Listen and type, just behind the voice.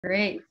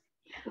Great.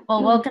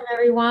 Well, welcome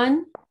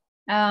everyone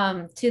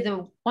to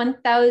the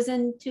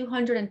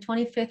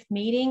 1225th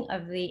meeting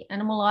of the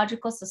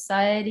Entomological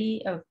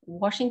Society of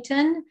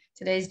Washington.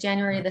 Today is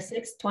January the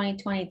 6th,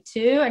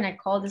 2022, and I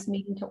call this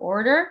meeting to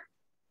order.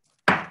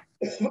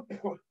 To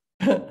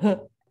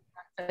do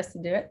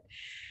it.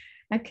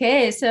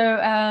 Okay, so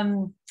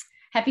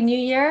Happy New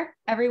Year,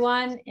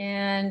 everyone,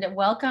 and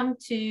welcome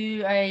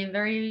to a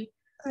very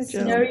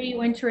snowy,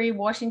 wintry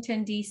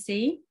Washington,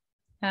 D.C.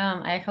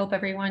 I hope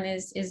everyone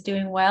is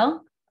doing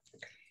well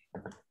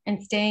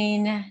and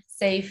staying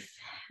safe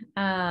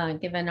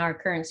given our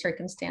current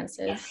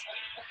circumstances.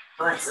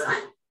 Let's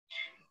set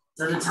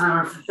a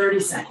timer for 30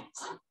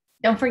 seconds.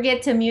 Don't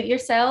forget to mute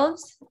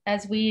yourselves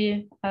as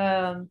we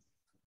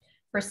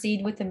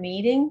proceed with the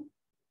meeting.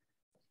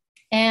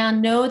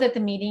 And know that the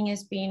meeting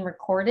is being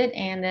recorded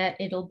and that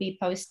it'll be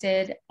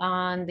posted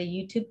on the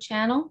YouTube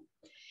channel.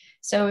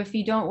 So if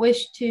you don't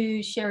wish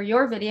to share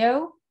your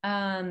video,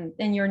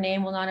 then your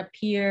name will not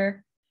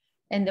appear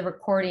in the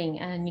recording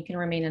and you can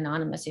remain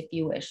anonymous if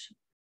you wish.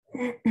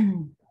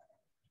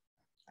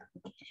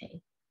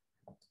 Okay.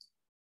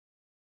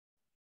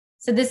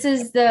 So this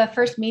is the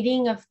first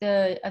meeting of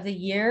the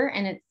year,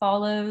 and it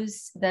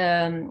follows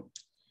the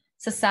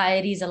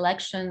Society's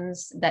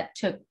elections that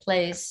took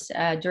place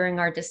during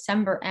our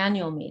December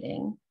annual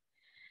meeting.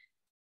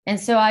 And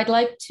so I'd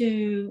like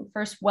to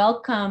first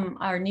welcome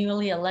our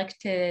newly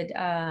elected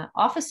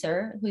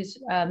officer, who's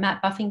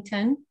Matt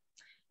Buffington,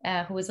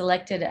 who was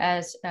elected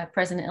as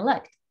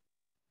president-elect.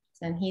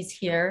 And he's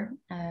here.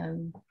 I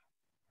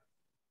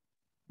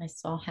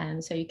saw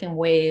him, so you can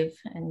wave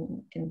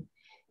and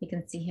you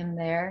can see him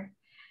there.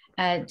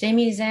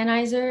 Jamie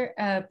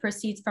Zahniser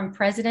proceeds from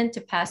president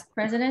to past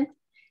president.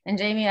 And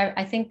Jamie,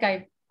 I think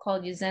I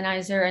called you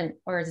Zahniser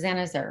or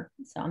Zahniser,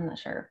 so I'm not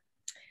sure.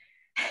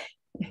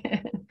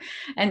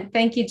 And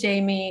thank you,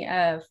 Jamie,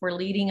 for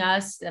leading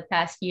us the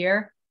past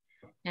year.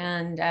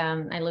 And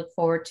I look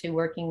forward to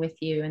working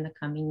with you in the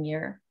coming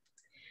year.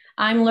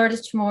 I'm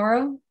Lourdes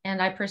Chamorro,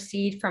 and I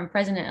proceed from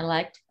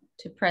president-elect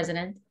to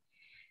president.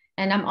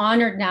 And I'm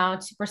honored now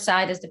to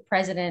preside as the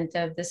president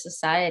of the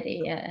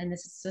society. And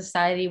this is a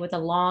society with a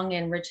long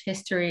and rich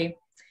history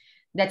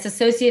that's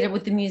associated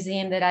with the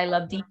museum that I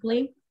love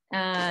deeply.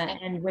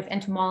 And with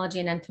entomology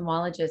and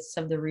entomologists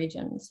of the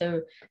region.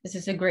 So this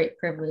is a great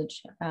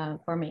privilege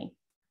for me.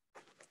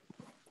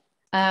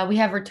 We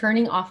have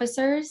returning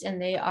officers,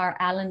 and they are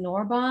Alan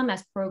Norbaum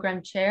as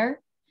program chair,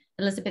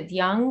 Elizabeth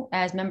Young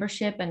as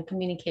membership and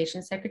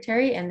communication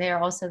secretary, and they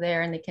are also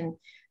there and they can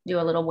do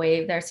a little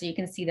wave there so you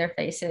can see their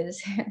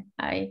faces.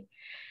 Hi.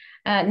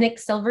 Nick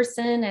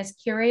Silverson as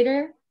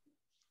curator,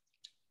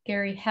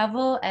 Gary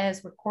Hevel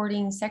as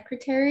recording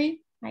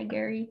secretary. Hi,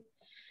 Gary.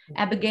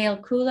 Abigail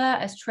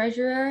Kula as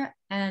treasurer,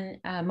 and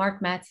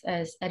Mark Matz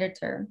as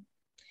editor.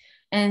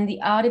 And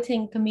the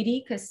auditing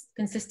committee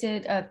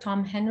consisted of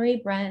Tom Henry,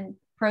 Brand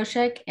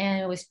Proshek,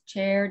 and it was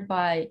chaired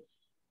by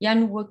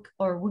Yan Wook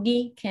or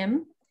Woogie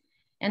Kim.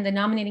 And the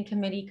nominating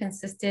committee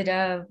consisted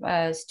of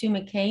Stu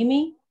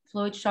McCamey,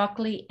 Floyd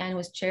Shockley, and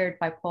was chaired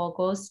by Paul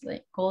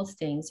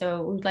Goldstein.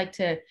 So we'd like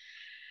to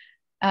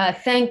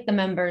thank the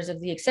members of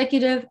the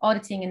executive,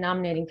 auditing, and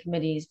nominating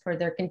committees for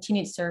their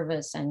continued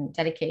service and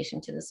dedication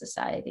to the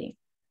society.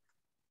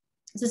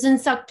 So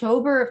since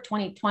October of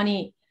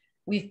 2020,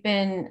 we've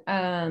been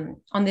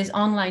on this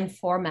online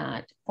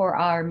format for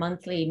our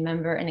monthly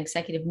member and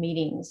executive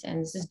meetings.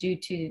 And this is due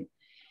to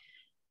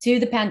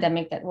the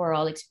pandemic that we're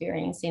all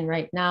experiencing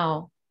right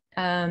now.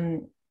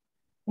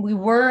 We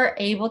were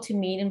able to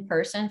meet in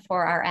person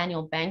for our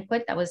annual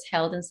banquet that was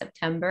held in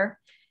September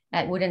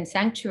at Woodland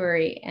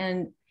Sanctuary.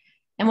 And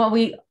what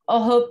we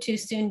all hope to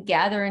soon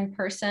gather in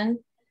person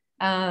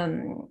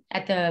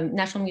at the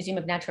National Museum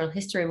of Natural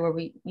History, where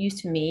we used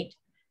to meet.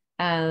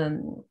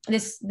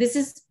 This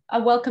is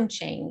a welcome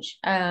change,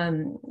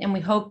 and we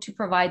hope to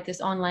provide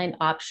this online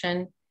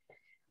option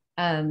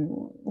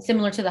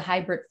similar to the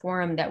hybrid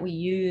forum that we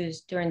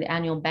used during the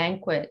annual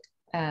banquet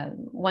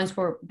once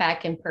we're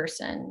back in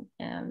person.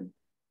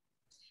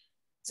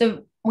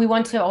 So we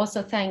want to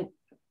also thank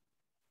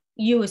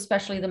you,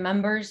 especially the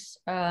members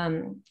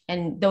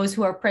and those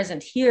who are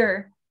present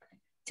here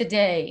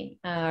today.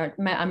 Our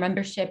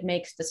membership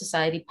makes the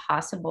society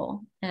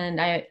possible.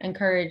 And I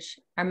encourage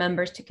our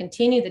members to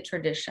continue the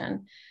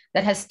tradition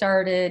that has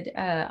started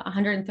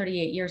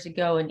 138 years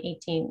ago in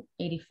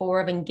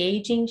 1884 of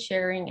engaging,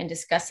 sharing, and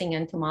discussing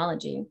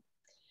entomology.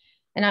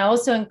 And I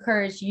also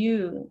encourage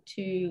you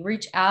to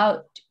reach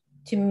out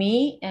to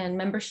me and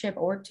membership,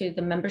 or to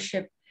the members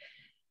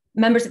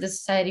of the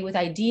society, with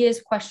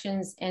ideas,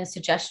 questions, and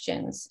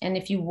suggestions. And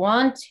if you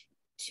want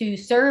to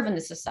serve in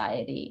the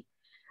society,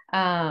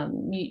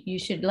 you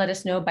should let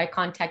us know by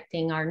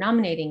contacting our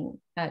nominating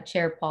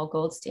chair, Paul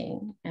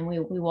Goldstein, and we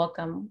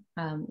welcome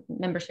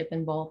membership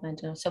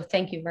involvement. So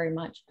thank you very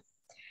much.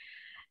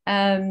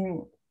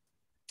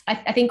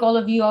 I think all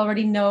of you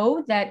already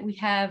know that we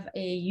have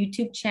a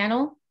YouTube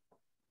channel,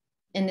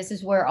 and this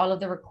is where all of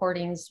the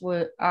recordings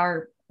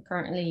are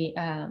currently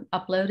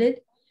uploaded.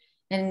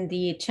 And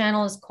the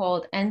channel is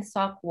called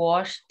NSOC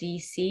Wash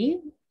DC.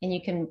 and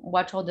you can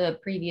watch all the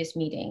previous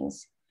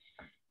meetings.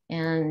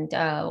 And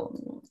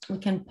we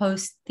can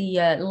post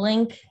the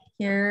link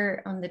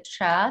here on the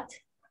chat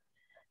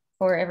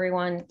for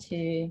everyone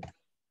to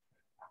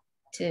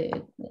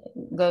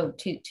go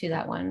to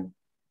that one.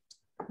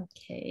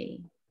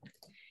 Okay.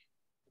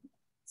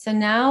 So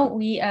now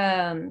we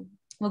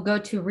will go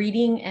to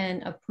reading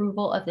and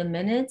approval of the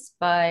minutes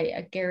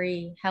by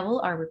Gary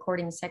Hevel, our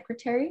recording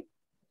secretary.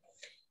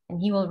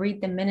 And he will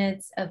read the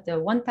minutes of the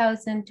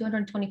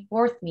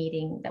 1,224th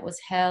meeting that was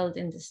held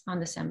on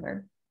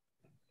December.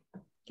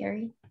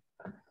 Gary?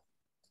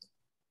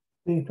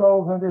 The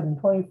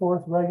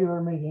 1224th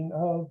regular meeting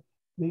of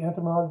the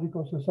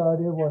Entomological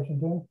Society of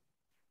Washington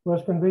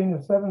was convened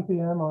at 7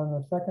 p.m. on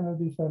the 2nd of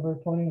December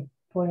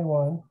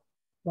 2021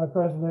 by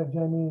President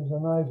Jamie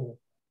Zahniser.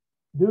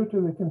 Due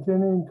to the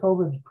continuing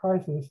COVID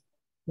crisis,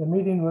 the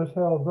meeting was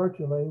held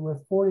virtually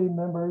with 40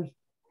 members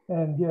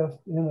and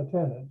guests in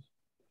attendance.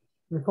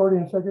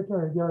 Recording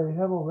Secretary Gary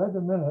Hevel read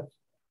the minutes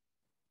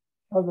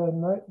of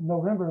the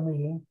November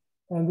meeting,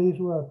 and these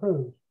were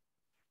approved.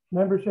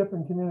 Membership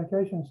and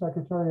Communications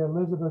Secretary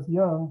Elizabeth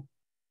Young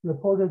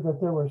reported that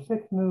there were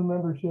 6 new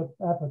membership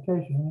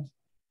applications,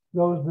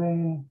 those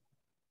being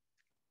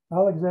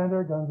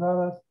Alexander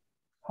Gonzalez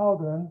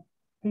Halgren,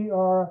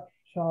 P.R.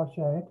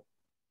 Shawshank,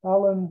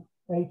 Alan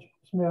H.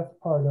 Smith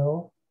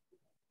Pardo,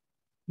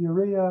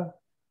 Uriah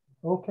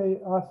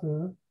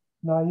Okeasu,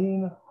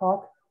 Nain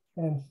Hawk,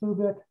 and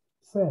Subik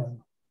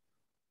Sen.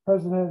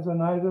 President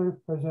Zahniser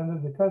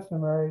presented the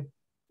customary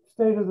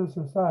State of the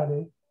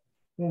Society,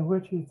 in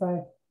which he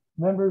thanked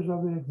members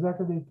of the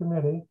Executive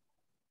Committee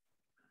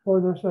for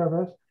their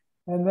service,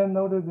 and then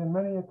noted the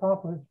many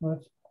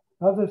accomplishments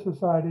of the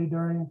Society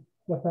during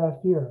the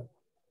past year.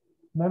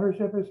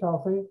 Membership is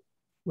healthy,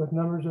 with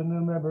numbers of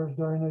new members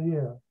during the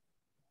year.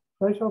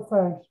 Special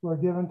thanks were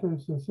given to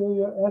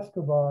Cecilia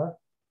Escobar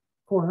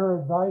for her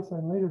advice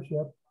and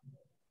leadership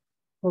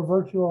for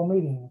virtual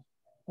meetings,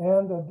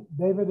 and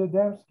David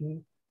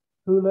Adamski,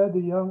 who led the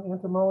Young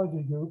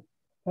Entomology Group,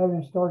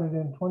 having started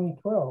in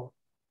 2012.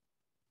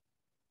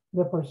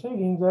 The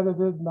proceedings,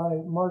 edited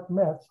by Mark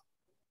Metz,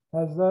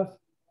 has thus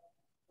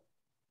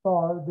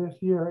far this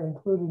year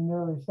included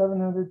nearly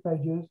 700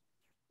 pages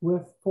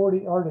with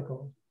 40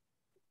 articles.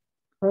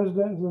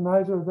 President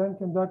Zahniser then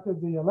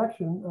conducted the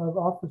election of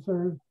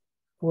officers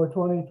for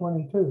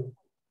 2022.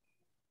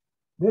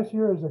 This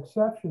year is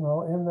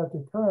exceptional in that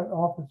the current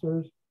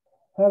officers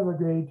have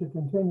agreed to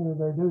continue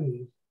their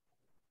duties.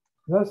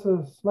 Thus,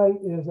 the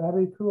slate is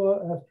Abby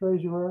Kula as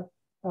treasurer,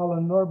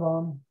 Alan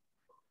Norbaum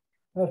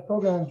as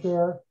program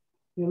chair,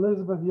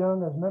 Elizabeth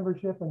Young as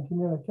membership and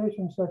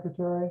communications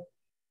secretary,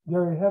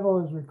 Gary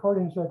Hevel as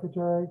recording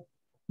secretary,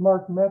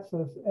 Mark Metz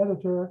as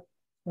editor,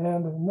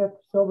 and Nick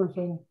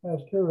Silverson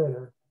as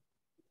curator.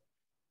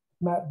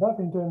 Matt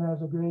Buffington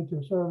has agreed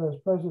to serve as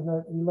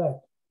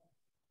president-elect.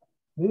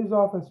 These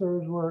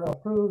officers were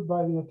approved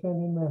by the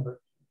attending members.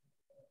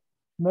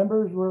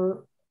 Members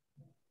were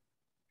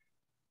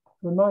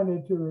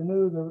reminded to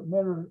renew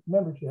their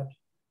memberships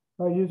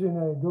by using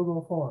a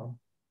Google form.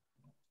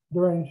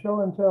 During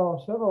show and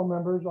tell, several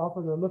members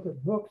offered a look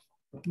at books,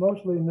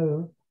 mostly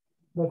new,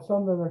 but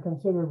some that are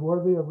considered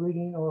worthy of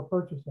reading or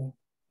purchasing.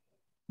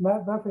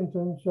 Matt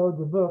Buffington showed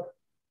the book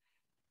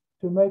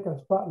To Make a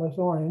Spotless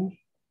Orange.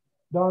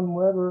 Don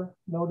Weber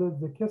noted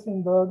The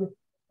Kissing Bug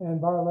and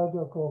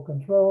Biological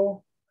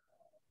Control.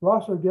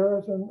 Rosser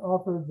Garrison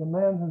offered The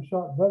Man Who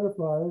Shot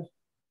Butterflies.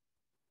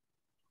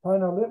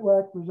 Pina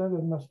Litwack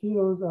presented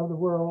Mosquitoes of the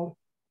World,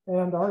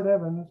 and Art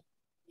Evans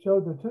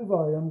showed the 2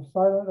 volumes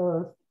Silent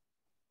Earth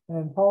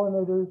and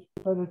Pollinators,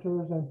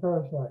 Predators, and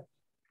Parasites.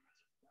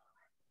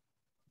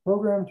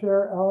 Program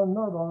Chair Alan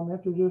Norbaum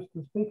introduced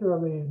the speaker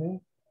of the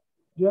evening,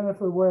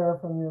 Jennifer Ware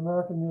from the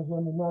American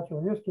Museum of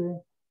Natural History,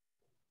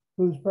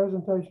 whose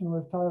presentation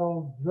was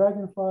titled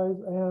Dragonflies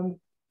and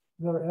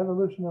Their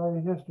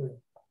Evolutionary History.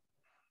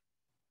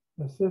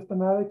 The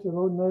systematics of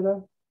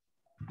Odonata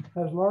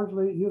has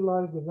largely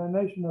utilized the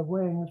venation of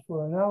wings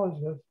for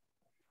analysis,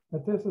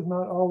 but this is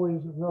not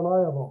always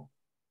reliable.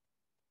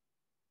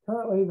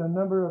 Currently, the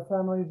number of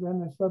families in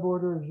the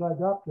suborder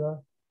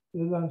Zygoptera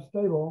is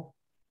unstable,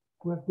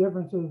 with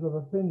differences of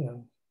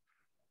opinion.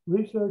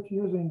 Research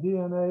using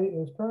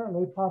DNA is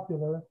currently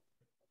popular,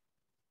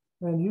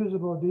 and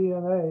usable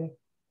DNA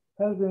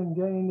has been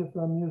gained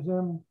from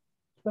museum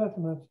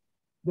specimens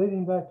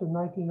dating back to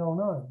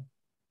 1909.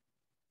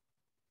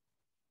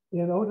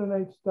 In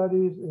odonate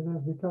studies, it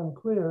has become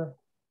clear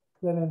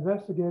that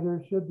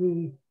investigators should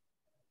be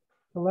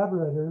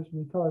collaborators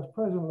because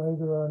presently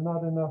there are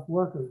not enough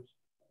workers.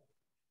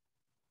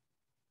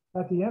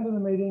 At the end of the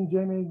meeting,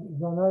 Jamie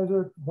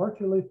Zahniser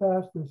virtually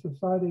passed the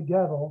society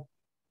gavel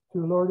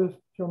to Lourdes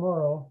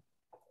Chamorro,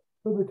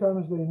 who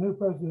becomes the new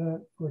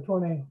president for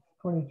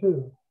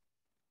 2022.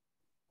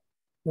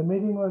 The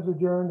meeting was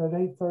adjourned at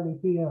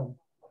 8:30 p.m.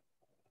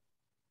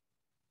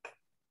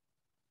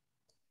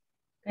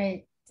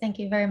 Great. Thank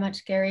you very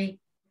much, Gary.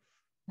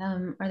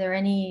 Are there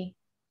any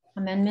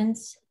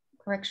amendments,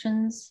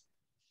 corrections?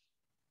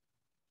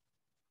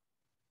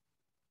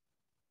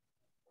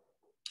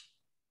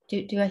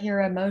 Do I hear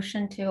a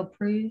motion to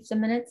approve the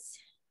minutes?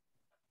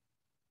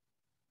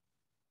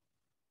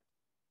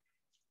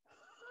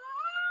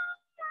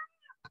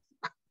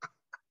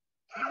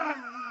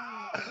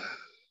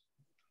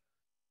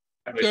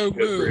 So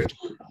moved.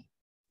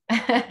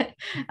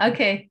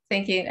 Okay,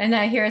 thank you. And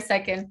I hear a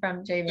second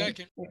from Jamie.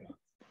 Second.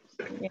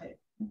 Yeah,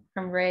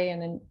 from Ray and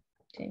then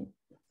Jamie.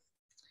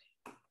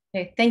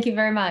 Okay, thank you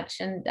very much.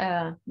 And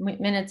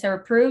minutes are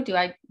approved. Do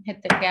I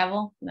hit the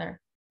gavel?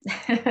 There.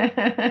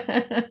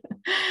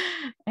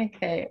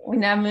 Okay, we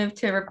now move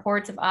to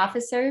reports of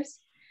officers.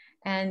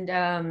 And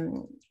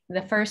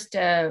the first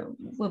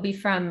will be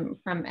from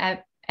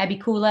Abby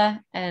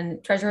Kula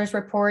and Treasurer's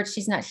report.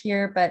 She's not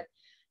here, but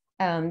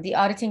the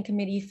auditing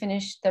committee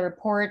finished the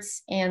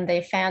reports and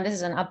they found, this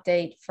is an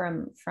update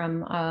from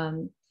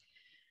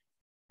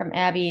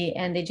Abby,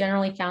 and they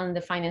generally found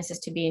the finances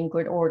to be in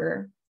good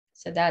order.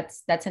 So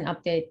that's an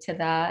update to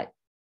that.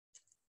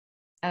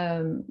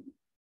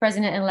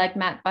 President-elect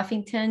Matt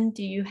Buffington,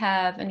 do you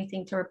have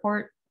anything to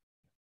report?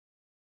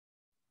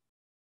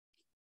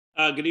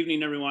 Good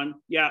evening, everyone.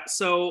 Yeah,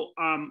 so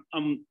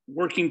I'm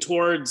working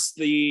towards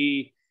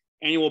the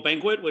annual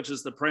banquet, which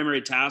is the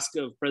primary task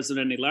of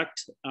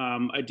President-elect.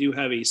 I do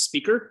have a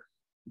speaker,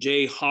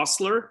 Jay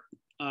Hostler.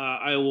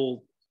 I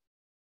will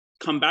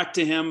come back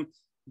to him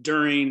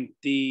during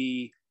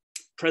the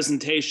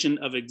presentation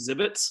of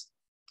exhibits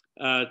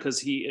because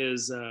he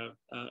is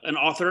an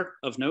author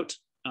of note,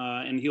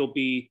 and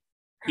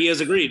he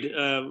has agreed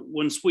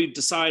once we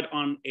decide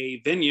on a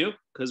venue,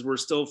 because we're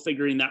still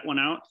figuring that one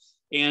out,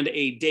 and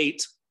a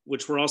date,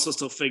 which we're also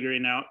still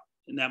figuring out,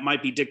 and that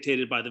might be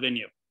dictated by the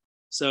venue.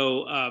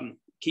 So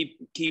keep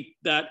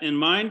that in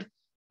mind.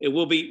 It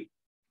will be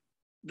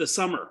the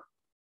summer,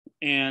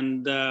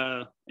 and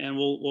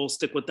we'll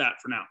stick with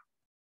that for now.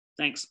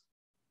 Thanks.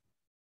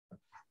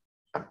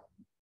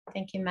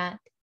 Thank you, Matt.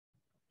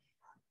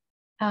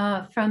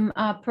 From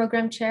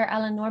Program Chair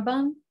Alan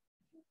Norbaum.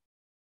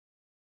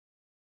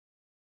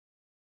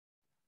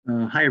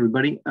 Hi,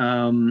 everybody.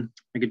 I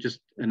could just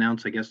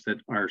announce, I guess,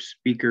 that our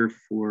speaker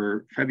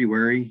for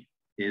February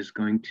is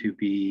going to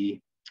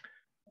be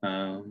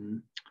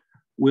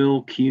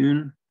Will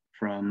Kuhn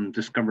from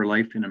Discover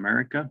Life in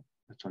America.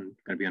 That's going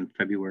to be on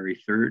February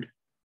 3rd.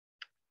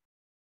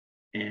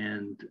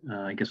 And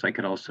I guess I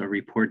could also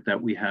report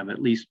that we have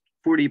at least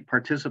 40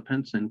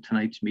 participants in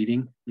tonight's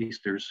meeting. At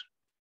least there's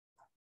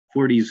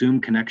 40 Zoom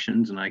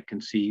connections, and I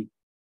can see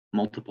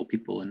multiple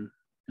people in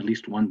at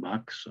least one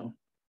box. So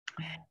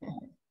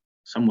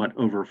somewhat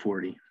over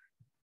 40.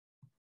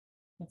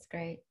 That's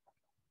great.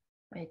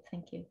 Great,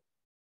 thank you.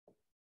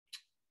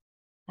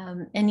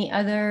 Any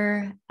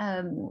other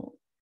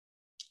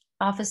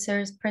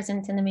officers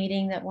present in the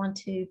meeting that want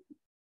to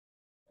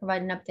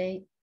provide an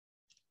update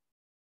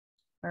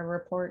or a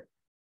report?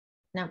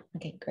 No,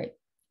 okay, great.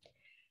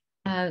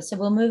 So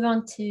we'll move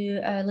on to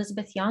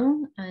Elizabeth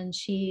Young, and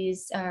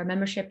she's our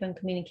Membership and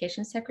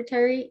Communication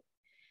Secretary.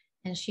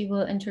 And she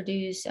will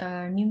introduce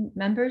our new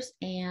members.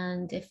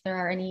 And if there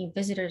are any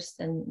visitors,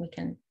 then we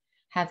can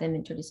have them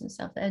introduce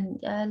themselves. And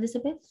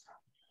Elizabeth?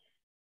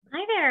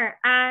 Hi there.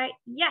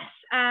 Yes,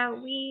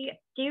 we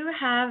do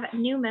have a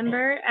new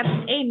member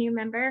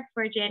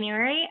for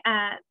January.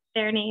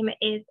 Their name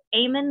is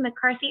Eamon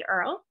McCarthy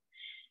Earl.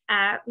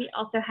 We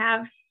also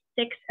have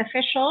 6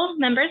 official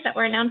members that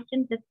were announced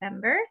in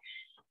December.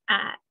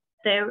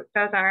 Those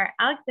are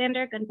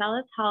Alexander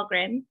Gonzalez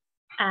Hallgren,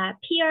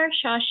 PR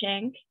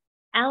Shawshank,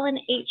 Alan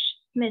H.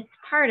 Smith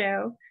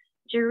Pardo,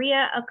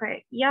 Juria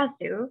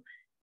Okayasu,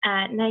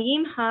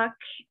 Naeem Hawk,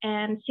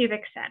 and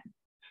Suvik Sen.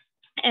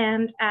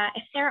 And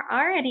if there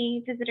are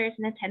any visitors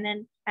in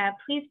attendance,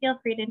 please feel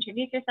free to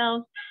introduce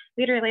yourselves.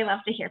 We'd really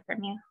love to hear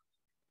from you.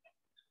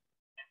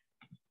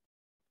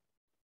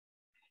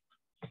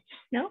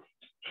 No?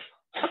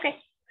 Okay,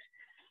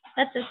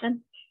 that's it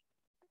then.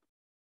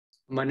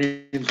 My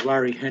name is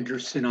Larry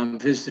Henderson. I'm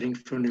visiting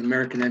from the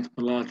American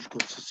Entomological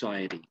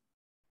Society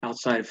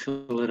outside of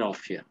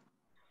Philadelphia.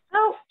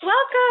 Oh,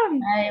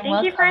 welcome. Hi,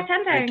 Thank you for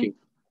attending. Thank you.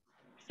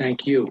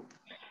 Thank you.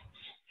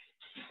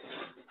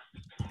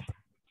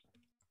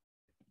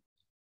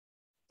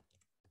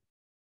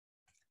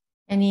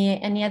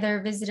 Any other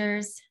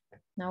visitors?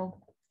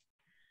 No.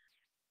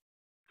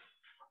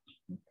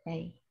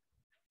 Okay.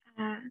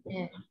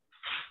 Yeah.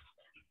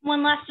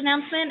 One last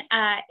announcement.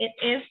 It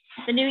is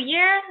the new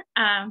year.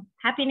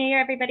 Happy New Year,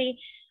 everybody.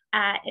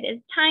 It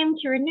is time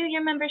to renew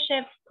your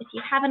membership if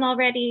you haven't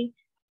already.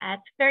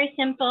 It's very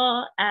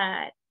simple.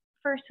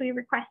 First, we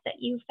request that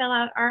you fill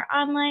out our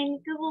online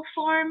Google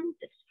form.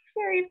 It's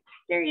very,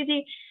 very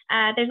easy.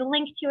 There's a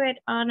link to it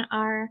on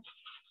our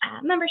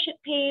membership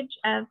page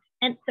of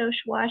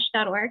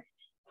entsochwash.org.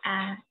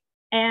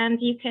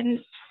 And you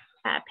can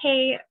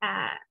pay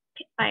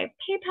by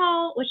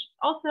PayPal, which is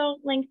also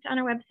linked on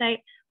our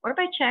website, or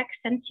by check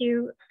sent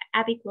to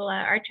Abby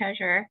Kula, our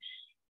treasurer.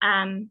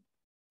 I've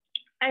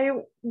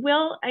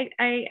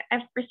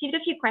received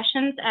a few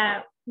questions.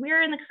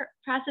 We're in the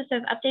process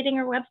of updating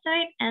our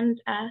website,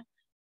 and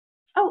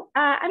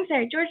I'm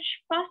sorry,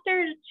 George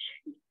Foster,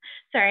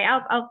 sorry,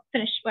 I'll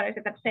finish what I was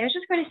about to say. I was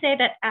just going to say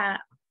that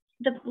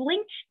the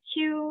link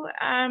to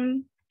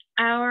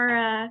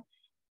our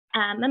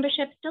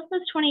membership still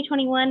says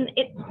 2021.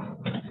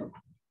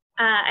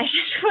 I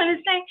just want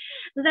to say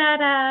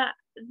that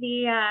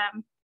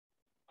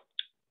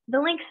the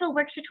link still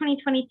works for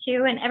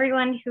 2022, and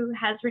everyone who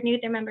has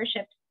renewed their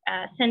membership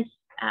since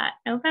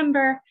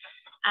November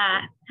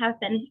have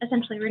been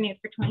essentially renewed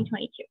for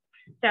 2022.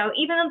 So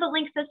even though the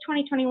link says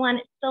 2021,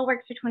 it still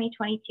works for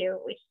 2022.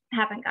 We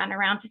haven't gotten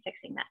around to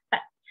fixing that,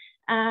 but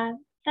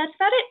that's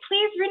about it.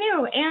 Please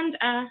renew, and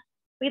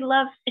we'd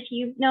love if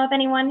you know of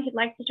anyone who'd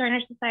like to join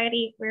our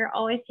society. We're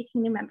always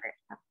seeking new members.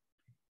 So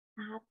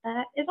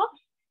that is all.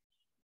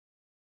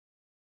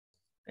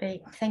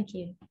 Great, thank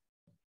you.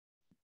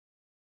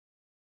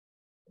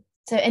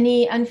 So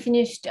any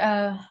unfinished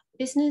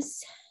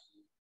business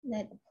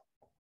that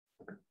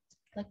you'd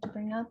like to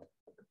bring up?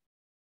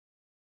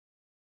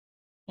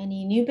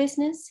 Any new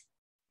business?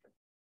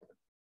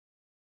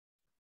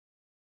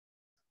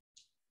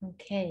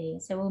 Okay,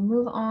 so we'll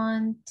move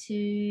on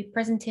to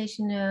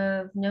presentation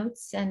of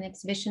notes and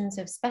exhibitions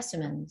of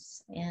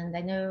specimens. And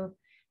I know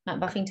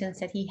Matt Buffington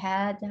said he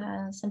had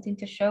something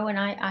to show, and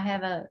I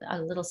have a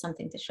little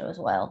something to show as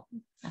well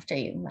after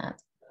you,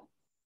 Matt.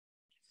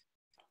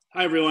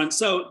 Hi, everyone.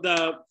 So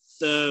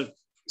the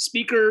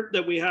speaker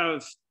that we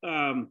have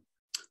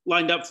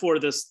lined up for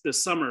this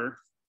summer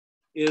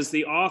is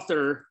the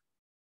author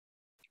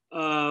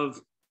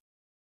of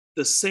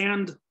the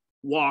Sand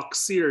Walk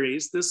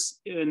series. This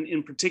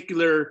in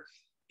particular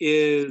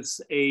is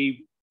a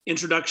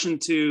introduction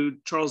to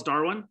Charles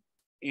Darwin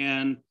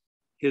and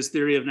his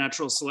theory of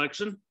natural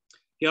selection.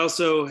 He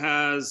also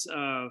has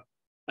a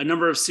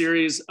number of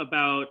series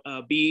about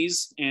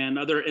bees and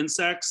other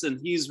insects, and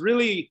he's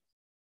really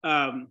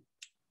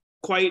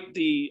quite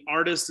the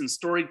artist and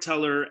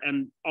storyteller,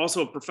 and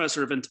also a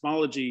professor of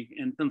entomology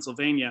in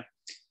Pennsylvania.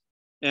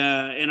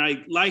 And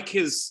I like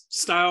his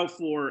style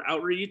for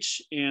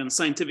outreach and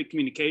scientific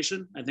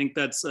communication. I think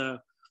that's a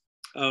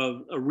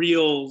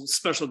real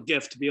special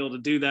gift to be able to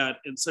do that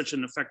in such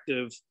an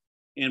effective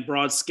and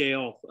broad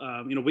scale.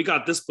 You know, we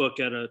got this book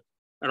at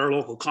our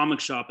local comic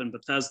shop in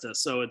Bethesda,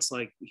 so it's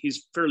like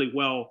he's fairly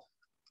well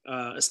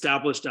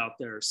established out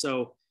there.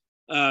 So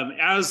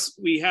as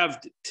we have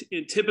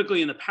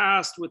typically in the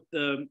past with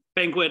the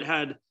banquet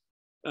had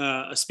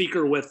a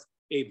speaker with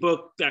a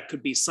book that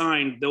could be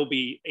signed, there'll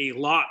be a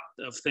lot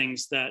of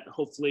things that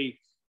hopefully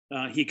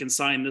he can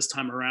sign this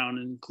time around,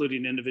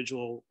 including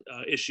individual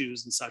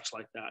issues and such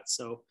like that.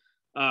 So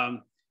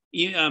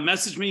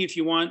message me if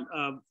you want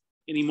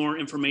any more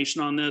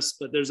information on this,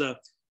 but there's a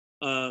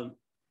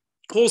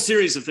whole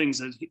series of things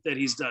that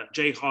he's done.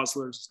 Jay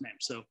Hosler is his name.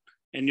 So,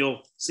 and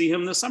you'll see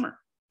him this summer.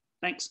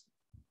 Thanks.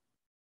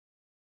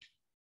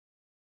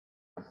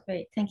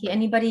 Great, thank you.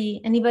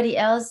 Anybody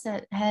else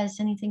that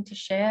has anything to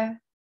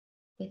share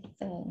with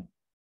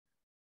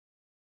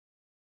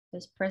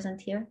those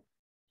present here?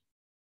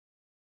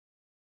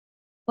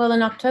 Well,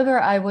 in October,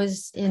 I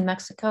was in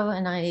Mexico,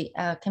 and I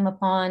came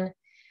upon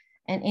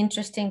an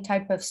interesting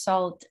type of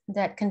salt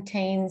that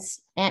contains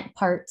ant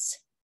parts.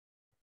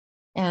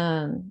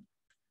 And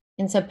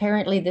so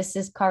apparently this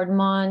is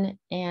cardamom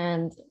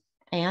and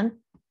ant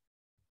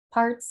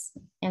parts,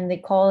 and they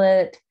call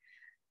it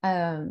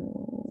Hormiga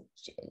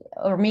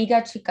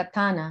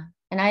chicatana.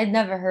 And I had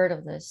never heard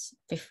of this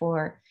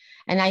before.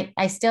 And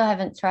I still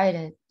haven't tried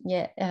it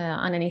yet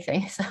on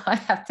anything. So I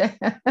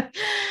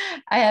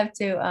have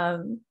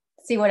to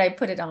see what I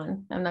put it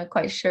on. I'm not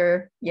quite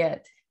sure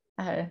yet.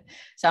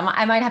 So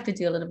I might have to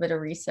do a little bit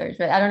of research,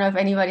 but I don't know if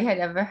anybody had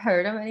ever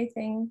heard of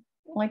anything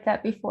like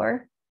that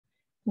before.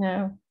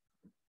 No.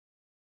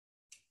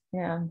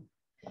 Yeah.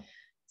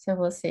 So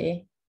we'll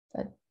see.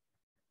 But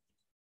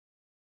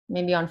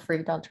maybe on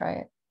fruit, I'll try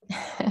it.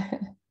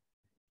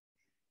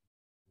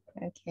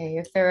 Okay,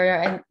 if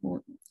there are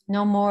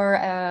no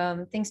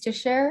more things to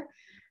share,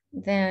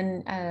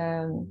 then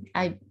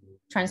I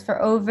transfer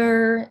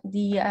over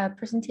the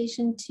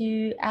presentation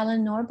to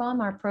Alan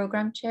Norbaum, our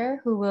program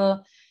chair, who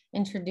will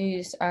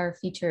introduce our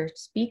featured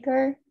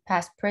speaker,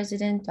 past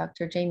president,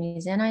 Dr. Jamie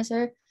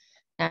Zahniser,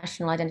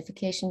 National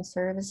Identification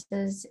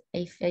Services,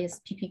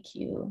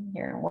 APHIS-PPQ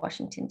here in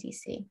Washington,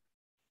 D.C.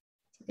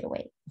 Take it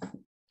away.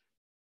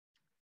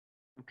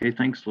 Okay,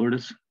 thanks,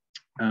 Lourdes.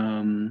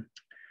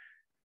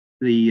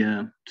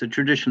 It's a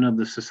tradition of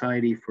the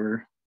society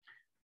for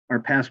our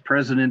past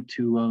president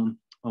to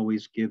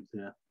always give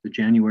the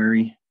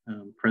January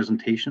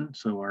presentation.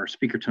 So our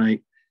speaker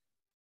tonight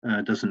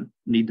doesn't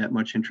need that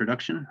much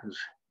introduction, as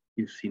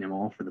you've seen him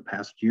all for the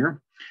past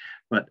year.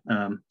 But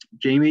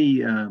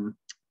Jamie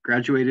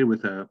graduated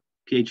with a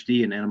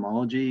PhD in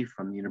entomology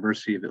from the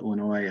University of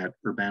Illinois at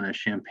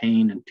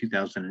Urbana-Champaign in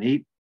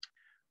 2008,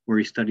 where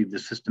he studied the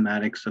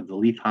systematics of the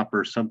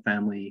leafhopper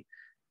subfamily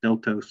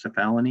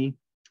Deltocephalini.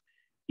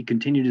 He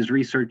continued his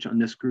research on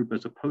this group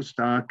as a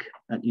postdoc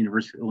at the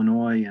University of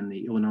Illinois and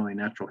the Illinois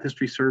Natural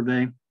History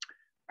Survey,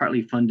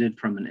 partly funded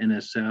from an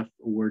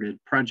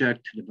NSF-awarded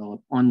project to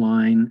develop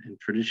online and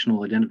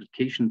traditional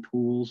identification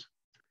tools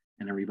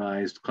and a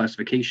revised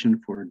classification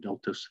for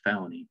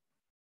Faltalini.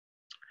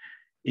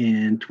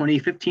 In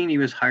 2015, he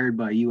was hired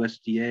by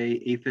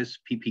USDA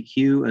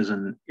APHIS-PPQ as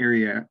an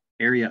area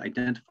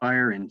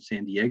identifier in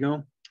San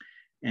Diego.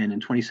 And in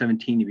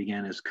 2017, he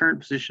began his current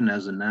position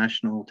as a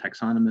national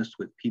taxonomist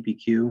with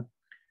PPQ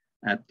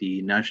at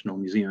the National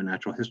Museum of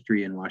Natural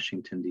History in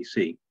Washington,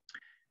 DC.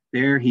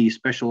 There, he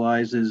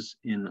specializes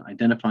in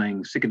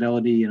identifying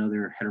Cicadellidae and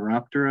other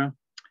Heteroptera,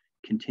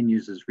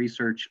 continues his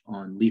research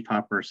on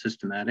leafhopper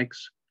systematics,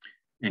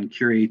 and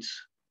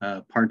curates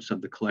parts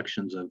of the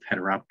collections of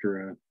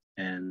Heteroptera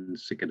and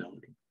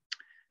Cicadellidae.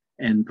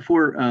 And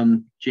before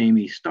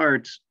Jamie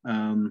starts,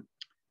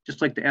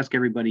 just like to ask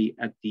everybody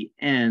at the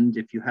end,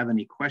 if you have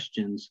any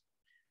questions,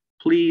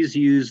 please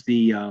use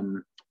the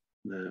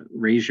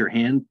raise your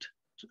hand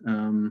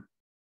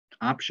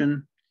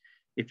option.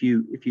 If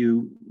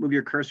you move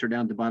your cursor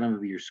down to the bottom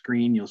of your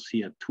screen, you'll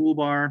see a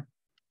toolbar,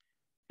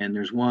 and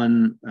there's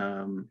one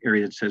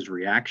area that says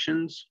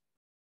reactions.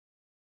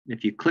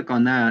 If you click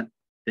on that,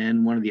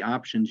 then one of the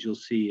options you'll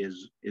see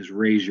is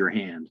raise your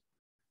hand.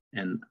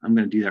 And I'm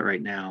going to do that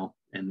right now.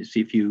 And you see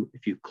if you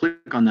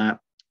click on that,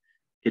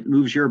 it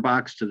moves your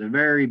box to the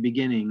very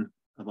beginning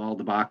of all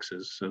the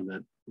boxes so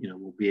that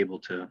we'll be able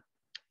to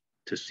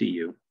see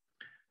you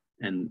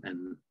and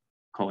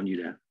call on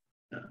you to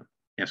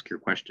ask your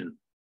question.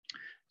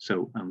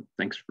 So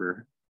thanks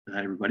for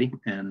that, everybody.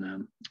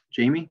 And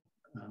Jamie,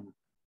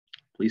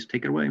 please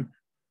take it away.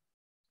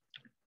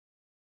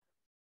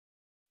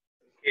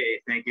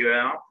 Okay, thank you,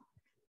 Al.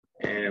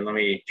 And let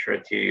me try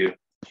to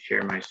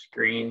share my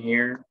screen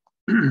here.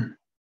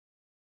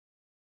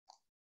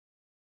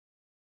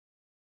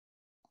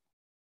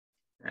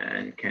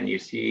 And can you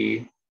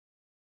see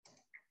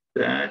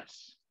that?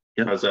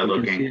 Yep, how's that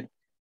looking?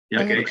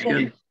 Yeah, okay, looks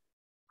good.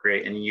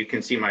 Great. And you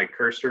can see my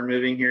cursor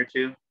moving here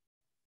too?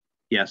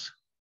 Yes.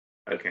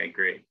 Okay,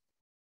 great.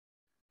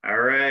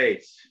 All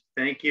right.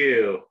 Thank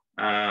you.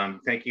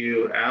 Thank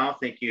you, Al.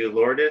 Thank you,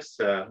 Lourdes.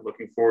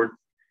 Looking forward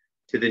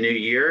to the new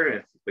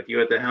year with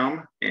you at the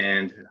helm,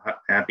 and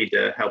happy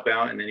to help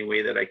out in any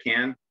way that I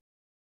can.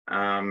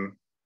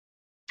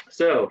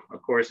 So,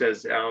 of course,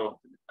 as Al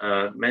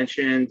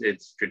mentioned,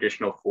 it's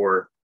traditional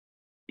for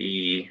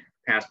the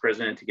past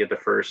president to give the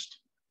first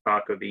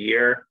talk of the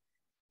year.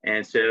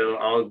 And so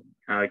I'll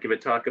give a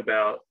talk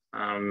about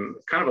kind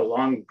of a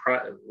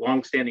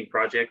long-standing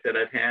project that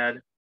I've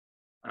had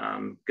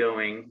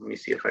going. Let me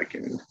see if I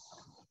can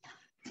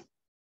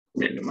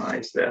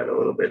minimize that a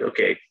little bit.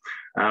 Okay,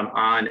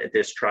 on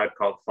this tribe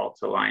called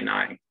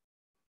Faltalini.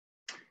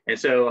 And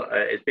so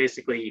it's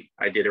basically,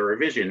 I did a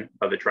revision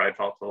of the tribe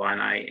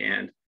Faltalini,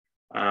 and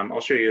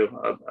I'll show you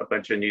a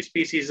bunch of new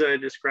species that I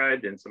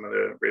described and some of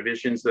the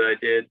revisions that I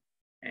did,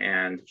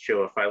 and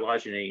show a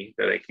phylogeny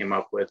that I came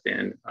up with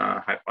in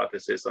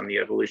hypothesis on the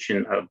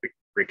evolution of the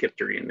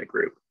brachyptery in the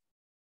group.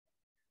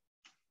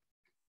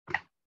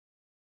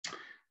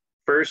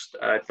 First,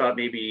 I thought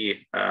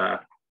maybe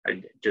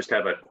I'd just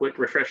have a quick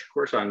refresher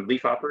course on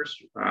leafhoppers.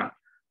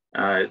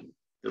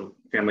 The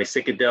family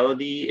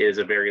Cicadellidae is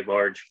a very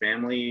large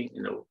family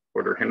in the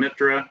order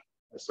Hemiptera,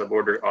 a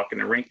suborder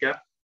Ochinarhyncha.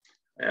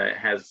 It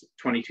has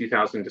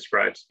 22,000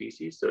 described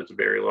species, so it's a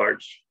very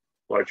large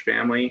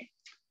family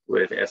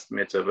with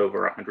estimates of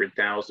over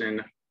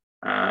 100,000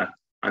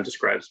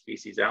 undescribed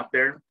species out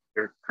there.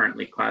 They're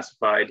currently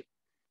classified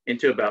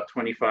into about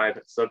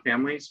 25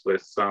 subfamilies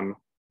with some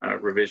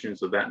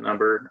revisions of that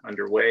number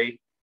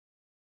underway.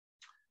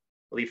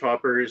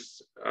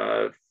 Leafhoppers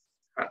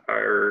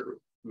are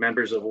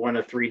members of one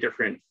of three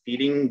different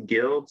feeding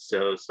guilds.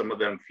 So some of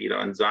them feed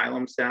on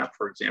xylem sap,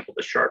 for example,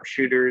 the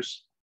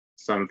sharpshooters.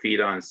 Some feed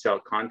on cell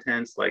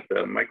contents like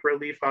the micro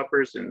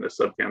leafhoppers in the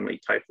subfamily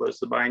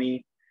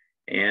Typhlosabini,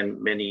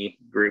 and many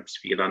groups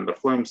feed on the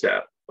phloem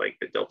sap like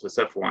the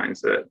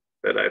deltacephalines that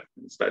I've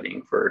been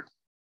studying for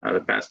the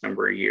past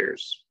number of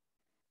years.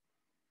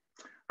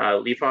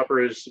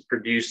 Leafhoppers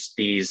produce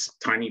these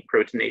tiny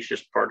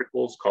proteinaceous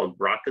particles called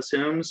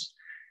brachysomes.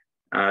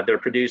 They're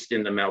produced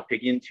in the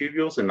Malpighian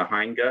tubules in the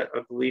hindgut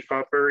of the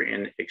leafhopper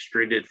and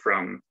extruded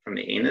from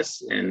the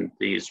anus, and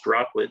these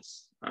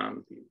droplets,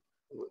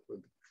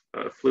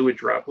 fluid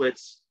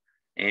droplets,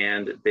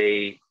 and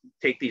they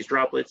take these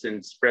droplets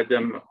and spread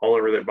them all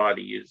over their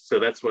body. So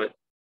that's what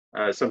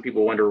some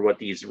people wonder what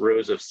these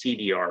rows of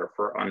CD are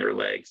for on their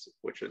legs,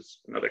 which is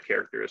another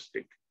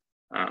characteristic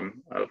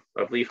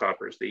of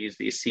leafhoppers. They use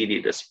these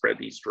CD to spread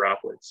these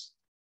droplets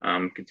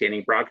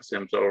containing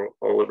brachysomes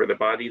all over the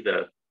body.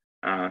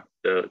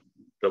 The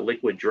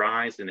liquid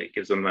dries and it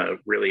gives them a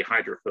really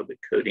hydrophobic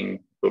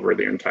coating over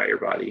their entire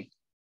body.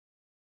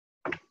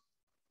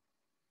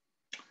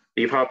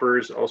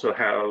 Leafhoppers also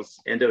house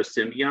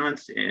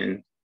endosymbionts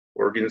in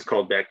organs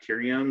called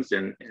bacteriomes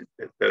and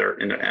that are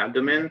in the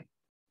abdomen.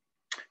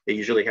 They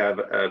usually have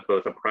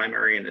both a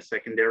primary and a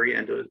secondary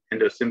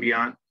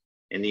endosymbiont,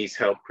 and these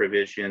help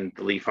provision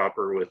the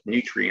leafhopper with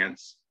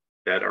nutrients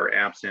that are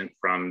absent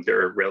from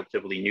their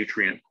relatively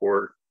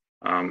nutrient-poor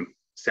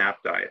sap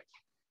diet.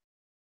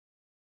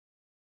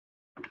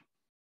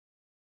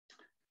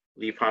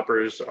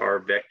 leafhoppers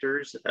are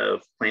vectors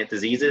of plant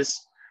diseases,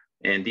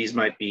 and these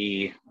might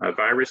be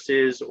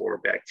viruses or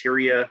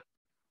bacteria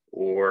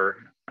or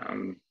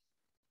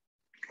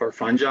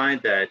fungi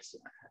that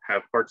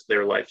have parts of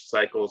their life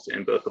cycles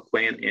in both the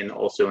plant and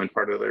also in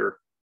part of their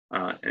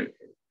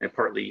and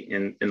partly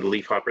in the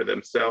leafhopper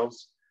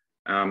themselves.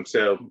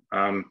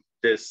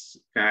 This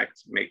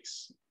fact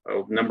makes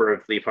a number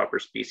of leafhopper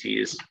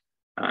species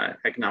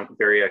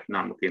very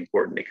economically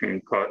important. They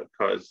can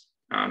cause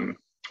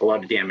a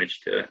lot of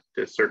damage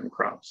to certain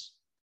crops.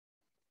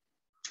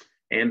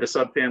 And the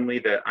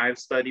subfamily that I've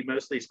studied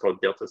mostly is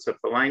called Delta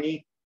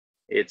Faltalini.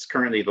 It's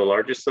currently the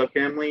largest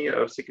subfamily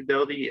of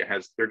Cicadellidae. It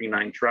has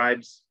 39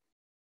 tribes,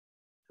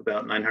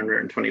 about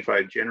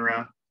 925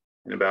 genera,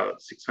 and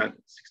about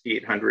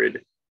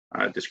 6,800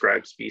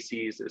 described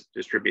species. Is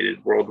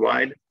distributed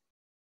worldwide.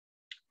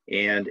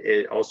 And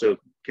it also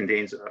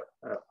contains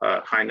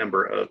a high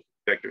number of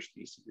vector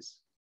species.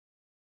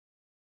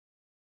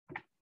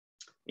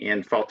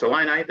 And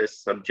Faltalini, the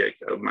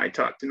subject of my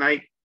talk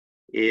tonight,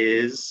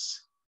 is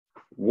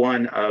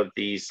one of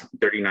these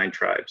 39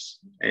 tribes.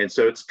 And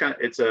so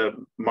it's a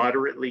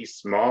moderately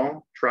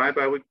small tribe,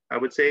 I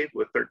would say,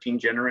 with 13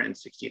 genera and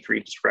 63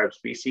 described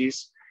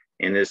species,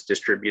 and is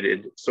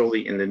distributed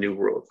solely in the New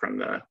World from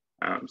the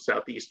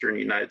southeastern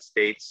United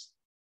States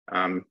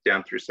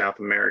down through South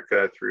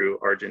America, through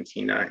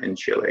Argentina and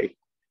Chile.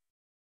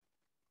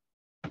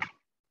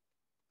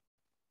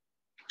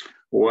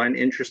 One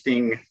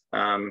interesting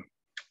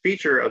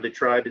feature of the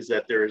tribe is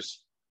that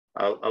there's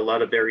a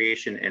lot of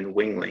variation in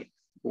wing length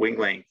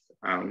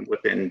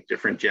within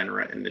different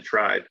genera in the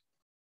tribe.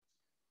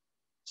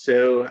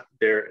 So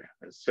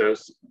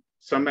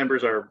some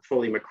members are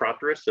fully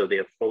macropterous, so they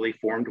have fully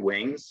formed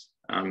wings,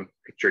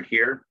 pictured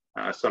here.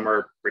 Some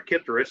are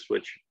brachypterous,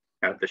 which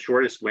have the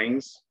shortest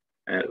wings,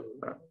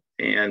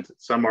 and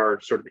some are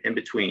sort of in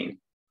between.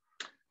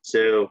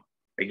 So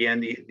again,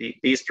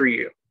 these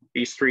three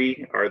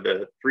are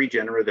the three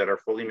genera that are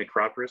fully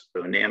macropterous: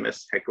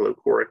 Bonamus,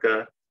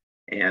 Hecalocorica,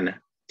 and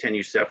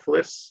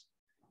Tenucephalus.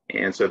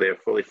 And so they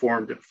have fully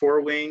formed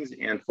forewings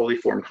and fully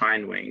formed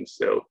hind wings.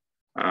 So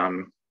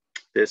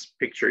this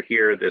picture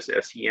here, this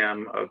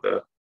SEM of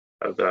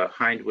the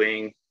hind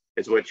wing,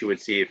 is what you would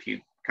see if you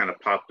kind of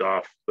popped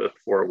off both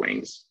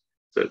forewings.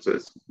 So it's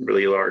a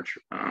really large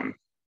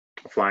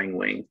flying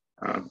wing,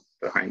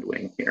 the hind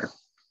wing here.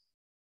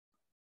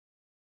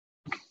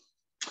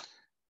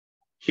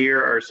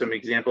 Here are some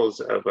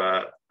examples of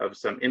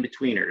some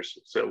in-betweeners.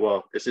 So,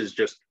 well, this is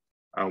just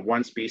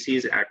one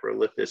species,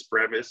 Acrolithus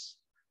brevis,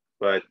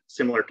 but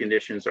similar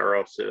conditions are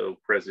also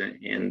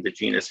present in the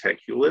genus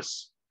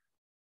Heculus.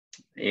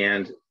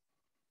 And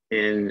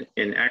in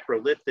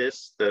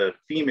Acrolithus, the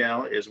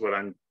female is what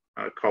I'm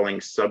calling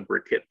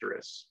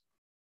subbrachypterous.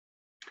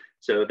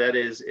 So that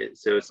is,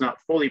 so it's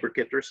not fully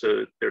brachypterous,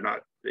 so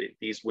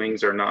these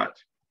wings are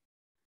not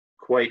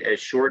quite as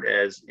short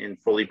as in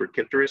fully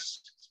brachypterous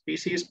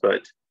species,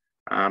 but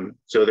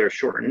so they're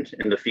shortened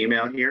in the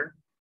female here.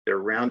 They're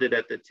rounded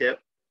at the tip.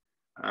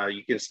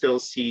 You can still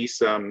see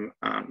some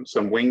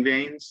wing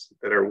veins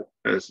that are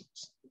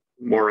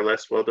more or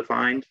less well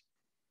defined.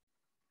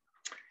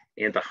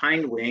 And the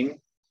hind wing,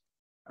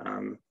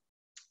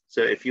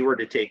 so if you were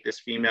to take this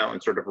female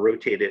and sort of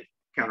rotate it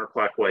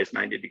counterclockwise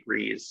 90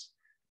 degrees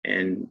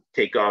and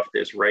take off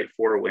this right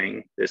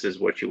forewing, this is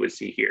what you would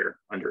see here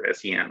under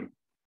SEM.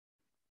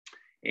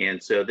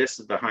 And so this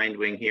is the hind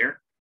wing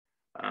here.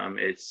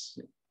 It's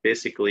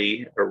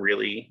basically a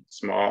really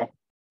small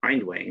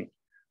hind wing.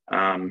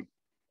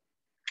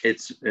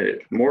 It's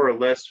more or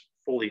less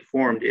fully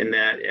formed in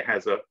that it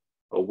has a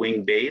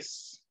wing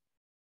base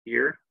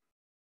here,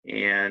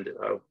 and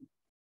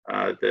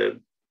the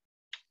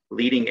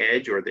leading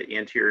edge or the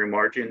anterior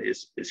margin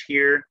is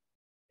here,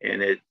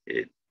 and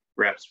it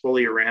wraps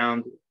fully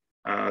around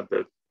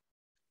the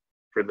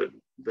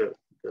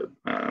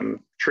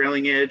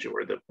trailing edge,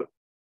 or the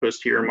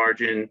posterior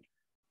margin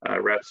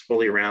wraps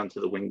fully around to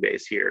the wing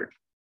base here.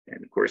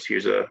 And of course,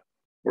 here's a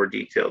more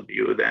detailed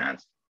view of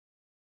that.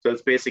 So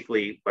it's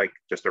basically like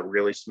just a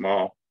really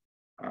small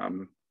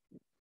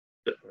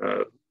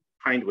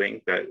hind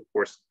wing that, of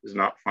course, is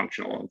not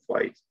functional in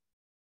flight.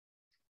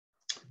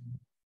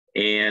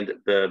 And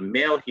the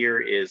male here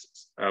is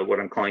what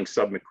I'm calling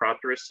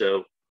submacropterous.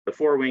 So the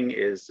forewing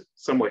is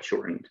somewhat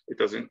shortened. It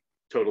doesn't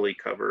totally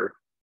cover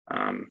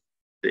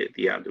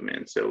the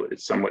abdomen, so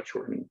it's somewhat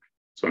shortened.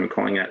 So I'm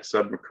calling that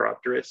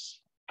submacropterous.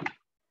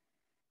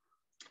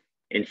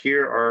 And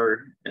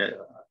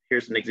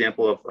here's an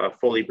example of a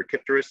fully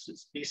brachypterous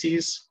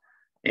species.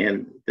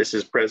 And this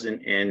is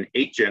present in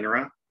 8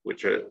 genera,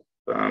 which are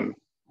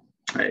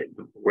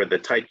where the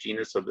type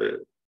genus of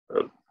the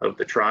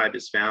tribe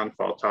is found,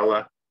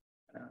 Faltala.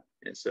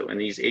 And so in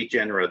these 8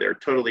 genera, they're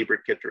totally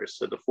brachypterous.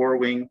 So the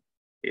forewing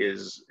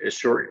is as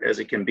short as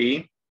it can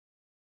be.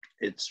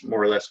 It's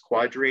more or less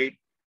quadrate,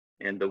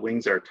 and the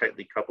wings are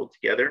tightly coupled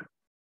together.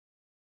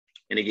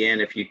 And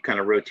again, if you kind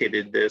of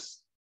rotated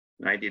this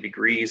 90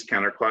 degrees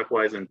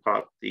counterclockwise and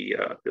pop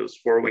those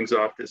forewings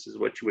off, this is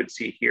what you would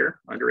see here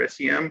under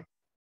SEM.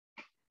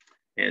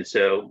 And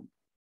so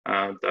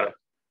the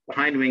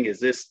hind wing is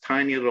this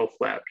tiny little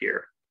flap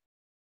here.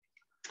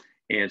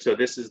 And so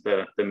this is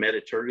the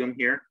metatargum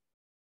here.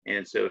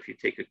 And so if you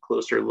take a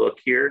closer look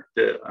here,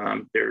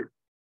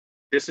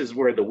 this is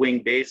where the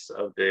wing base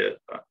of the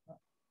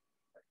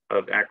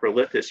of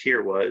Acrolithus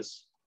here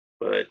was,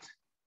 but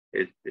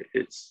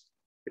it's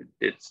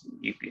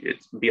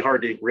be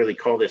hard to really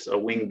call this a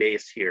wing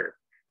base here.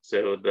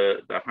 So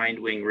the hind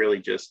wing really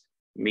just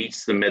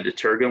meets the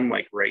metatargum,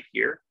 like right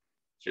here,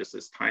 just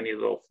this tiny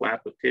little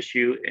flap of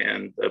tissue,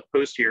 and the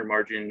posterior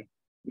margin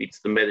meets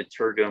the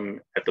metatargum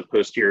at the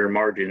posterior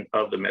margin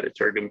of the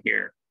metatargum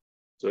here.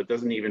 So it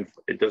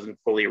doesn't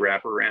fully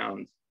wrap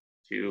around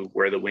to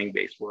where the wing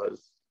base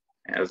was,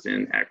 as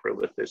in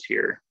Acrolithus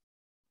here.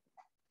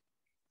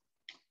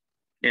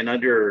 And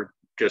under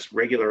just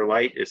regular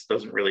light, this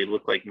doesn't really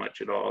look like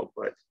much at all,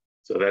 but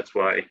so that's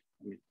why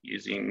I'm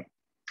using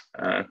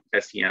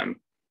SEM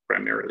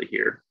primarily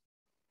here.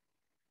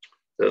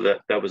 So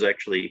that was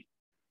actually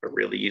a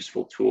really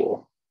useful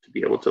tool to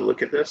be able to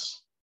look at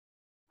this.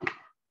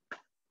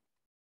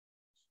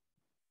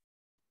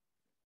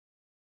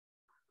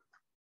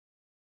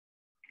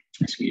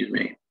 Excuse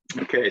me.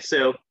 Okay,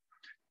 so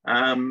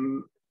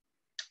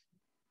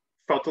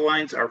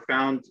Faltalines are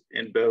found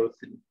in both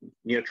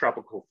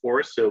neotropical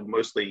forests, so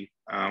mostly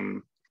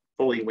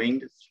fully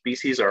winged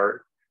species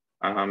are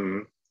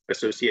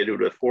associated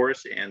with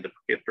forests, and the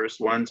brachypterous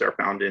ones are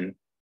found in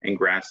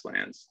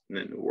grasslands in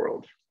the New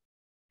World.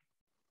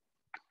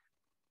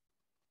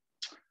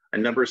 A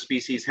number of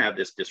species have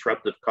this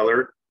disruptive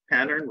color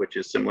pattern, which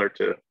is similar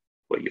to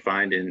what you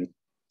find in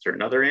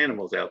certain other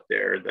animals out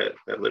there that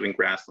live in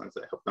grasslands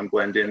that help them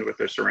blend in with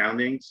their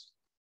surroundings.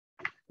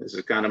 This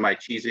is kind of my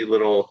cheesy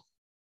little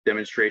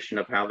demonstration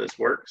of how this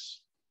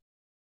works.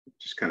 It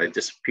just kind of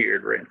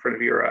disappeared right in front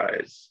of your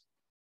eyes.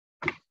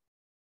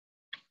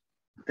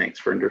 Thanks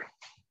for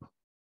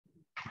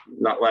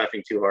not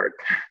laughing too hard.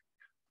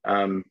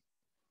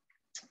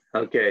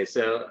 Okay,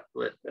 so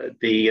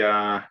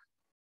the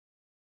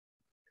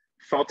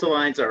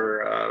Faltalines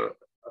are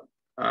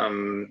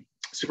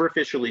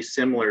superficially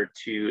similar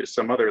to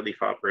some other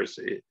leafhoppers,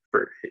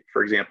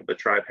 for example, the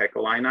tribe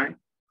Hecolini.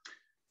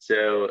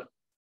 So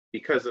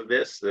because of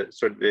this,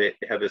 they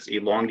have this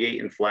elongate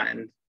and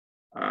flattened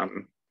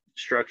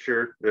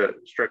structure, the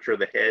structure of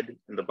the head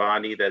and the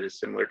body that is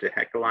similar to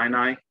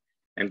Hecolini.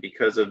 And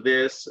because of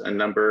this, a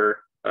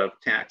number of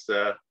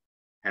taxa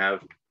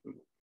have,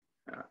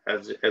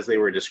 as they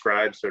were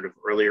described sort of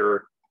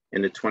earlier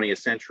in the 20th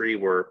century,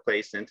 were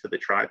placed into the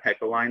tribe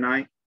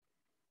Hecolini.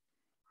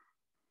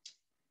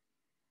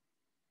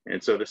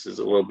 And so this is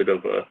a little bit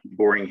of a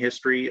boring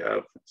history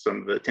of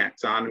some of the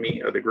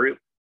taxonomy of the group.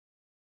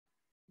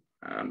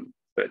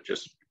 But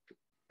just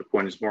the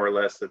point is more or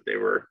less that they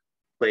were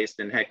placed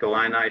in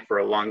Hecolini for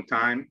a long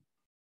time,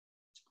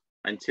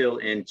 until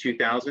in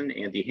 2000,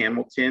 Andy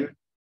Hamilton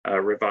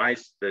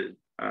revised the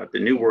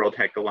New World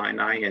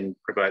Hecolini and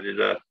provided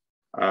a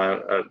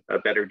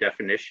better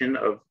definition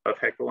of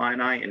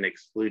Hecolini and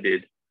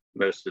excluded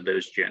most of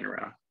those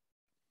genera.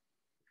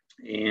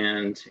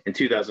 And in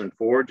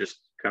 2004, just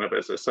kind of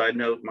as a side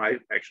note, my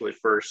actually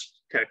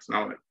first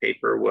taxonomic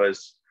paper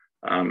was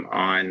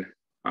on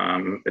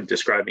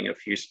describing a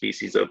few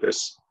species of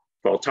this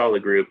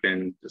Faltala group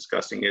and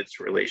discussing its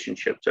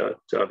relationship to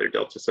other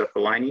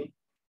Deltacephalini.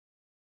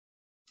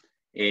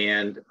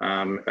 And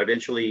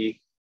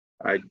eventually,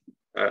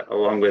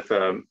 along with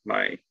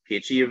my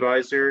PhD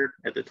advisor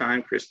at the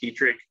time, Chris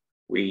Dietrich,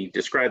 we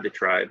described the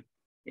tribe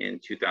in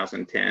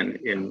 2010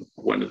 in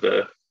one of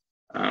the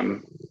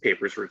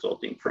papers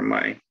resulting from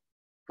my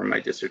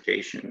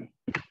dissertation.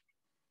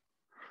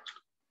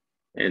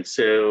 And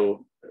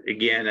so,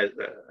 again, as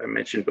I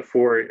mentioned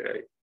before,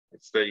 I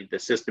studied the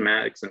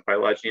systematics and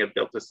phylogeny of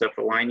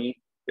Deltacephalini.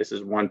 This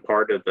is one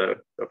part of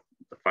the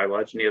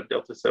phylogeny of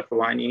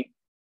Deltacephalini,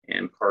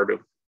 and part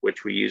of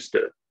which we used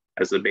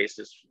as the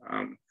basis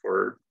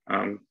for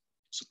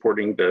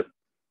supporting the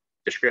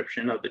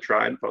description of the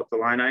tribe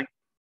Faltalini.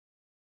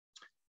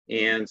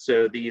 And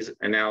so these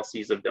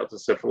analyses of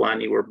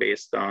Deltacephalini were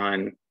based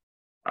on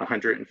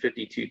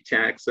 152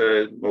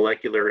 taxa,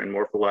 molecular and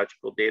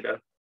morphological data.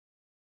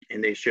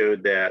 And they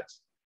showed that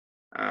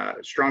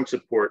strong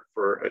support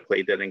for a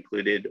clade that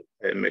included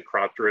a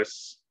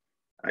Micropterus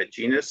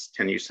genus,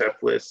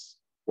 Tenucephalus,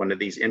 one of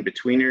these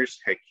in-betweeners,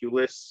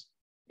 Heculus,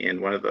 and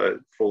one of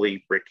the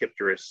fully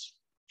brachypterous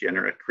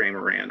genera,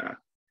 Kramerana.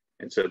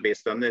 And so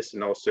based on this,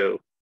 and also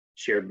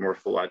shared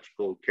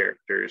morphological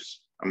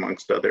characters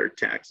amongst other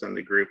taxa in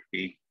the group,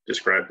 we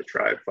described the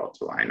tribe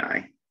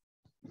Faltalini.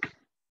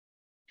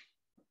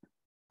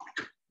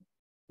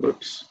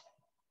 Whoops.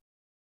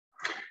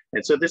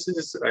 And so this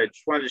is, I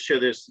just wanted to show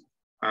this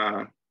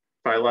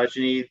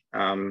phylogeny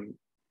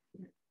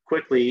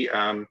quickly.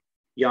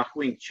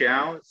 Yahwing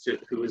Chow,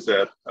 who is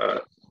a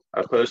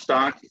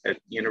postdoc at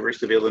the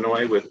University of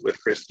Illinois with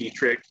Chris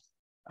Dietrich,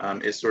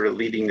 is sort of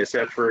leading this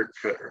effort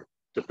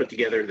to put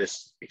together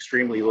this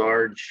extremely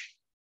large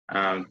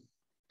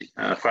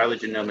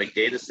phylogenomic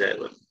data set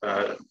with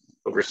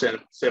over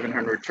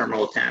 700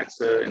 terminal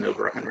taxa and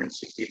over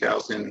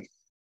 160,000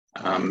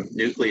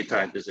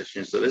 nucleotide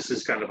position. So this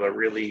is kind of a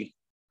really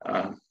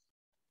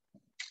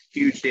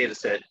huge data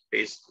set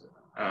based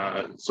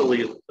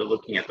solely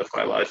looking at the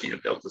phylogeny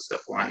of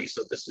Deltacephalini.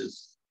 So this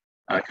is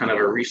kind of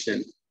a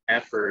recent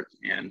effort,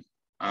 and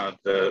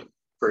the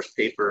first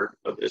paper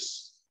of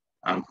this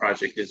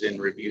project is in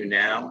review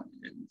now,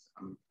 and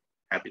I'm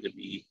happy to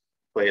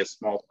play a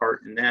small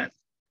part in that.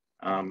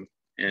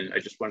 And I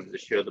just wanted to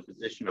show the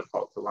position of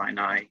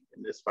Faltalini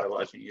in this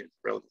phylogeny is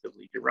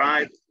relatively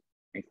derived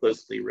and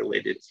closely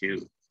related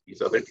to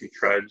these other two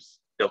tribes,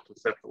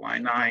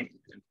 Deltacephalini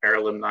and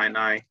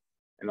Paralimnini,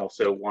 and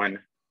also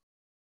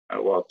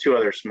two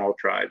other small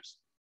tribes,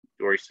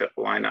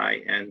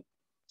 Dorycephalini and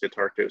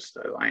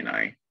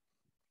Tetartostylini.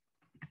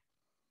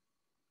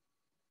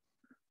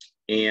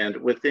 And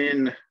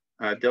within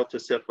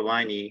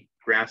Deltacephalini,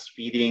 grass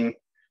feeding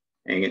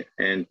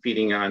and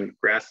feeding on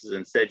grasses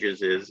and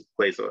sedges is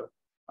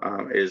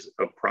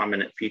a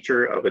prominent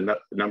feature of a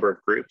number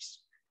of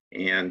groups,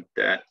 and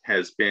that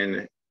has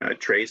been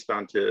traced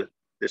onto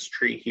this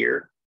tree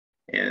here.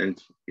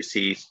 And you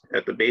see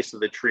at the base of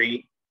the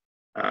tree,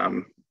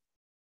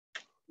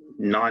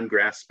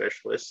 non-grass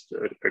specialists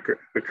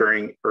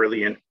occurring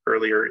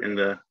earlier in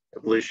the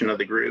evolution of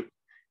the group,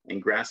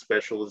 and grass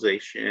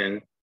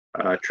specialization,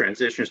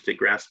 transitions to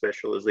grass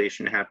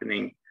specialization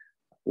happening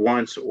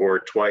once or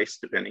twice,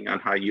 depending on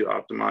how you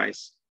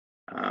optimize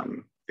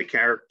the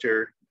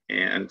character,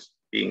 and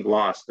being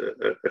lost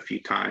a few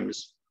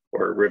times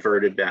or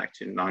reverted back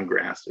to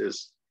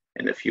non-grasses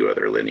and a few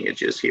other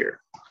lineages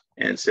here.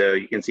 And so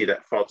you can see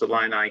that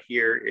Faltalini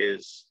here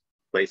is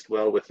placed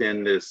well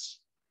within this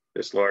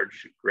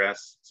large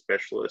grass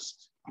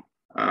specialist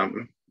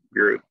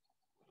group.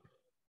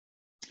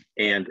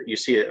 And you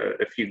see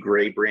a few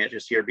gray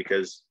branches here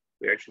because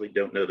we actually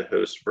don't know the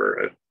host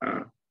for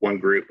one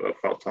group of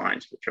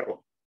Faltalines, which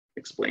I'll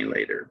explain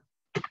later.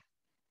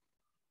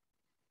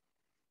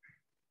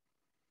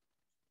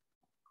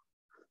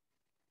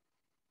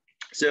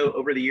 So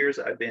over the years,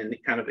 I've been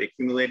kind of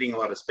accumulating a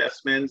lot of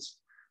specimens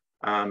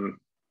from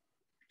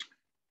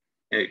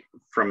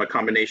a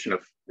combination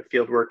of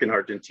field work in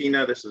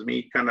Argentina. This is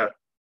me kind of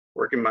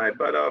working my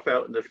butt off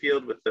out in the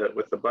field with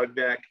the bug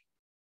vac.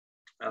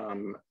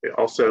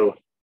 Also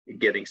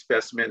getting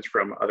specimens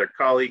from other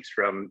colleagues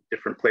from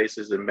different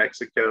places in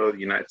Mexico, the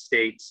United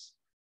States,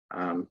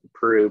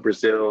 Peru,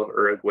 Brazil,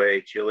 Uruguay,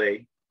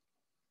 Chile,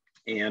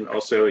 and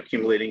also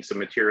accumulating some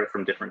material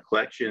from different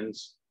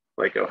collections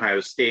like Ohio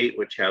State,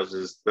 which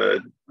houses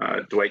the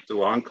Dwight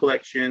DeLong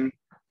collection.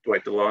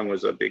 Dwight DeLong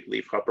was a big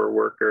leafhopper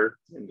worker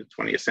in the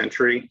 20th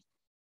century.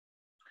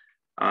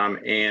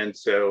 And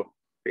so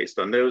based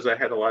on those, I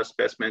had a lot of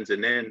specimens.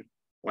 And then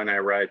when I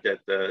arrived at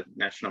the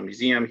National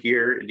Museum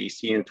here in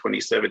DC in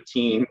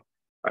 2017,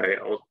 I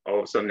all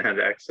of a sudden had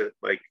access,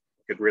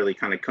 could really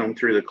kind of comb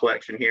through the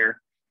collection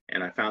here.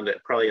 And I found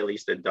that probably at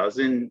least a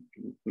dozen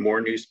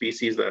more new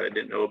species that I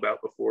didn't know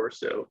about before.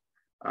 So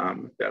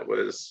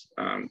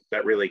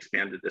that really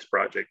expanded this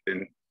project,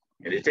 and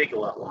it did take a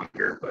lot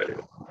longer, but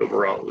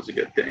overall it was a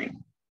good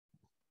thing.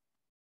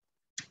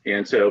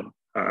 And so,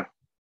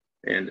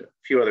 and a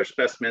few other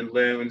specimen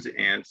loans.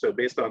 And so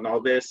based on all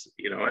this,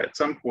 at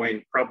some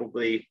point,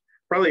 probably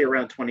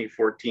around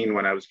 2014,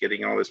 when I was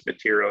getting all this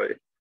material, at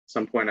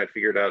some point I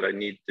figured out I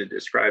need to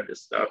describe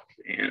this stuff,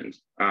 and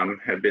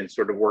have been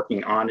sort of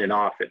working on and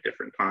off at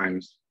different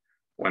times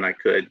when I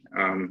could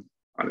on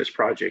this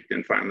project,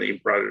 and finally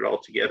brought it all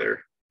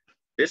together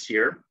this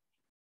year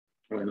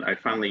when I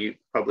finally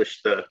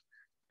published the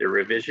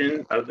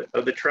revision of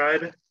the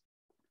tribe.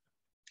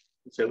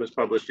 So it was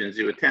published in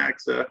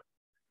Zootaxa.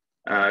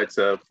 It's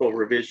a full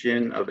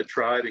revision of the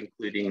tribe,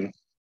 including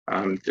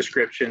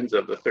descriptions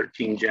of the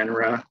 13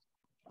 genera,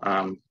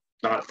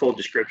 not full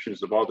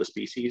descriptions of all the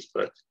species,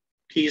 but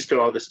keys to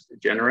all the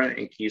genera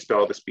and keys to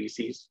all the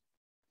species.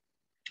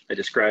 I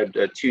described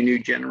 2 new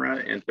genera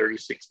and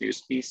 36 new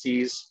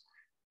species,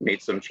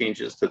 made some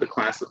changes to the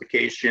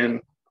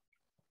classification,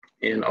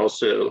 and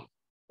also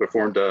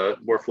performed a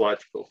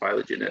morphological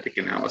phylogenetic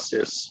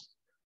analysis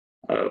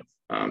of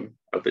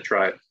the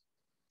tribe,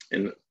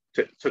 and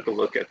took a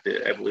look at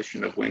the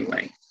evolution of wing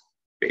length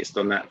based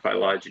on that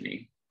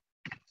phylogeny.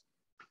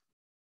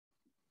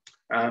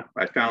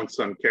 I found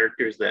some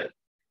characters that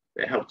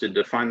help to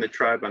define the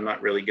tribe. I'm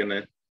not really going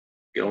to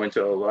go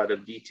into a lot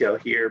of detail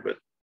here, but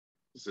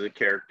this is a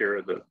character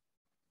of the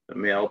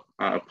male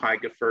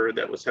pygophore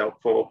that was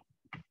helpful.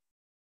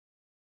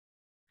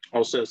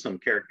 Also, some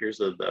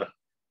characters of the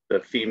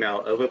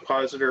female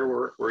ovipositor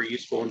were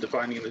useful in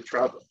defining the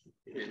tribe.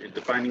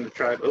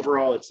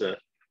 Overall, it's a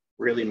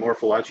really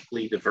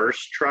morphologically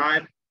diverse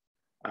tribe.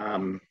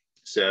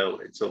 So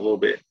it's a little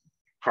bit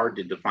hard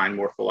to define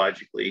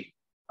morphologically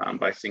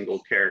by single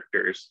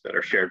characters that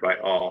are shared by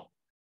all,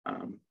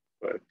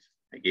 but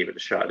I gave it a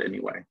shot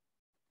anyway.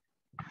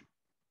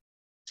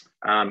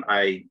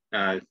 I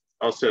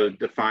also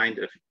defined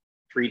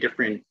 3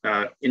 different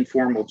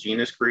informal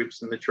genus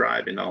groups in the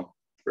tribe, and I'll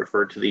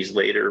refer to these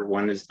later.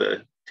 One is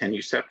the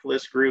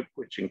Tenucephalus group,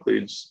 which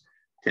includes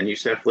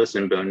Tenucephalus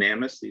and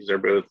Bonamus. These are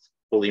both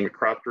fully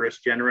Micropterus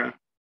genera.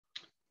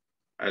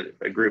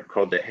 a group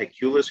called the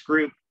Heculus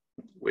group,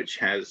 which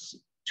has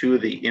two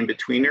of the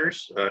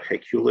in-betweeners,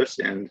 Heculus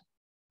and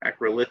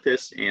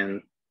Acrolithus,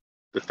 and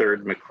the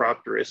third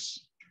Micropterus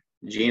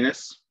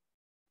genus,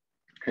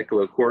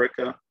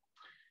 Heculocorica,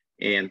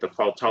 and the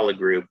Faltala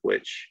group,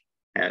 which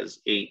has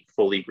 8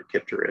 fully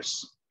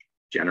brachypterous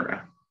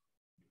genera.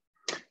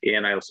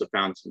 And I also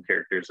found some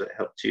characters that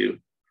help to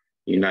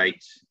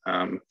unite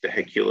the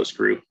Heculus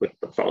group with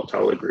the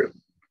Faltala group.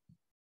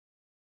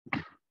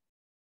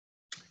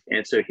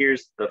 And so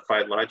here's the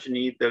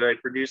phylogeny that I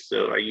produced.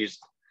 So I used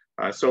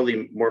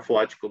solely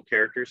morphological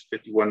characters,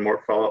 51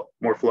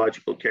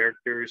 morphological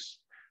characters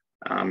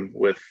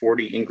with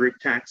 40 in-group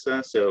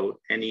taxa. So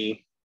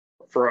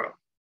for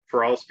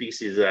all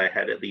species that I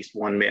had at least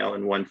one male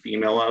and one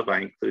female of, I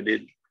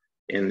included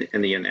in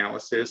the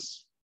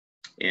analysis,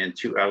 and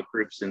 2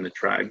 outgroups in the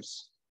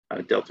tribes,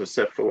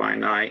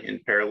 Deltocephalini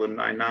and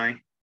Paralimni,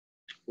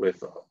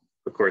 with,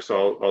 of course,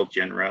 all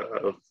genera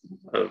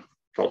of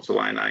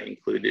Faltalini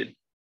included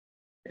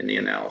in the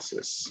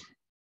analysis.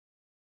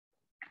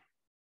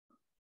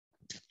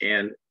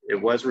 And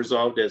it was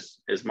resolved as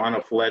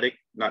monophyletic,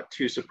 not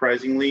too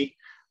surprisingly.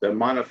 The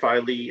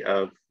monophyly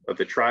of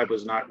the tribe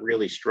was not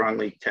really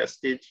strongly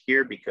tested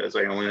here because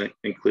I only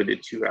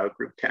included 2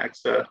 outgroup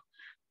taxa,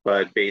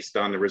 but based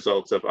on the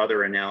results of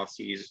other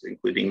analyses,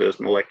 including those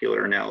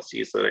molecular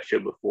analyses that I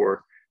showed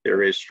before,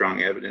 there is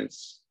strong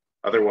evidence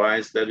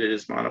otherwise that it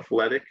is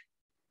monophyletic.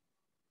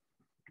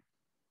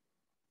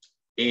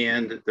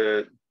 And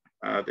the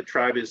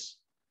tribe is,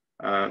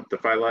 the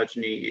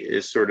phylogeny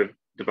is sort of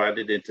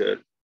divided into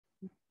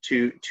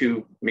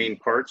two main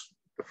parts.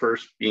 The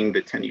first being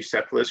the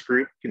Tenucephalus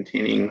group,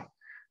 containing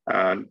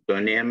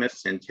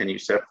Bonamus and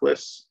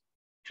Tenucephalus,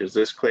 which is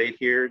this clade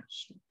here.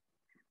 It's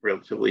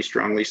relatively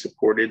strongly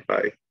supported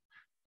by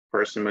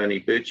parsimony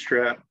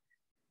bootstrap.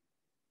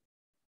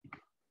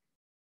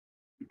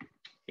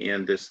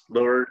 And this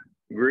lower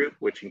group,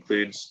 which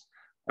includes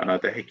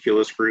the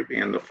Heculus group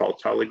and the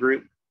Faltala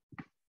group.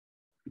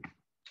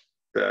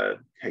 The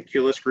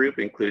Heculus group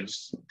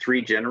includes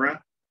 3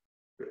 genera.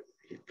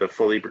 The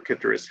fully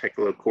brachypterous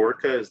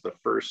Heculocorica is the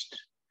first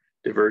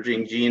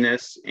diverging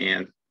genus,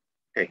 and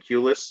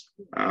Heculus,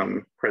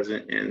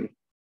 present in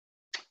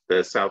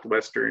the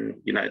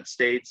southwestern United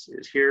States,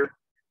 is here,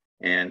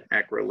 and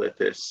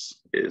Acrolithus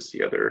is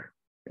the other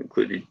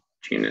included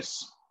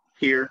genus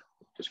here,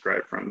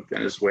 described from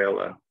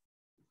Venezuela.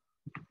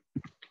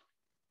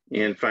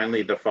 And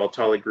finally, the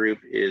Faltala group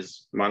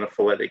is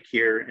monophyletic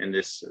here, and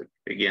this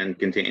again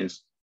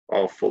contains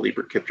all fully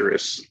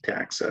brachypterous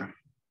taxa.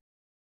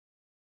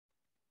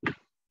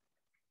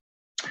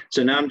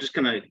 So now I'm just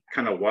gonna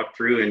kind of walk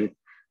through and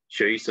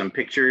show you some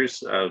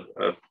pictures of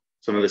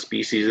some of the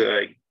species that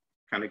I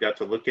kind of got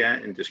to look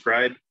at and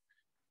describe.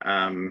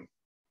 And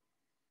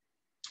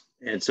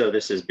so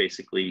this is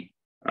basically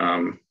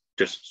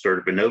just sort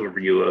of an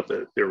overview of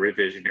the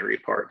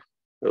revisionary part.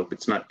 I hope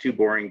it's not too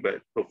boring,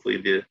 but hopefully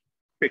the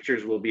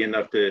pictures will be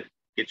enough to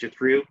get you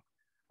through.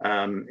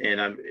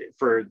 And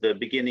for the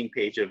beginning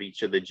page of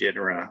each of the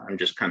genera, I'm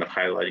just kind of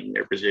highlighting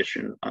their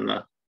position on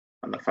the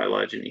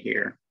phylogeny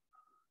here.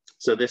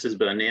 So this is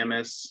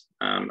Bonamus.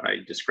 I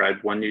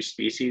described 1 new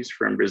species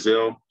from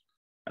Brazil.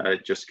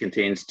 It just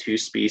contains 2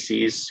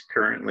 species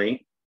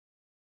currently.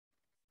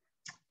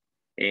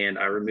 And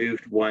I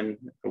removed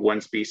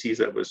one species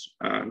that was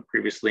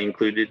previously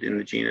included in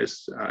the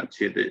genus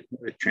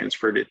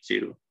transferred it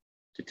to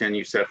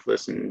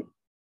Tenucephalus and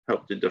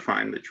helped to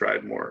define the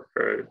tribe more,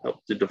 or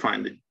helped to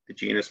define the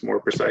genus more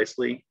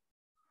precisely.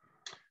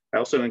 I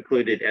also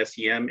included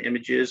SEM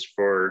images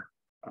for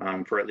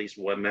at least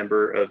 1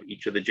 member of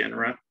each of the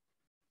genera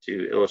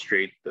to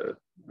illustrate the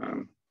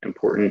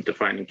important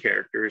defining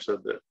characters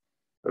of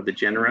the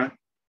genera.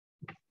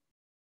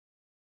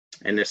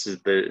 And this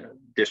is the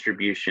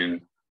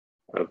distribution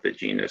of the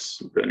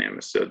genus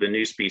Bonamus. So the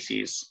new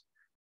species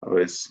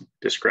was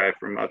described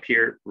from up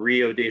here.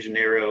 Rio de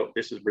Janeiro,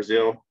 this is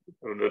Brazil.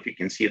 I don't know if you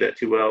can see that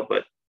too well,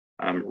 but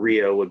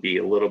Rio would be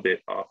a little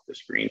bit off the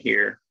screen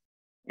here.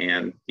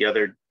 And the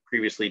other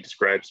previously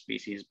described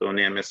species,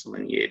 Bonamus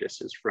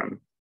lineatus, is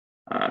from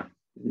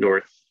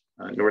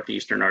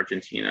northeastern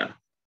Argentina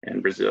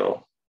and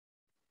Brazil.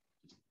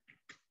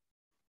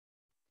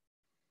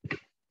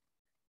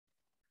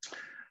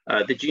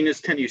 The genus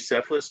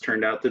Tenucephalus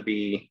turned out to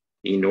be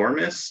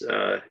enormous,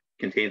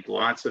 contained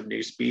lots of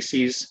new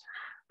species.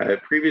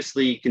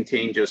 Previously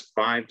contained just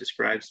 5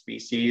 described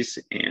species,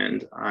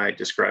 and I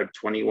described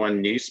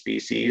 21 new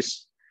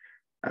species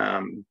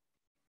and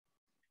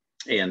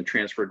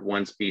transferred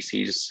 1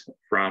 species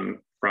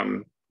from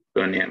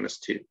Bonamus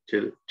to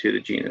the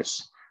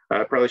genus.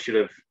 I probably should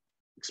have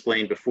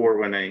explained before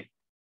when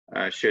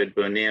I showed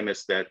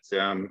Bonamus that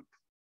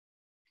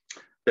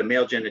the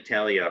male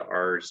genitalia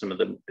are some of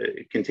the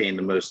contain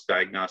the most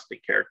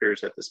diagnostic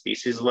characters at the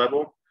species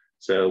level.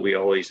 So we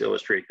always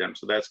illustrate them.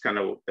 So that's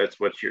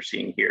what you're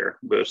seeing here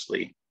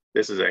mostly.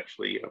 This is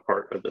actually a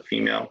part of the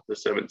female, the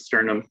 7th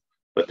sternum,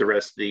 but the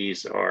rest of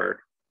these are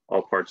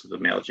all parts of the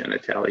male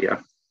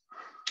genitalia.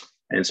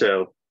 And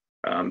so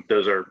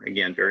those are,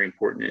 again, very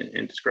important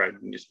in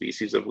describing the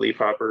species of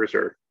leafhoppers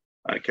or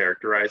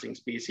characterizing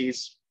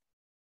species.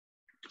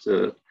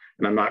 So,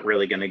 and I'm not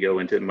really going to go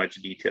into much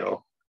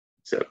detail,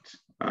 except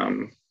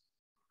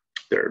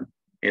they're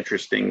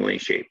interestingly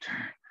shaped.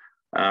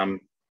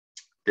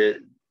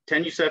 The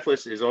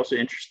Tenucephalus is also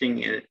interesting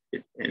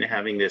in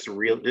having this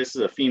this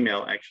is a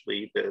female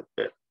actually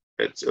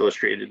that's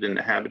illustrated in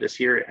the habitus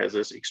here. It has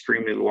this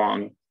extremely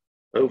long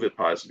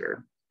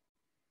ovipositor,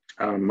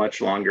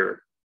 much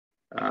longer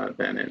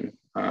than in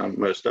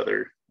most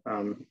other,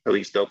 at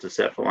least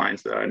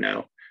deltacephalines that I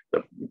know.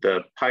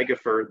 The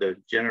pygophore, the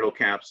genital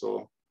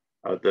capsule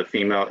of the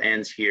female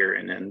ends here,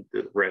 and then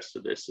the rest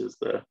of this is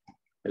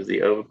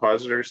the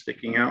ovipositor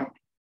sticking out.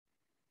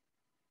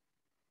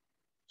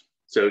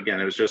 So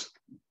again, it was just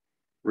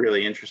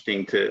really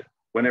interesting to,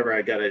 whenever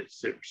I got a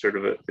sort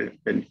of a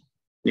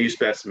new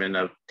specimen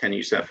of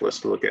Tenucephalus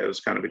to look at, it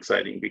was kind of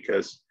exciting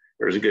because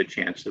there was a good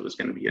chance it was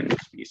going to be a new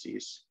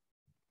species.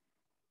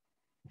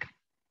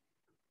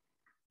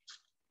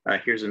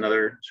 Here's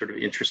another sort of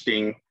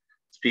interesting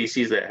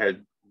species that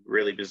had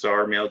really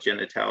bizarre male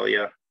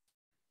genitalia.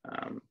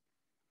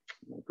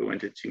 Won't go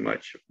into too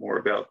much more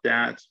about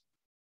that.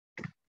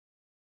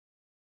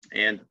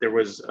 And there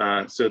was,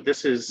 so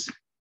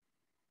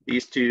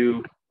these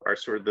two are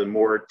sort of the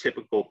more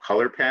typical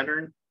color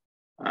pattern,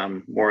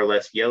 more or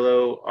less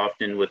yellow,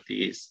 often with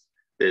this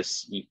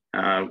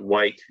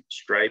white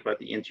stripe at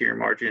the interior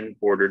margin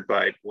bordered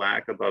by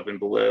black above and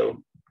below.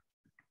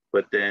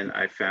 But then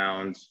I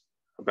found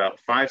about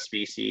 5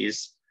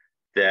 species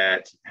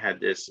that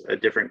had a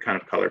different kind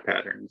of color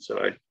pattern. So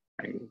I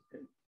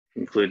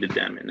included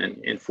them in an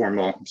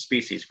informal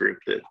species group,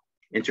 the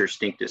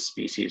interstinctus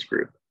species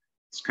group.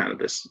 It's kind of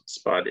this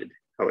spotted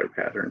color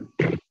pattern.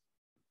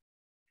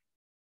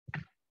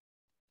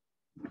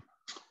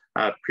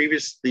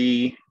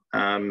 Previously,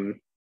 the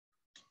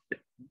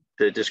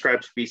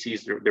described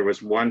species, there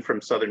was 1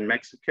 from southern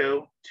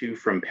Mexico, 2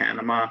 from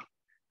Panama,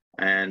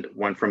 and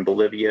 1 from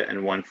Bolivia,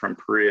 and 1 from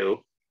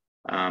Peru.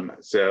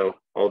 So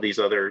all these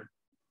other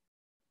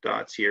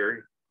dots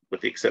here,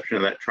 with the exception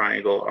of that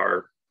triangle,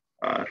 are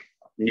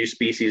new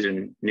species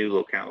and new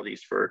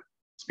localities for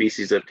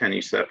species of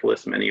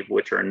Tenucephalus, many of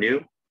which are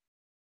new.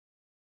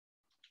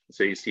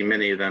 So you see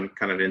many of them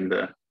kind of in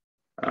the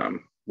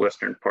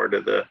western part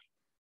of the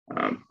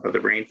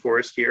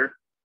rainforest here,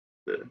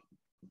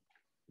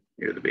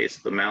 near the base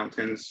of the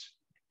mountains.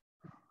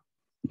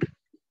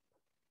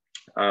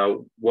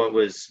 What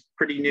was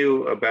pretty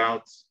new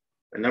about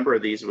a number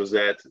of these was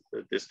that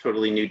this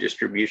totally new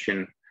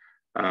distribution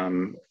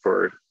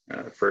for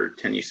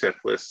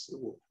Tenucephalus,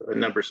 a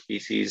number of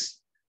species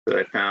that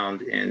I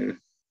found in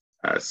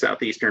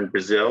southeastern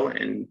Brazil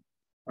and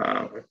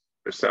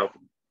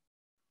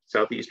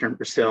southeastern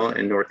Brazil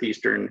and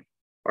northeastern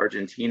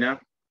Argentina.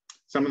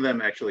 Some of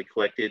them actually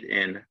collected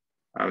in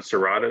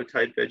Cerrado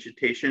type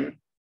vegetation,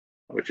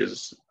 which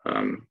is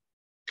a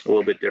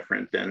little bit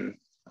different than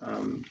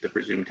the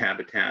presumed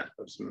habitat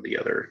of some of the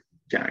other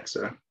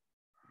taxa.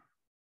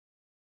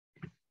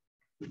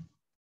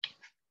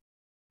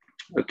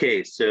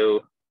 Okay,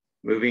 so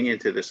moving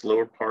into this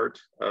lower part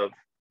of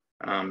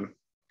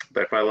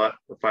the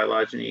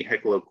phylogeny,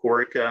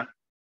 Heculocorica,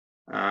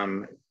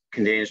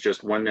 contains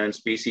just 1 known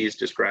species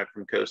described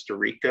from Costa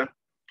Rica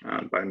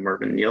by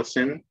Mervyn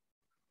Nielsen.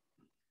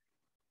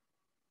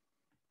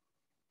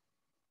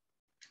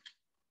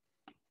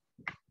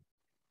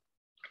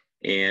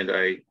 And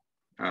I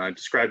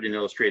described and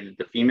illustrated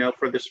the female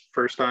for this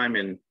first time,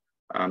 and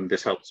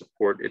this helped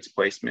support its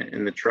placement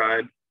in the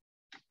tribe.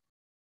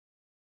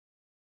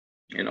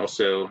 And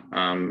also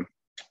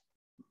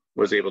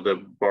was able to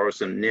borrow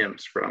some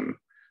nymphs from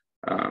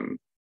the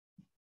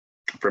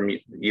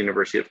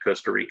University of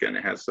Costa Rica, and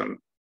it has some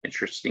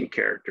interesting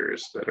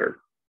characters that are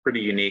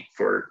pretty unique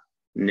for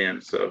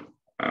nymphs of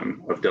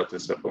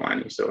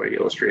deltacephalini. So I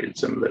illustrated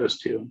some of those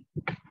too.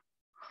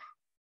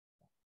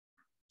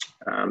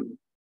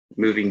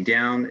 Moving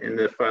down in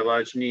the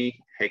phylogeny,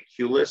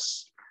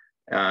 Heculus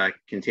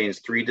contains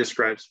 3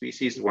 described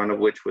species, 1 of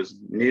which was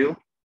new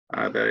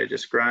that I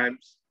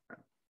described.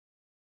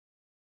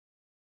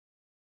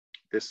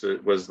 This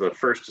was the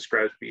first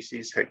described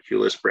species,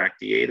 Heculus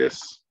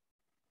bracteatus.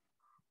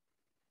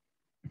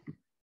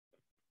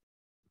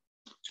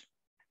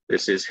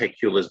 This is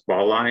Heculus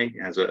balli.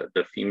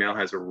 The female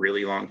has a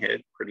really long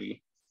head,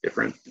 pretty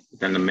different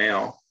than the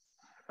male.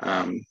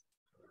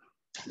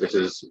 This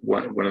is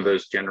one of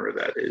those genera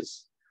that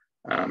is,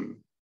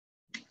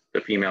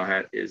 the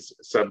female is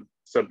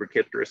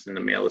subbrachypterous and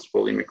the male is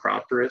fully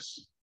micropterous.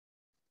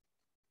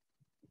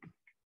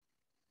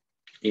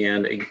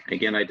 And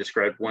again, I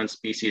described 1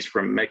 species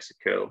from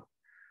Mexico.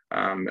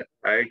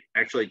 I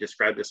actually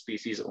described the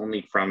species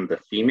only from the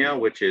female,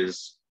 which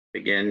is,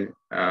 again,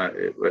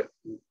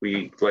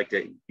 we like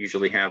to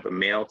usually have a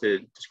male to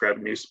describe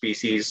a new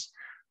species,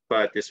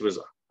 but this was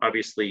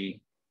obviously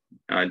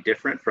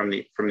different from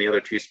the other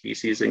 2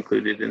 species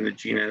included in the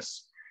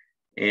genus.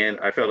 And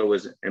I felt it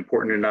was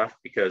important enough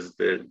because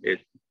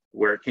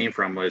where it came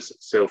from was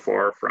so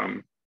far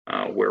from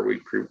where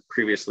we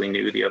previously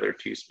knew the other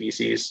two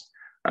species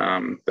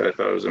that I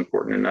thought was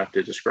important enough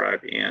to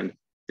describe and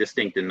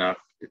distinct enough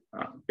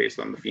based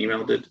on the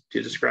female to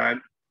describe,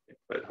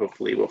 but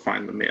hopefully we'll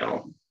find the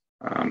male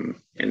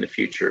in the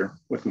future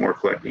with more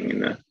collecting in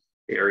the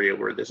area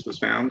where this was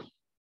found.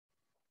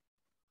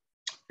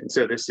 And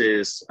so this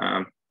is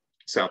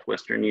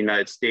southwestern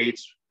United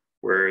States,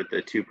 where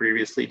the two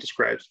previously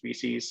described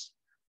species,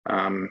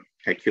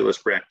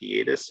 Haeculus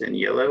bracteatus in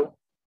yellow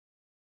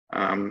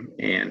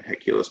and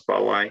Haeculus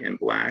bali in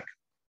black,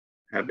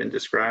 have been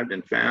described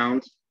and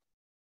found.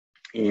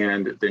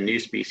 And the new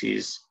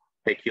species,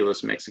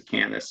 Haeculus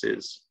mexicanus,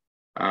 is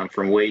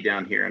from way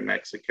down here in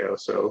Mexico,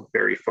 so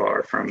very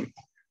far from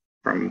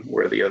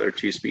where the other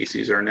two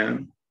species are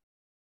known.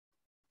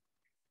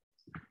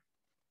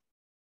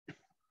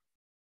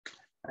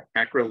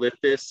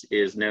 Acrolithus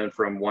is known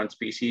from one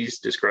species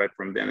described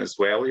from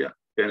Venezuela.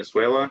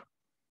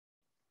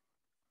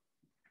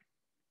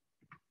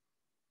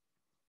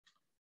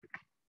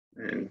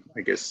 And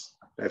I guess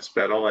that's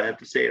about all I have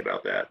to say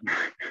about that.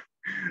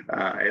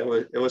 I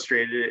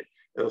illustrated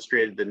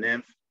the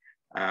nymph.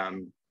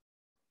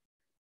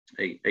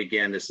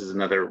 Again, this is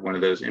another one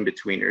of those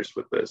in-betweeners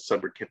with the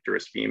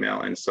subbrachypterous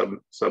female and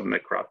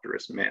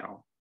submicropterous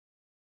male.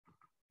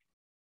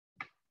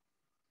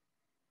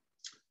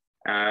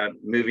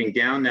 Moving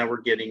down, now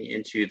we're getting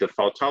into the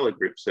Faltala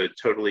group, so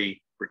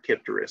totally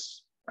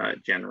brachypterous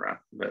genera.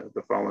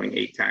 The following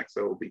 8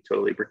 taxa will be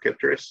totally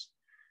brachypterous.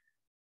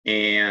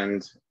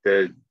 And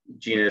the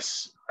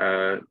genus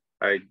I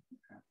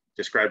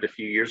described a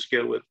few years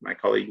ago with my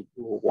colleague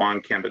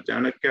Juan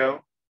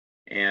Campodonico.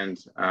 And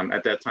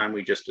at that time,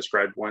 we just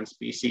described one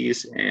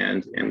species.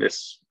 And in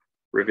this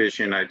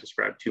revision, I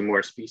described 2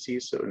 more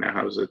species. So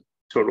now has a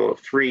total of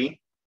 3.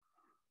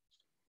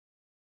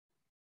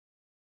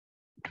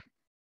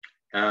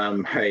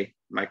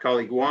 My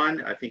colleague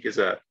Juan, I think, is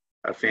a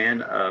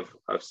fan of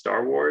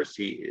Star Wars.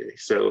 He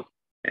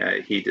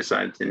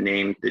decided to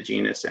name the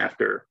genus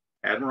after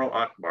Admiral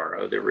Akbar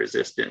of the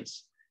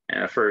Resistance.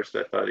 And at first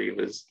I thought he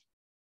was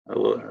a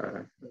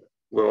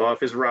little off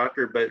his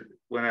rocker, but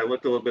when I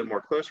looked a little bit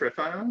more closer, I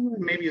thought, oh,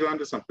 maybe he's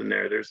onto something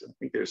there. I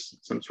think there's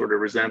some sort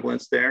of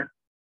resemblance there.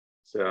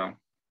 So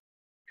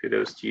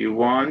kudos to you,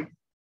 Juan.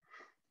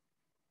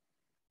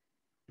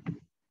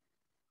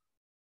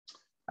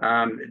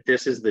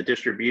 This is the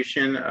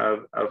distribution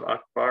of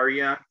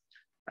Akbaria.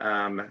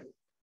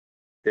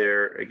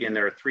 There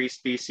are 3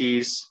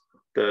 species.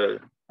 The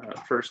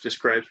first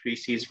described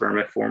species,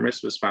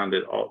 Vermiformis, was found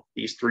at all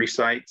these 3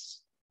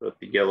 sites, both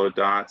the yellow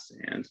dots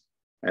and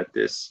at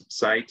this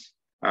site.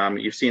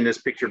 You've seen this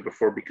picture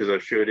before because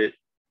I've showed it.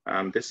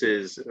 I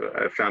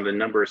found a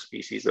number of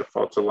species of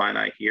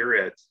Faltalini here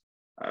at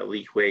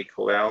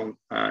Leafhopper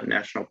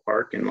National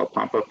Park in La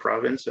Pampa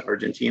province,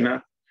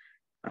 Argentina.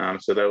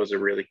 So that was a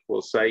really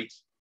cool site.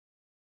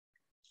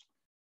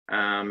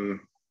 Let's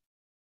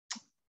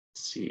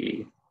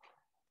see.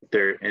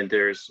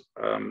 There's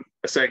a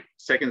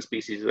second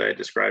species that I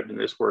described in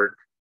this work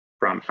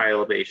from high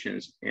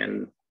elevations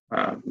in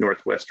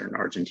northwestern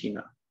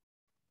Argentina.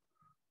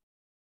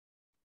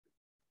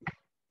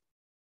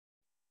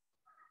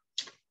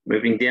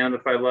 Moving down the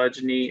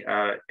phylogeny,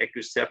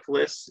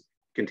 Echocephalus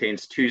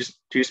contains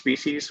two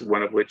species,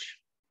 one of which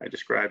I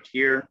described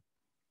here.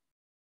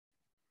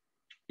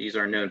 These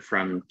are known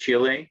from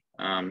Chile.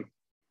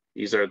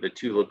 These are the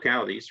 2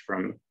 localities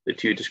from the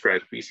 2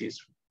 described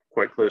species,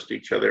 quite close to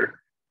each other.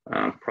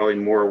 Probably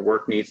more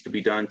work needs to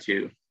be done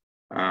to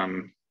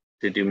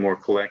do more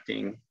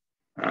collecting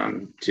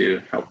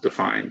to help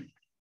define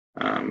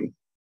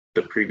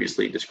the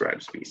previously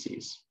described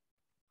species.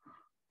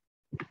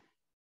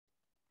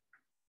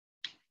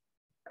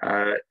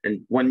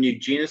 And one new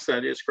genus that I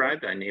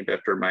described, I named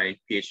after my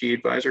PhD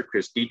advisor,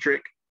 Chris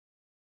Dietrich.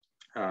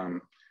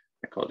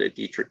 I called it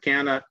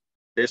Dietrichana.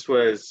 This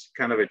was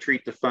kind of a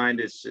treat to find.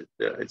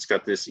 It's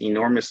got this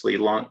enormously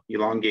long,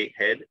 elongate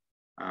head.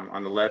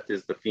 On the left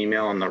is the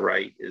female, on the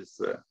right is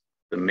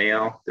the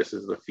male. This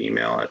is the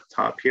female at the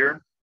top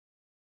here.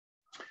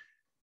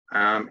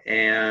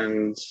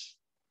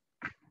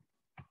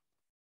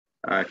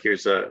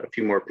 Here's a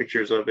few more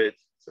pictures of it.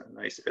 It's a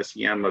nice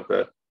SEM of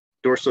the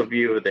dorsal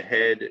view of the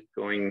head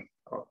going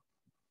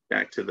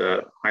back to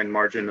the hind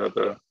margin of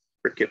the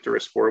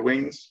brachypterous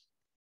forewings.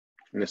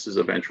 And this is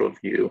a ventral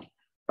view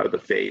of the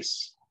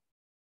face.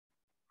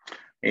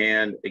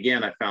 And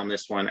again, I found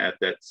this one at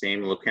that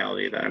same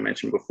locality that I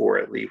mentioned before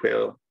at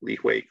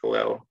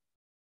Leafhopper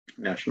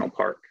National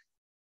Park.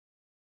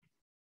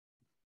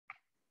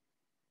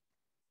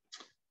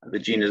 The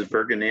genus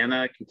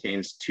Virginana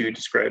contains 2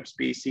 described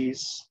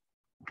species.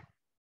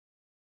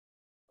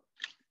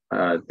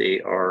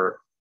 They are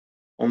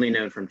only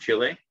known from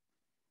Chile.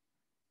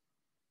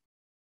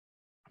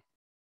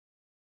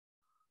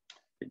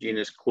 The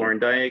genus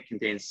Chlorindia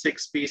contains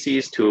 6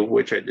 species, 2 of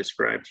which I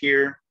described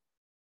here.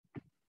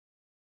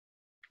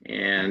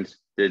 And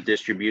the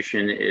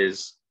distribution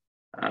is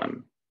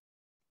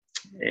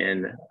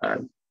in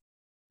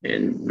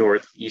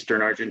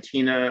northeastern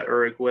Argentina,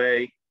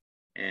 Uruguay,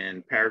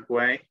 and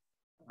Paraguay.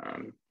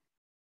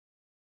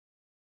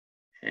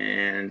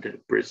 And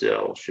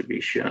Brazil should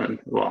be shown.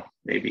 Well,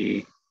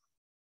 maybe,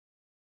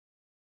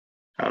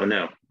 oh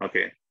no,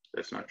 okay,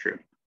 that's not true.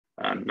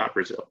 Not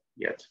Brazil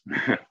yet.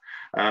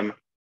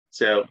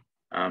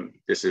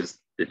 This is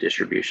the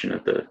distribution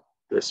of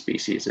the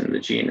species in the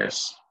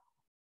genus.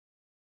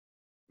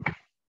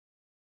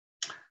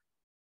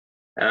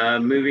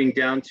 Moving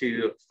down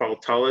to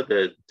Faltala,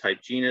 the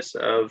type genus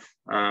of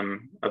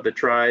the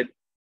tribe,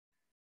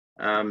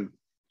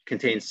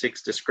 contains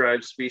 6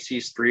 described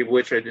species, 3 of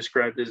which I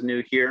described as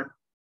new here.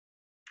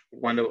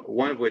 One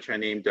of which I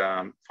named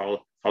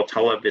Faltala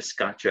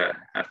viscacha,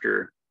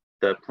 after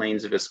the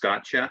plains of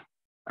Viscacha.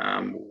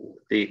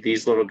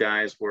 These little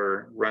guys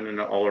were running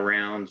all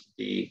around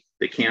the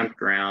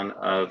campground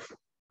of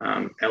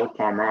El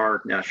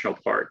Palmar National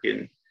Park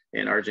in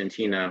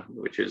Argentina,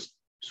 which is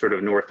sort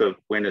of north of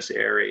Buenos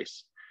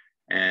Aires.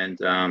 And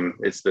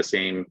it's the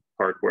same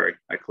park where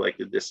I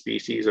collected this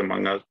species,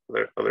 among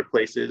other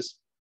places.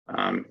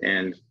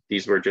 And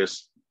these were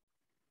just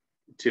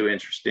too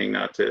interesting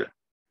not to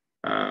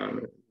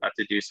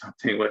do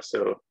something with.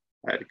 So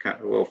I had kind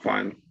of a little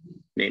fun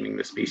naming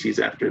the species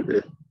after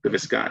the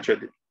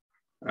Viscacha.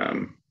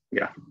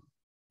 Yeah,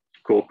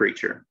 cool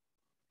creature.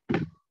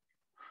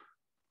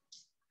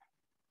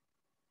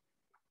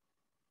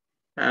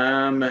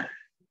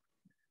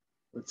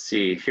 Let's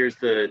see, here's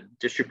the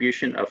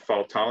distribution of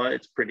Faltala.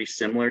 It's pretty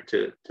similar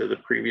to the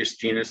previous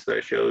genus that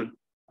I showed,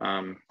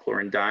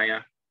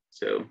 Chlorindaya.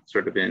 So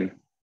sort of in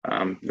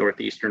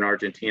northeastern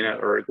Argentina,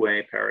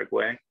 Uruguay,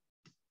 Paraguay.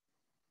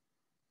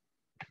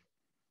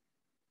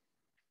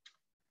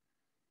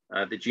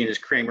 The genus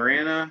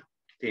Kramerana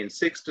contains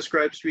 6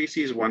 described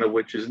species, 1 of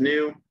which is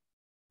new.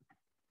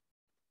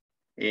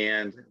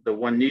 And the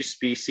 1 new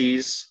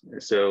species,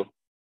 so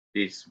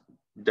these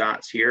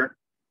dots here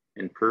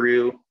in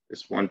Peru,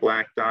 this 1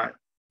 black dot,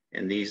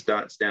 and these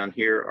dots down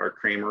here are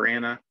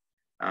Kramerana.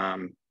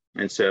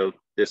 And so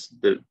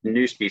the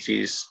new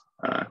species,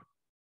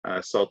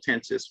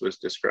 Saltensis, was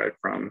described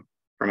from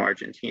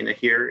Argentina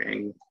here,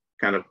 and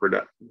kind of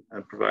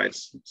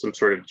provides some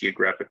sort of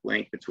geographic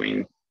link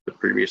between the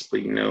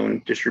previously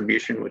known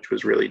distribution, which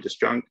was really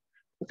disjunct.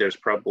 But there's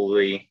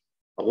probably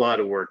a lot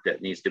of work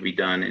that needs to be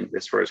done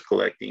as far as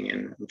collecting,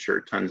 and I'm sure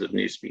tons of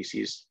new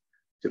species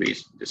to be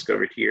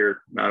discovered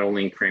here, not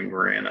only in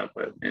Kramerana,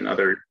 but in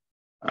other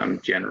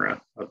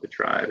genera of the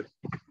tribe.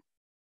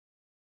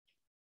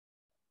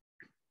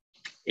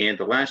 And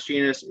the last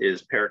genus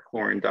is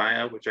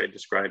Parachlorindaya, which I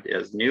described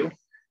as new,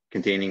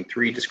 containing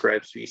 3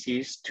 described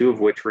species, 2 of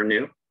which were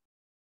new.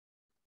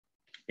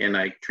 And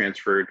I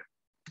transferred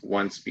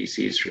 1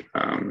 species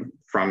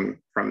from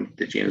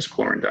the genus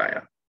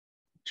Chlorindaya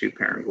to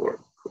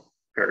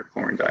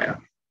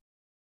Parachlorindaya.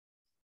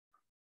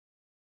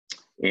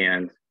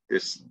 And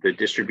the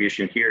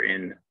distribution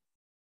here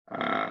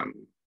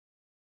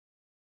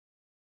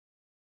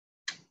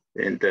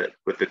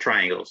with the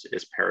triangles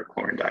is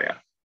Parachlorindaya.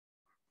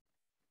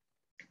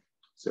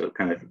 So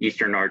kind of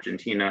eastern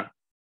Argentina,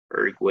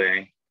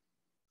 Uruguay,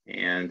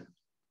 and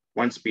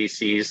 1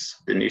 species,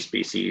 the new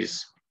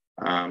species,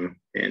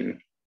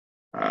 in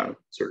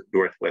sort of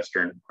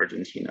northwestern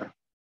Argentina.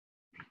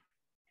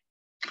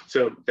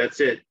 So that's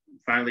it.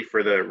 Finally,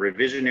 for the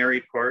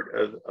revisionary part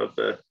of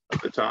the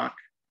talk.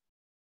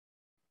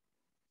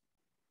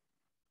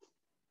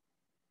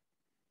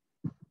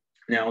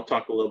 Now I'll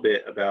talk a little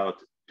bit about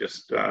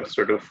just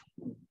sort of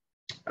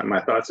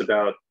my thoughts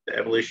about the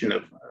evolution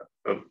of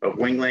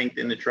wing length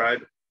in the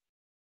tribe,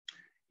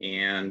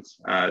 and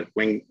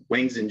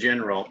wings in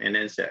general in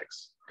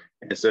insects.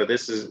 And so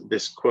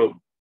this quote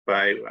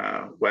by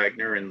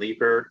Wagner and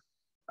Lieber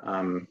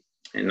in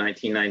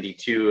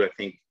 1992, I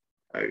think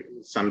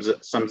sums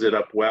it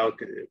up well.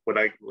 What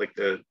I like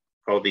to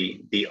call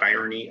the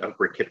irony of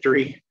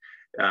brachyptery.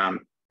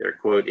 Their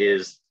quote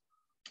is,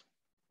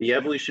 "The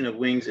evolution of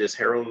wings is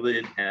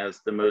heralded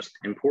as the most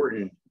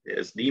important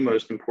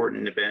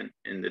event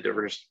in the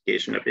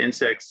diversification of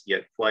insects,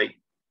 yet flight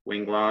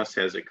wing loss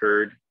has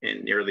occurred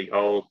in nearly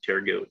all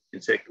pterygote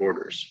insect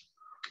orders."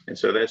 And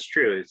so that's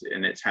true,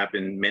 and it's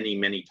happened many,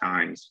 many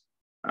times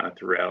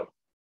throughout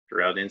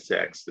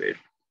insects.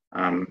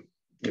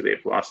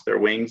 They've lost their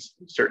wings.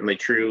 Certainly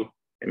true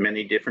in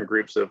many different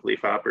groups of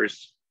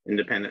leafhoppers,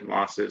 independent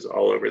losses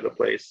all over the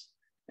place,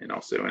 and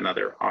also in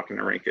other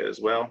Ochnarhyncha as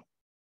well.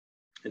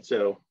 And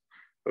so,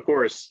 of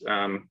course,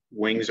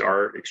 wings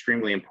are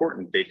extremely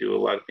important. They do a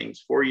lot of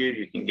things for you.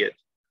 You can get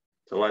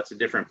to lots of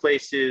different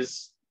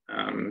places,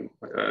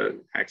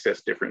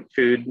 access different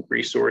food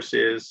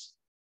resources,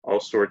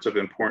 all sorts of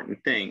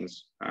important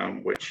things,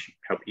 which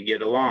help you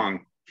get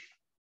along.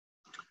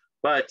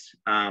 But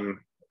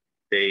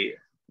they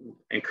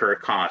incur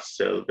costs.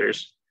 So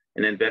there's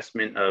an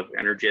investment of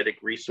energetic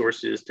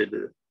resources to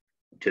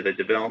the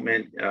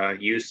development,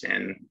 use,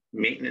 and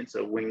maintenance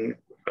of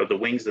the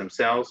wings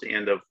themselves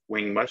and of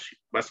wing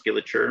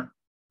musculature.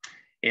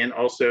 And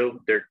also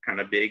they're kind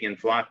of big and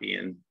floppy,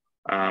 and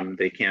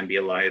they can be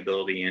a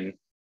liability in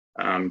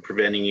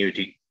preventing you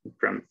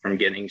from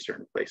getting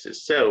certain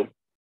places. So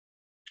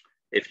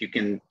if you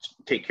can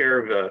take care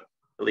of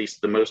at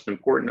least the most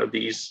important of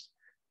these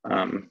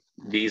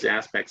these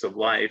aspects of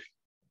life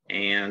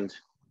and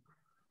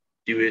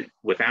do it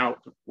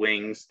without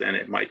wings, then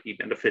it might be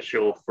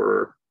beneficial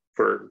for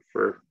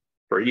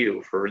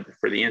you,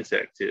 for the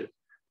insect to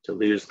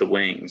lose the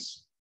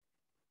wings.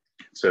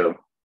 So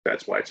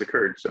that's why it's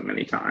occurred so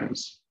many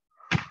times.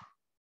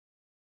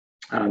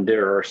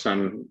 There are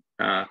some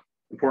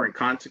important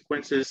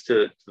consequences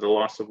to the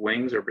loss of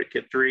wings or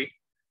brachyptery,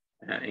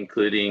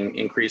 including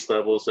increased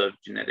levels of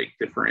genetic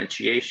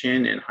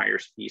differentiation and higher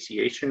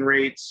speciation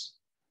rates,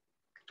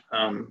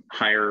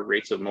 higher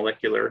rates of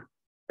molecular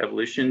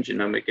evolution,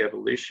 genomic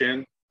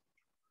evolution,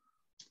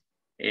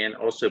 and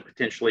also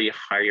potentially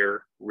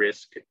higher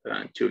risk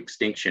to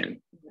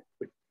extinction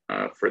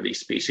for these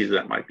species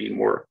that might be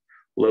more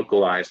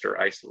localized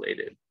or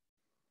isolated.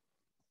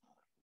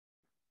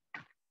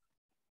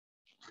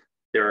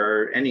 There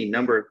are any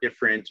number of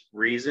different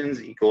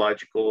reasons,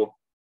 ecological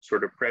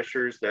sort of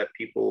pressures that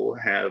people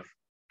have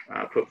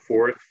put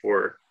forth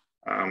for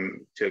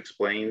to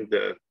explain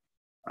the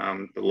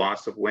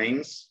loss of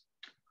wings.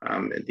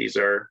 And these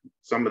are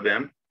some of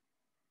them.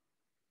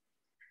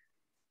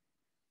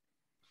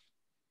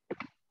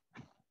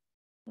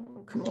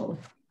 Oh, come on.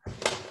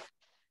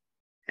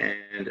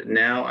 And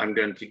now I'm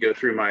going to go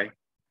through my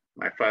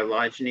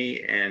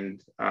phylogeny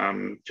and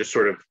just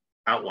sort of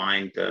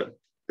outline the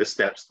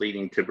steps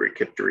leading to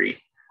brachyptery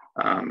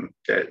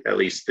that at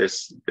least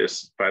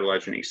this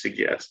phylogeny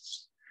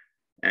suggests.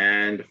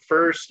 And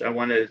first, I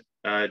want to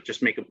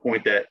just make a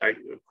point that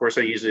of course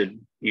I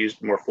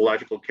used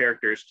morphological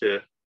characters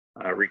to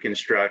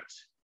reconstruct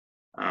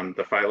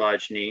the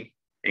phylogeny,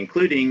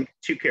 including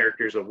 2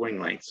 characters of wing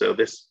length. So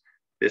this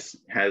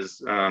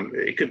has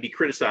it could be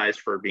criticized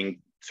for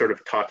being sort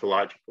of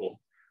tautological.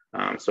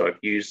 So I've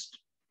used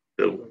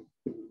the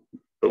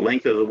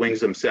length of the wings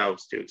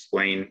themselves to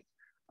explain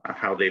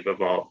how they've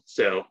evolved.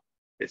 So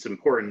it's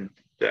important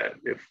that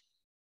if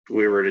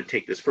we were to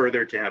take this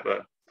further, to have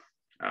a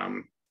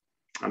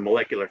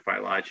molecular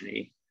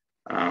phylogeny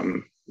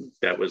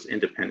that was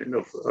independent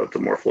of the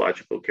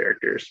morphological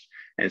characters.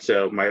 And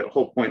so my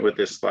whole point with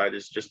this slide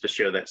is just to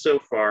show that so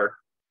far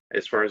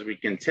as we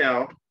can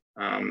tell,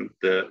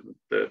 the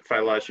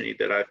phylogeny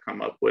that I've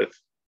come up with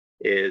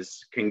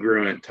is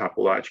congruent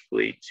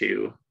topologically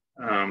to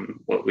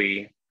what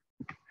we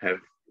have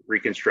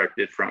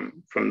reconstructed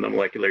from the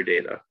molecular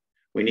data.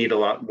 We need a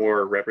lot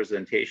more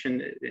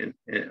representation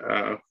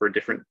for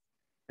different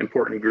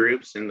important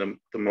groups in the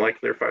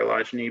molecular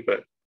phylogeny,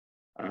 but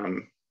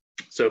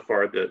so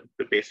far the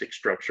basic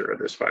structure of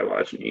this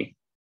phylogeny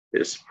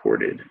is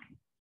supported.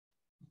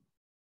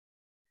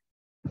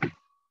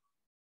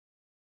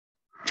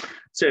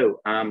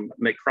 So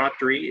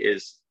microptery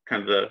is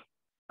kind of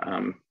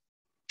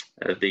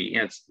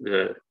the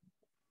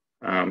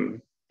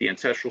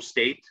ancestral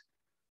state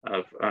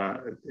of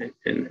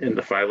in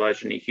the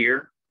phylogeny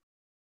here.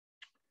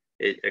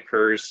 It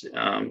occurs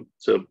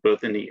so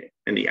both in the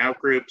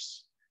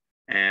outgroups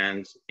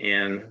and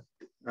in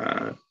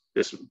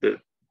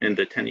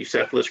the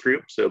Tenucephalus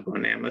group, so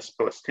Bonamus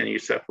plus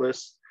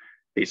Tenucephalus.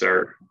 These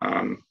are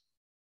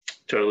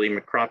totally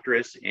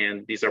micropterous,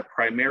 and these are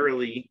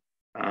primarily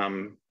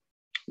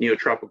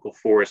neotropical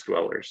forest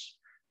dwellers.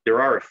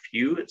 There are a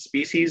few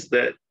species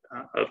that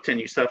of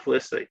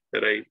Tenucephalus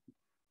that I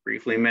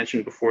briefly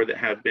mentioned before that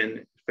have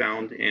been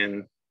found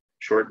in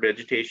short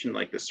vegetation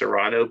like the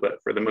Cerrado, but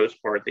for the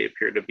most part, they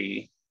appear to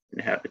be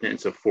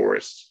inhabitants of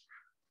forests.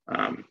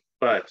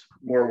 But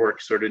more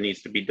work sort of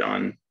needs to be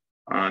done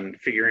on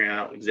figuring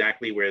out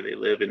exactly where they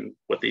live and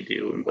what they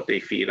do and what they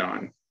feed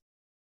on.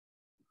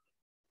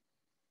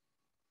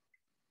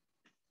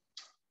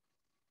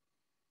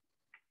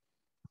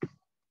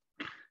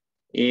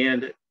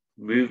 And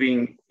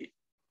moving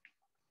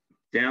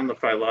down the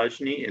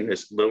phylogeny in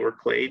this lower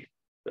clade,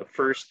 the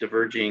first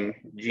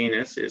diverging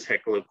genus is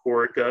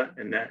Heculocorica,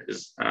 and that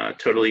is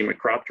totally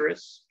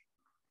micropterous.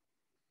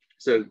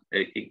 So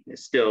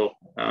it's still,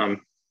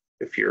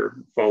 if you're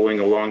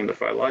following along in the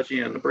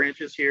phylogeny on the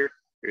branches here,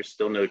 there's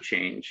still no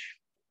change.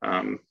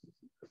 There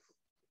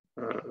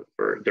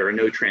are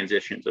no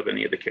transitions of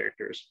any of the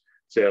characters.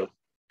 So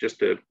just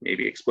to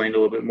maybe explain a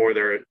little bit more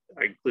there,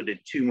 I included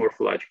 2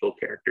 morphological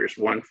characters,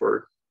 one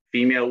for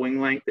female wing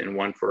length and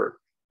one for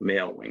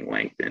male wing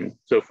length. And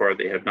so far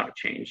they have not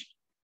changed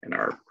in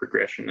our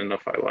progression in the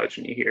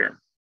phylogeny here.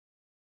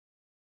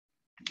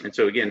 And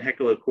so again,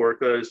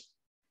 Heculocorica is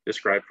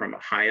described from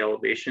high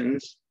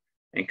elevations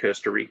in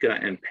Costa Rica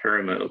and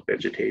paramo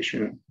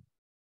vegetation.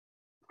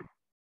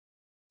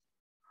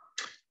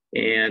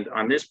 And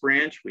on this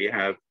branch, we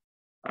have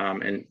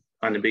an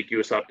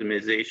unambiguous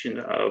optimization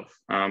of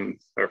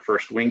our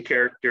first wing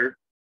character,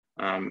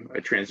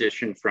 a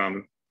transition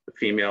from the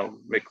female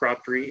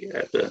microptery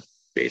at the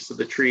base of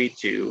the tree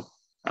to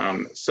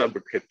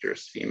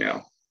subbrachypterous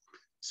female.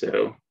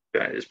 So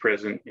that is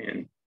present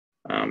in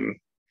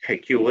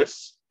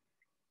Heculus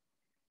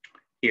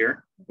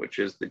here, which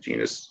is the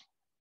genus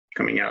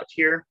coming out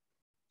here.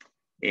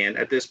 And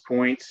at this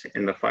point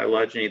in the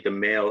phylogeny, the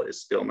male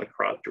is still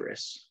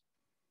micropterous.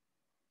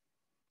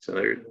 So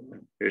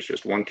there's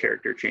just one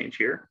character change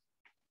here.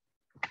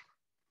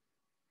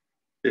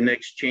 The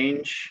next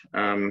change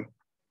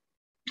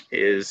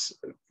is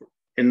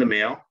in the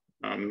male,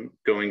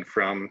 going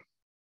from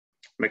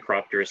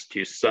Micropterus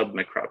to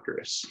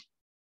submicropterus.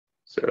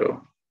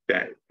 So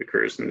that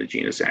occurs in the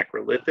genus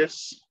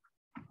Acrolithus.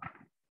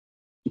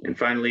 And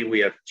finally, we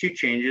have two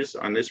changes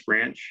on this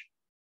branch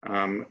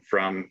from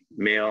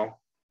female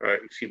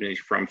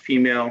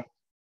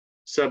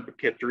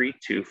subbrachyptery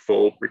to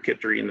full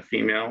brachyptery in the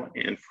female,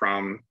 and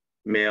from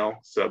male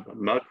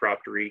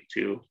submicroptery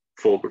to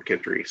full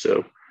brachyptery.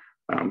 So,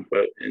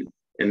 but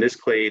in this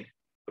clade,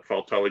 the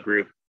Faltala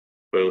group,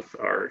 both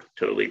are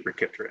totally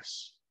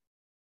brachypterous.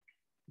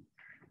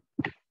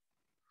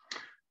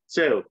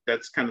 So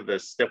that's kind of the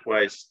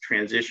stepwise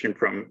transition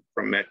from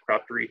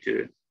Microptery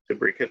to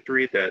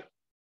brachyptery that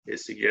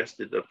is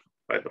suggested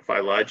by the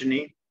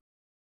phylogeny.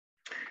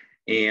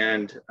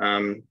 And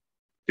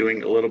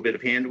doing a little bit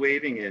of hand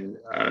waving and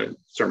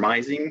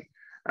surmising,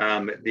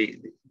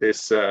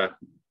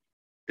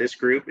 this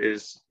group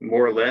is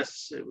more or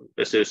less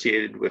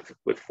associated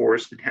with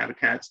forested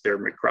habitats. They're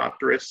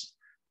Micropterous.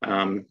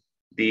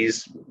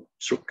 These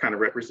kind of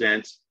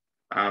represent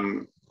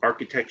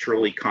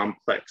architecturally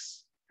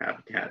complex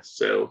habitats.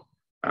 So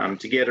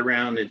to get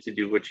around and to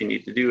do what you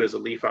need to do as a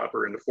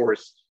leafhopper in the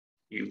forest,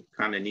 you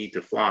kind of need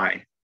to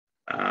fly.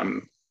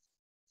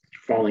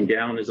 Falling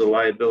down is a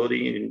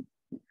liability,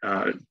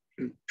 and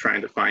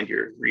trying to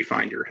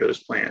refine your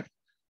host plant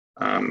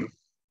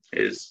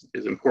is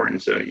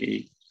important. So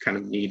you kind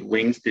of need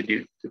wings to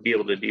be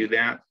able to do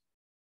that.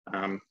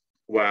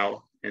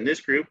 While in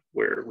this group,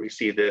 where we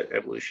see the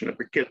evolution of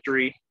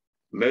brachyptery,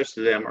 most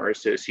of them are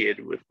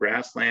associated with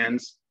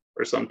grasslands,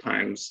 or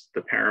sometimes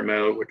the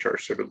paramo, which are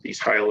sort of these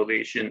high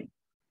elevation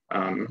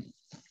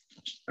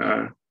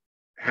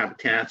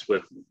habitats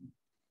with,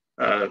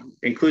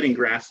 including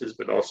grasses,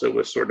 but also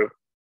with sort of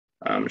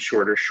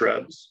shorter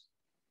shrubs.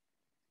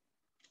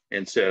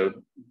 And so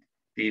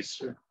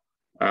these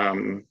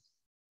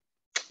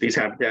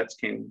habitats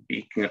can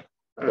be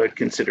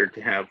considered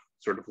to have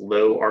sort of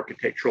low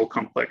architectural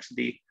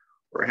complexity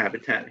or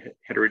habitat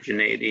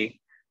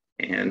heterogeneity,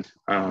 and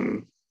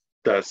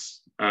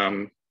thus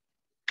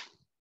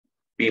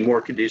be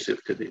more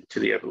conducive to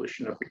the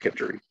evolution of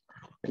brachyptery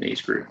in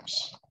these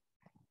groups.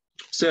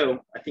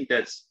 So I think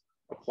that's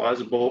a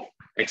plausible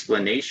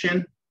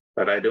explanation,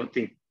 but I don't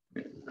think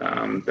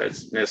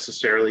that's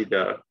necessarily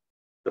the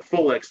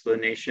full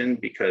explanation,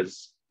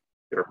 because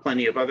there are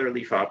plenty of other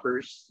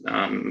leafhoppers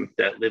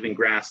that live in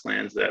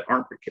grasslands that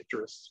aren't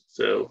brachypterous.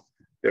 So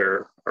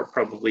there are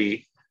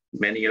probably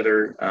many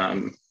other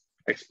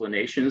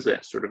explanations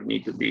that sort of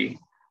need to be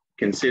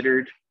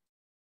considered,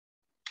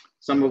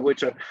 some of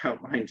which I've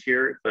outlined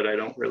here, but I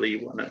don't really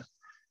want to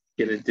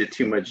get into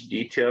too much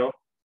detail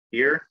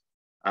here.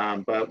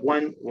 But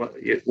one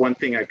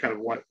thing I kind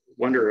of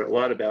wonder a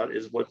lot about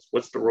is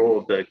what's the role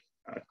of the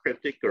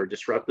cryptic or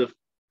disruptive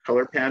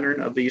color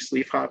pattern of these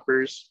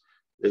leafhoppers,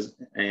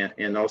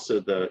 and also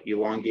the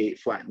elongate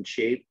flattened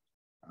shape.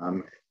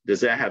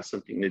 Does that have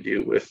something to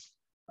do with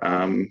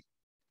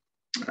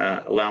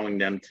allowing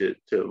them to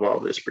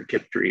evolve this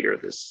brachyptery or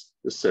this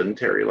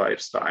sedentary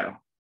lifestyle?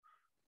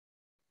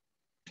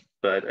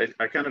 But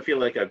I kind of feel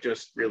like I've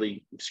just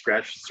really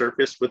scratched the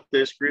surface with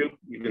this group.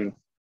 Even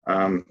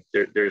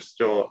there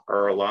still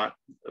are a lot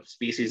of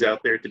species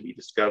out there to be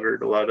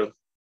discovered, a lot of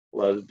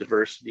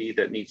diversity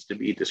that needs to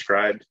be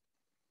described,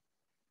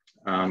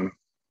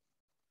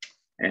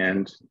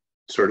 and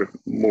sort of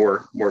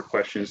more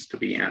questions to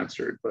be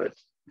answered. But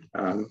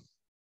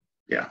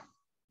yeah.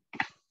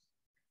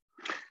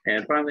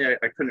 And finally,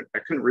 I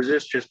couldn't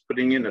resist just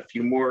putting in a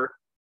few more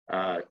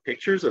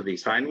pictures of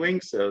these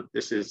hindwings. So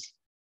this is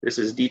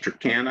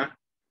Dietrichana,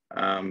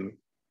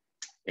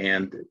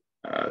 and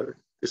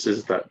this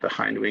is the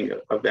hindwing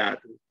of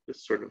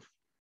this sort of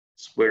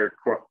square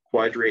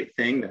quadrate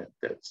thing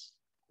that's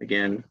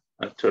again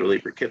a totally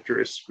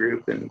brachypterous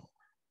group, and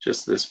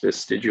just this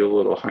vestigial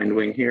little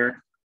hindwing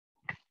here.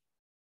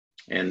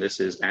 And this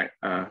is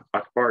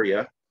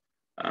Akbaria,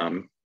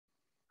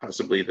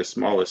 possibly the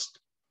smallest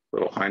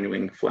little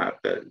hindwing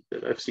flap that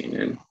I've seen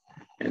in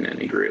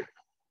any group.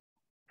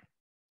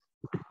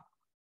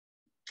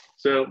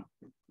 So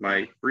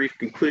my brief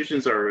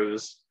conclusions are, it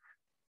was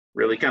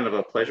really kind of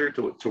a pleasure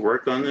to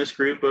work on this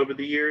group over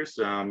the years.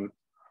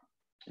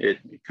 It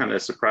kind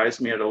of surprised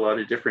me at a lot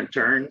of different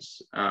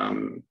turns.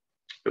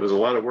 It was a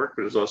lot of work,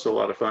 but it was also a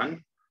lot of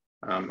fun.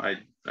 I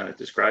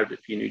described a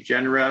few new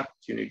genera,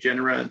 2 new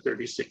genera, and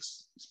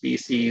 36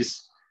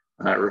 species.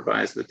 I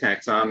revised the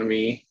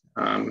taxonomy,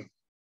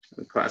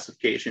 the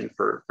classification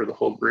for the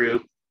whole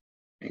group,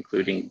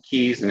 including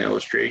keys and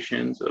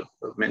illustrations of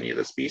many of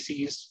the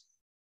species.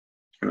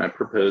 And I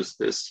proposed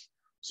this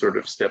sort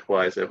of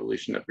stepwise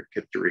evolution of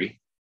brachyptery,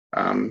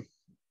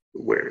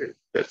 where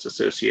that's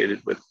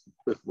associated with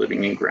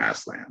living in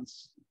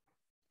grasslands.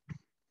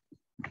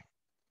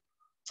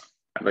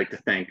 I'd like to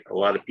thank a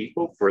lot of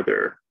people for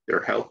their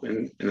help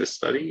in this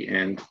study,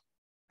 and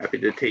happy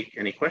to take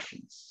any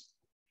questions.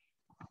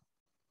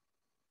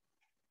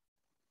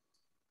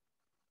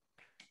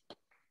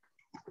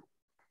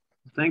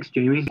 Thanks,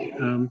 Jamie.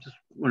 Just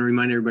want to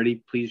remind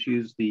everybody, please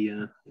use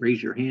the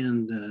raise your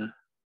hand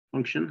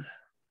function.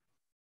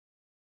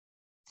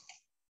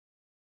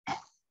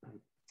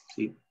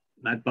 See,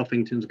 Matt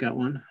Buffington's got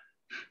one.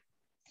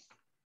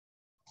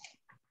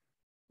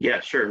 Yeah,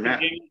 sure,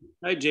 Matt.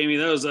 Hi, Jamie.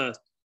 That was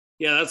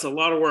that's a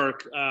lot of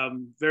work.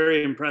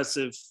 Very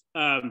impressive.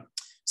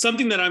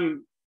 Something that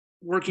I'm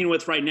working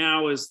with right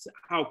now is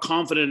how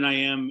confident I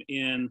am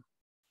in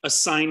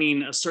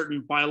assigning a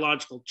certain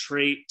biological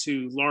trait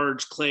to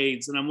large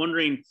clades. And I'm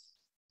wondering,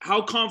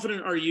 how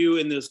confident are you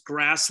in this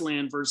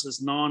grassland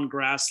versus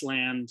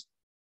non-grassland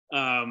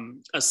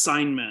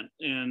assignment?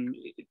 And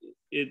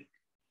it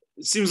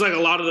seems like a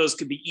lot of those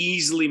could be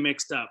easily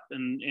mixed up.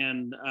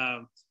 And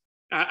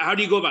how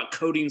do you go about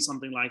coding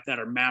something like that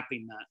or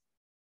mapping that?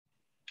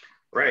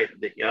 Right,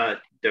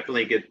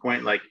 definitely a good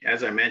point. Like,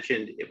 as I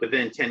mentioned,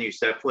 within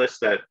Tenucephalus,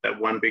 that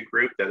one big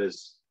group that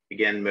is,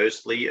 again,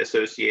 mostly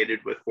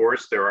associated with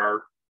forest, there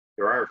are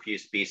a few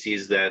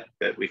species that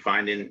we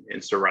find in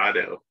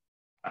Cerrado.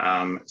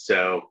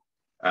 So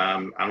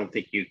I don't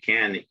think you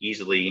can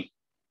easily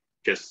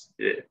just,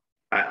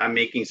 I'm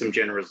making some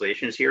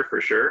generalizations here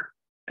for sure,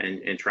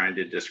 and trying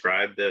to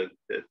describe the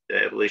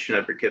evolution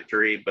of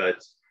brachyptery,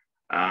 but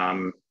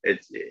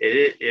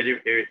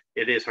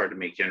it is hard to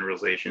make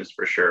generalizations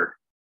for sure.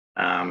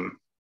 You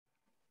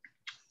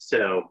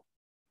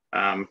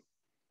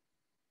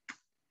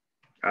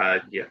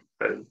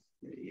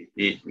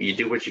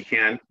do what you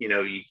can. You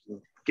know, you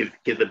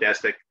give the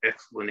best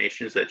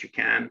explanations that you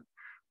can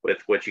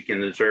with what you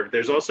can observe.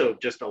 There's also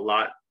just a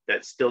lot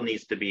that still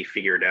needs to be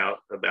figured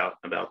out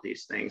about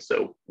these things.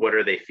 So what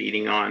are they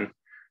feeding on?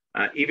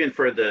 Even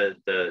for the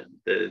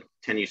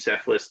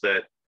Tenucephalus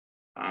that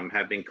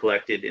have been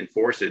collected in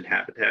forested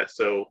habitats.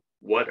 So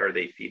what are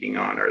they feeding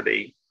on? Are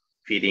they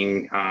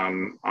feeding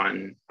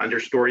on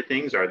understory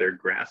things? Are there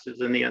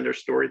grasses in the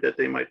understory that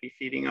they might be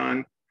feeding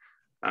on?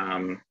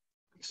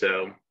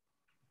 So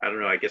I don't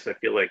know, I guess I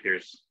feel like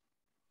there's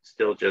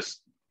still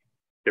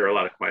there are a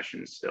lot of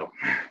questions still,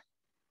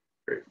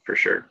 for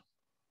sure.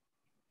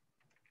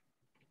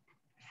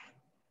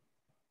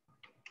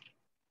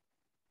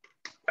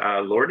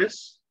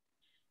 Lourdes?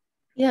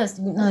 Yes,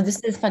 no, this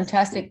is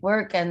fantastic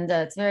work, and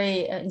it's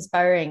very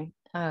inspiring.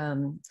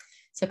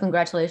 So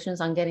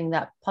congratulations on getting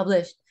that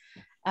published.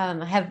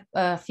 I have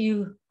a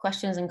few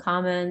questions and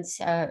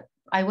comments.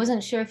 I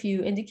wasn't sure if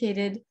you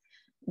indicated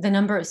the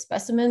number of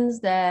specimens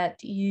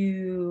that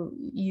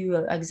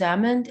you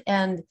examined,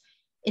 and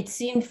it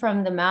seemed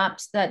from the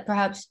maps that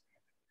perhaps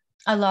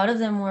a lot of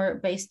them were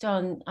based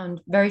on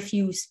very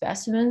few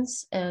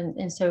specimens.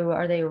 And so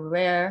are they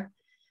rare?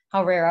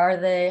 How rare are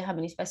they? How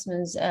many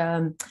specimens?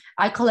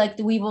 I collect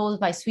the weevils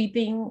by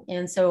sweeping,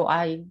 and so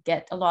I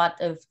get a lot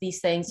of these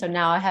things. So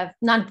now I have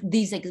not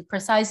these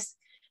precise,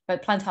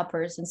 but plant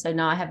hoppers. And so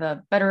now I have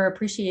a better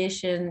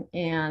appreciation,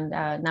 and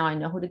now I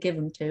know who to give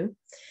them to.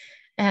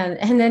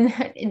 And then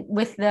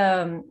with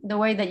the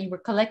way that you were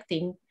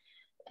collecting,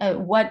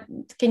 what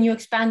can you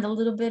expand a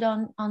little bit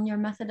on your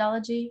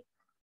methodology?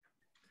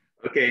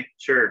 Okay,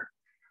 sure.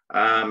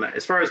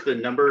 As far as the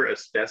number of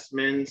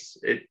specimens,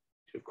 it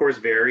of course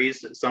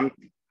varies. Some,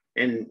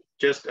 in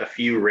just a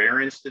few rare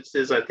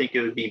instances, I think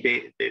it would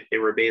be they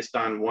were based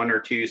on one or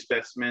two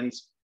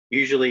specimens.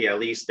 Usually, at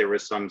least, there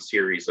was some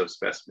series of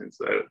specimens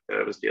that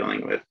I was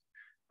dealing with.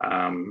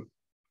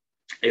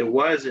 It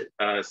was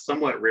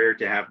somewhat rare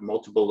to have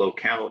multiple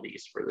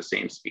localities for the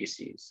same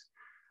species,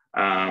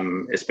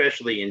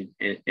 especially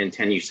in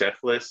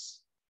Tenucephalus.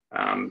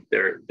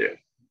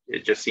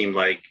 It just seemed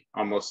like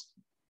almost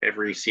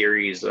every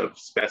series of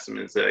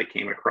specimens that I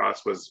came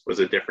across was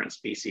a different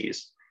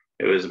species.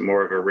 It was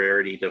more of a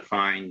rarity to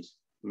find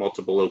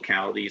multiple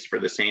localities for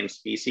the same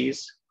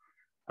species.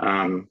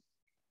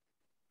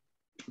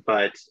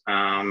 But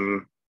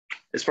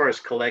as far as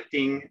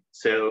collecting,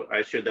 so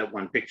I showed that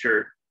one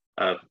picture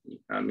of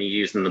me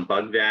using the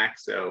bug vac.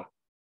 So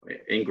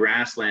in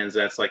grasslands,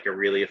 that's like a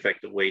really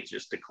effective way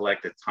just to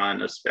collect a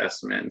ton of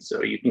specimens.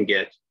 So you can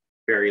get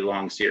very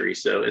long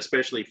series. So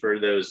especially for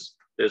those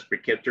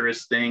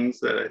brachypterous things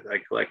that I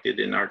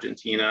collected in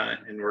Argentina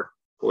and were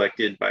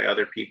collected by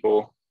other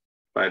people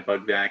by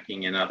bug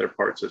vacuing in other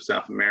parts of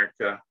South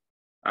America,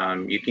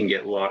 you can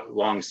get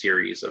long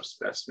series of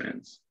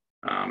specimens.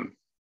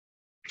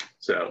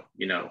 So,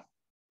 you know,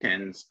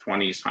 10s,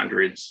 20s,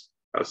 hundreds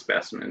of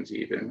specimens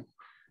even.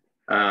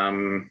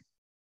 And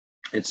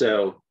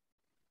so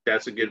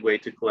that's a good way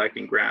to collect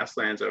in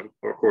grasslands. I,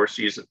 of course,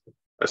 use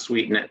a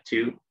sweep net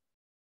too.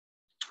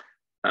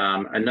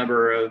 A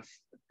number of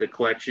the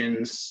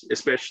collections,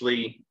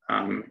 especially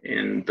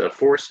in the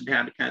forested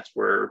habitats,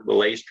 were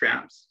Malaise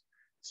traps.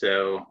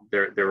 So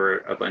there were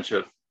a bunch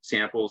of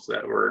samples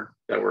that were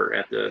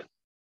at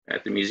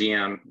the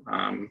museum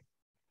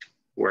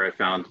where I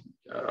found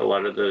a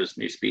lot of those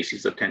new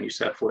species of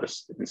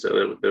Tenucephalus, and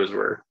so those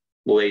were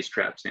Malaise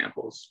trap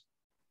samples.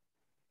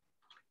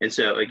 And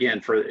so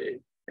again,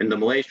 in the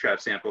Malaise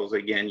trap samples,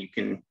 again, you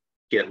can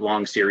get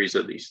long series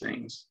of these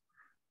things.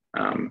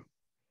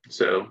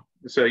 So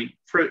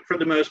for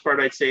the most part,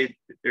 I'd say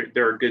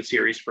there are good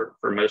series for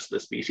most of the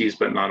species,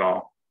 but not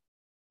all.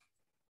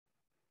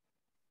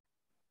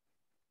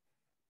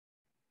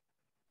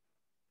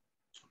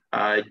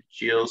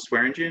 Jill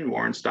Swearingen,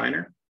 Warren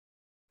Steiner.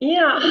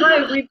 Yeah,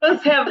 hi, we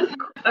both have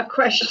a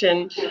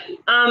question.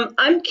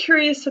 I'm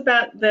curious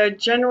about the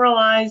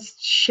generalized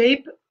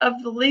shape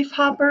of the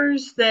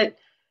leafhoppers that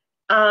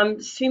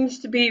seems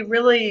to be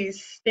really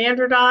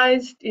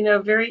standardized, you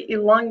know, very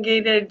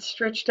elongated,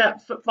 stretched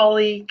out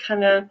football-y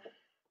kind of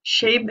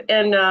shape.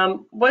 And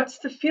what's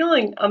the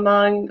feeling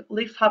among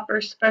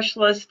leafhopper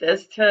specialists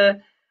as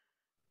to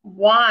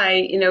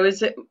why, you know,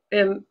 is it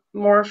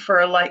more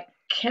for like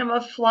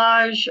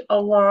camouflage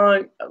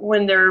along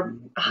when they're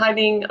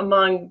hiding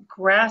among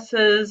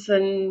grasses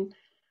and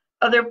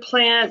other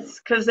plants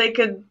because they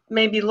could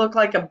maybe look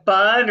like a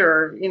bud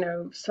or, you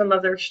know, some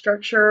other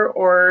structure,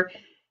 or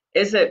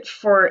is it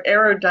for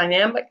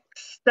aerodynamic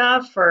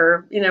stuff,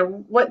 or, you know,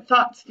 what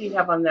thoughts do you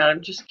have on that?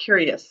 I'm just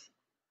curious.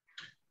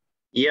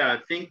 Yeah, I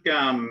think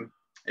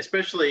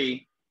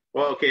especially,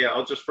 well, okay,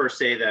 I'll just first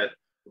say that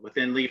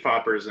within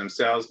leafhoppers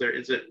themselves,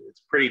 it's a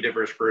pretty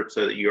diverse group,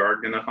 so that you are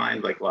going to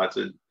find like lots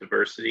of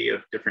diversity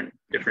of different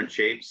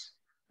shapes.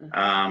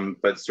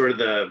 But sort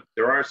of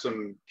there are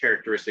some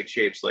characteristic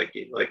shapes like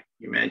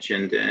you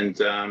mentioned, and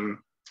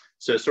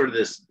so sort of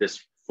this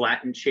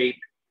flattened shape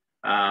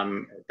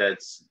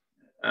that's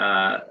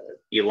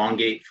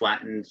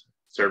flattened,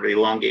 sort of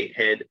elongate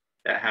head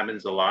that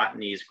happens a lot in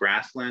these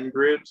grassland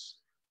groups.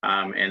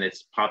 And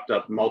it's popped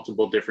up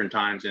multiple different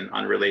times in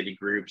unrelated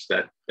groups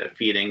that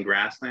feed in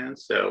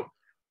grasslands. So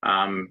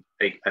I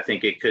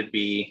think it could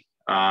be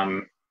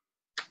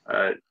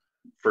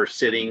for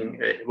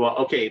sitting, well,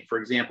 okay, for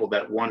example,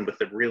 that one with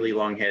the really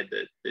long head,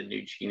 the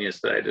new genus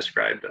that I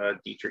described,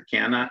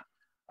 Dietrichana,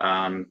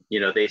 you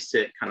know, they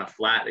sit kind of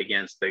flat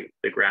against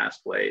the grass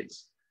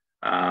blades.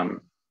 And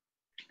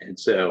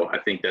so I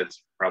think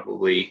that's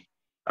probably,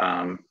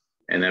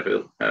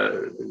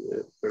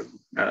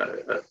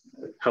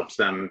 helps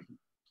them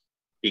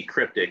be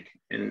cryptic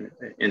in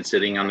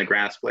sitting on the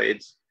grass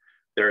blades.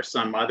 There are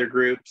some other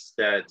groups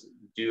that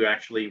do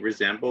actually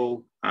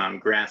resemble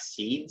grass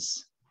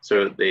seeds.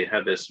 So they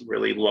have this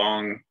really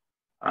long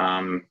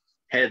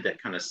head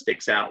that kind of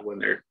sticks out when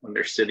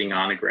they're sitting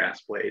on a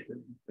grass blade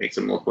and makes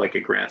them look like a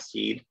grass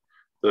seed.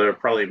 So there are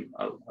probably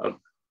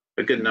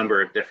a good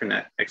number of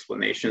different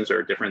explanations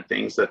or different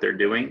things that they're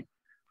doing.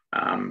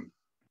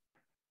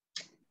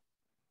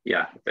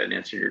 Yeah, if that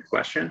answered your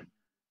question.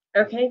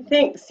 Okay,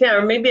 thanks. Yeah,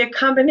 or maybe a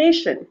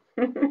combination.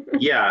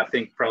 Yeah, I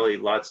think probably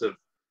lots of,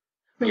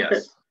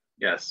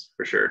 yes,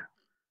 for sure.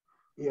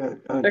 Yeah,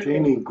 Okay.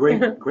 Jamie,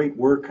 great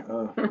work,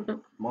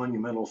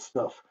 monumental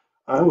stuff.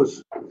 I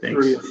was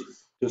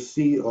curious to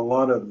see a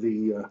lot of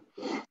the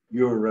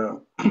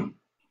your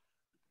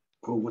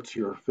what's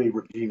your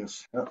favorite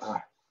genus?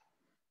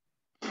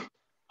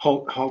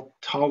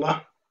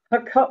 Haltala.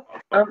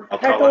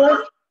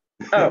 Pecculus?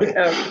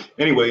 Oh.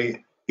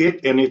 Anyway,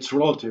 it and its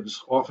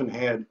relatives often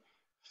had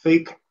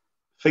fake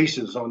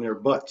faces on their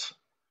butts.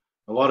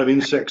 A lot of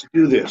insects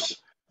do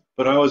this,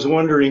 but I was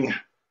wondering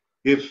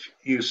if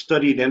you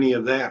studied any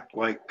of that,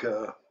 like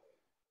the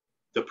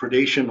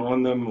predation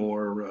on them,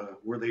 or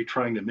were they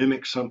trying to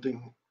mimic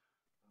something?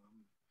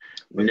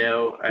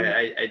 No,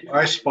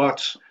 eye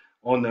spots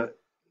on the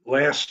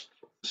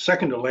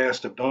second to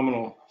last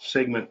abdominal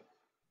segment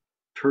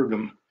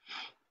tergum,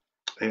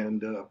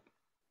 and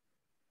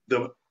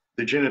the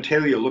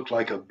genitalia looked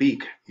like a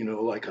beak, you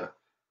know, like a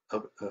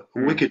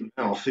wicked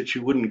mouth that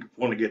you wouldn't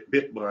want to get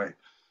bit by.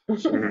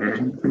 So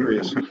I'm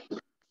curious.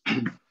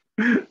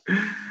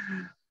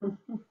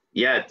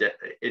 Yeah,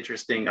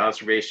 interesting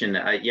observation.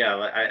 No,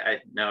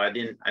 I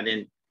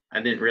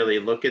didn't really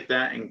look at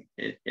that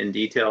in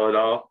detail at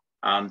all.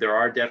 There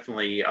are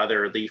definitely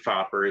other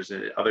leafhoppers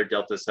and other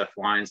delta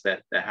cephalines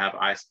that have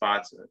eye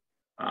spots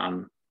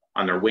on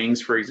their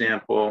wings, for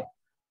example.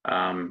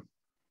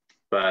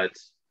 But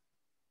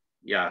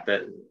yeah,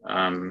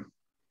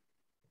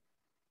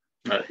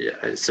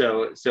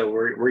 so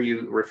were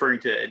you referring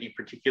to any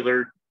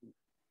particular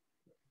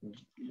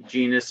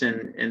genus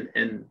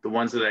in the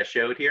ones that I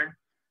showed here?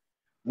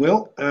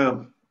 Well,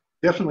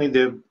 definitely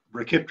the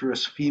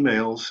brachypterous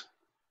females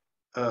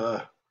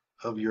of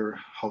your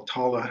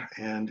Haltala,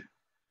 and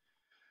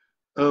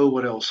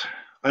what else?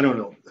 I don't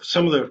know.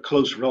 Some of the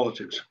close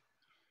relatives.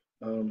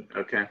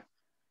 Okay.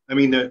 I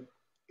mean,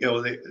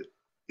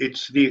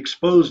 it's the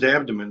exposed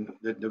abdomen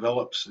that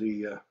develops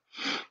the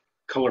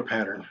color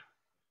pattern,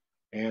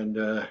 and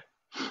a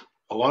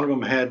lot of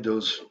them had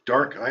those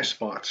dark eye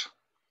spots.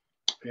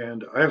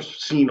 And I've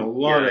seen a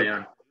lot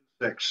of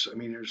insects. I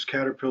mean, there's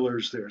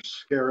caterpillars, there's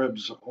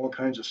scarabs, all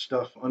kinds of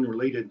stuff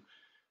unrelated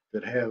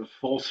that have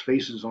false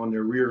faces on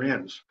their rear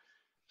ends.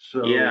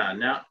 So yeah,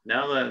 now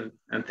that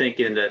I'm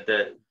thinking that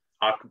the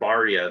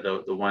Akbaria,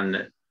 the one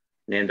that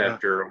named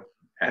after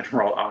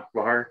Admiral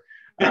Akbar,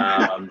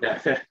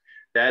 that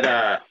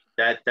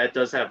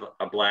does have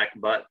a black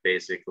butt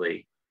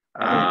basically.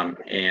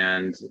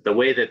 And the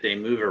way that they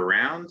move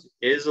around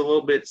is a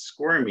little bit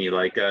squirmy,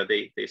 like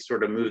they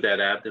sort of move that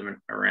abdomen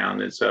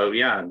around. And so,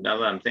 yeah, now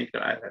that I'm thinking,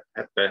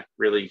 that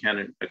really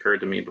hadn't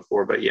occurred to me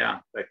before, but yeah,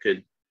 that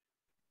could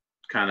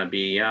kind of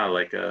be,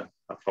 like a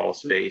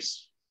false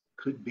face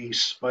could be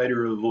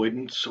spider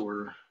avoidance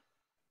or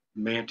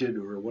mantid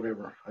or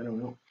whatever. I don't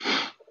know.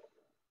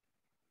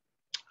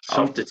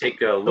 I'll have to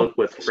take a look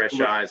with fresh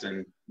eyes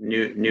and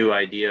new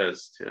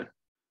ideas to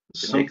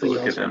take a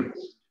look at them.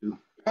 All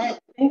right,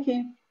 thank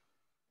you.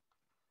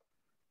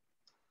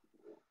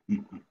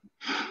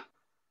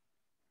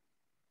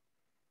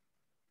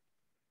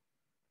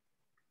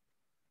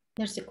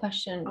 There's a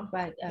question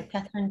by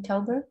Catherine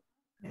Tober.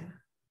 Yeah.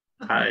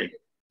 Hi.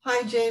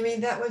 Hi, Jamie.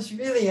 That was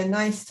really a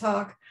nice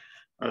talk.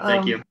 Oh,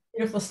 thank you.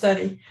 Beautiful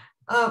study.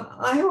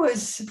 I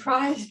was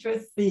surprised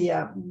with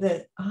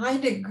the high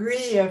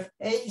degree of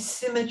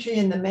asymmetry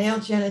in the male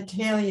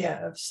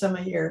genitalia of some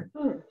of your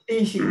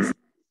species.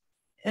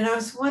 And I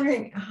was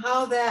wondering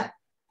how the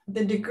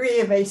degree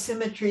of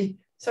asymmetry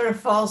sort of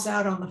falls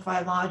out on the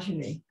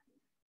phylogeny.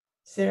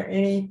 Is there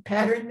any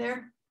pattern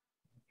there?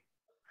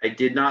 I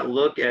did not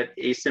look at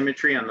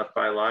asymmetry on the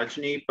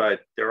phylogeny, but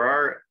there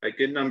are a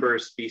good number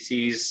of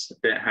species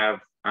that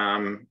have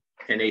an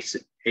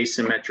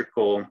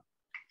asymmetrical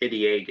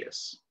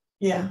idiogus.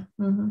 Yeah.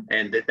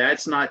 And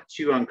that's not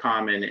too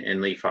uncommon in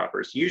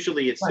leafhoppers.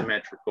 Usually it's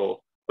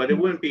symmetrical, but it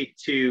wouldn't be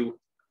too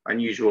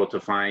unusual to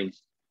find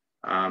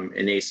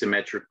an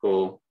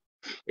asymmetrical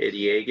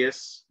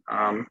idiogus.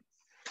 And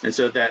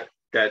so that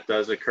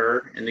does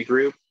occur in the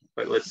group,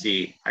 but let's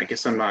see, I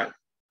guess I'm not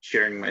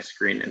sharing my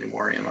screen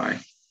anymore, am I?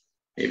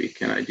 Maybe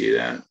can I do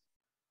that?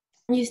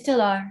 You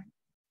still are.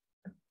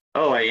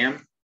 Oh, I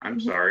am? I'm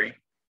sorry.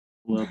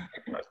 Well,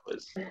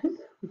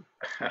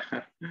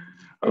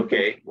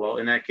 okay, well,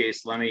 in that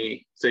case, let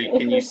me, so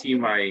can you see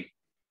my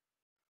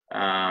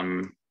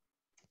my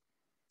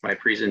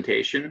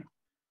presentation?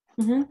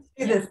 See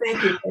the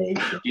thank you page.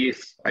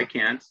 Jeez, I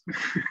can't.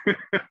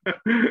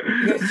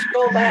 You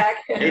scroll back.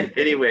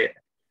 Anyway,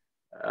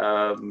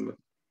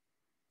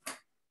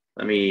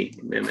 let me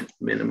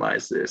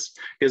minimize this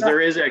because there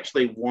is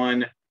actually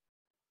one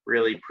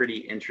really pretty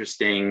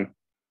interesting.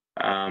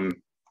 There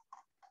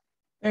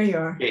you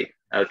are.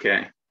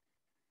 Okay.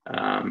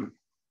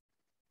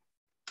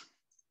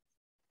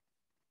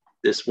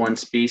 This one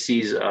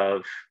species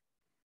of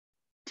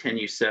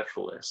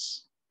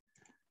Tenucephalus.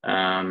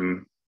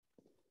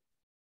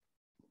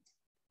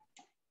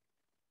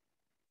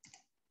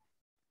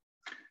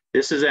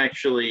 This is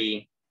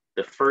actually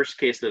the first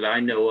case that I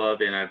know of,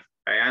 and I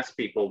asked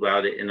people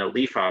about it in a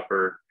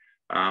leafhopper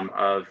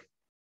of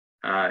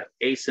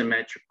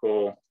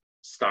asymmetrical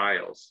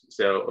styles.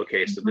 So,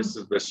 okay, so this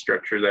is the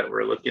structure that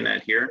we're looking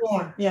at here.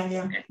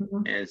 Yeah.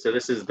 And so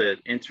this is the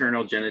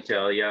internal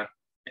genitalia,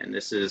 and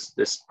this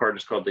part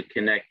is called the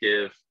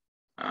connective.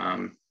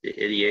 The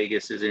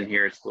idiogus is in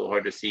here. It's a little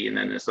hard to see. And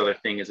then this other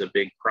thing is a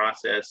big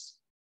process.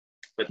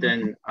 But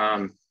then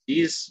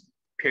these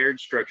paired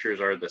structures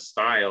are the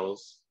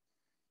styles,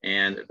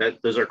 and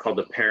those are called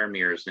the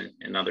parameres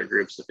in other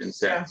groups of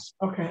insects.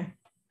 Yeah. Okay.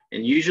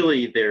 And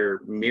usually they're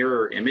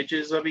mirror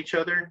images of each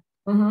other.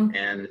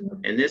 And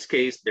in this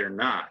case, they're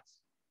not.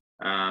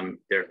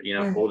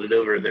 They're folded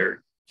over.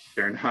 They're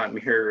not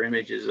mirror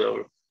images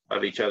of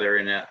each other.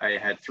 And I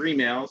had 3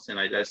 males, and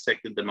I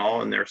dissected them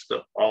all, and they're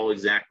still all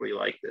exactly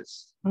like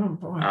this. Oh,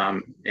 boy.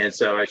 And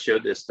so I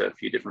showed this to a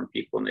few different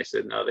people, and they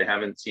said no, they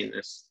haven't seen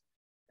this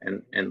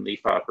in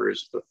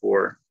leafhoppers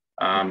before.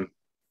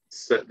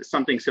 So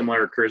something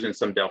similar occurs in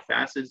some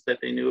delphacids that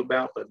they knew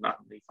about, but not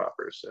in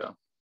leafhoppers. So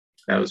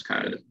that was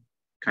kind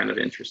of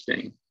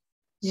interesting.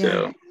 Yeah.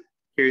 So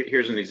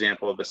here's an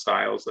example of the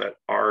styles that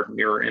are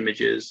mirror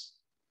images.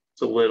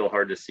 It's a little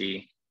hard to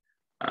see,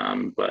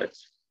 but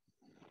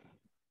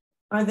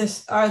are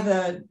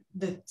the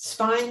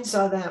spines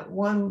on that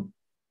one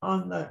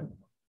on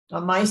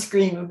my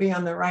screen would be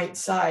on the right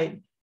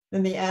side,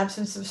 then the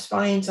absence of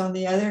spines on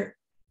the other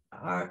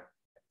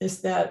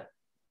is that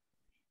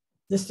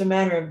just a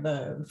matter of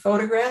the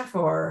photograph,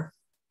 or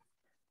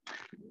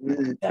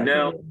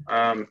no?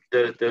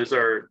 Those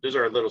are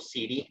a little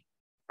seedy,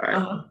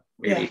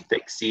 maybe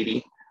thick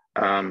seedy,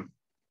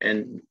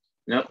 and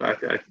no,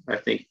 I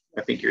think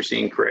you're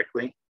seeing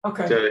correctly.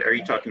 Okay. So are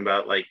you talking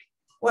about like?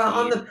 Well,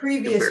 on the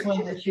previous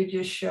one that you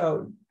just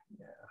showed.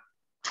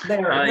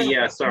 There.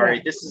 Yeah,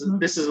 sorry. This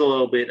is a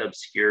little bit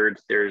obscured.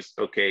 There's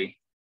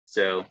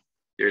so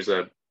there's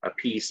a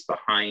piece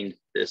behind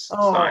this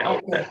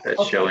style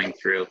that's showing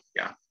through.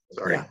 Yeah.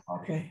 Sorry. Yeah.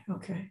 Okay.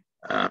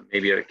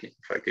 Maybe if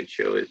I could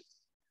show it.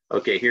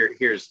 Okay,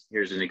 here's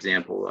an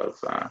example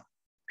of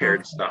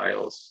paired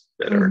styles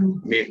that are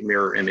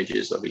mirror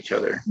images of each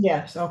other.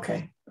 Yes.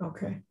 Okay. All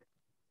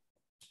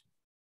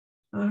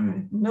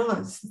right. No,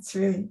 it's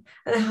really.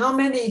 And how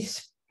many?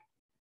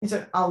 Is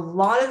it a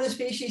lot of the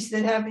species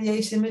that have the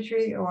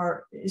asymmetry,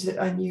 or is it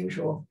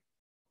unusual?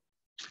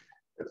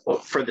 Well,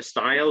 for the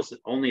styles,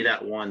 only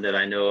that one that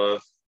I know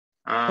of.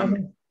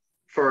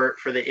 For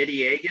the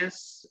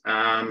idiogus,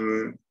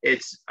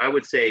 it's, I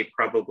would say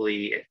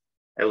probably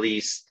at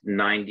least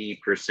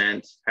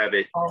 90% have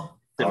it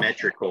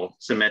symmetrical.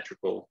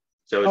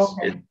 So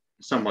it's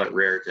somewhat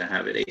rare to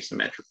have it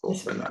asymmetrical.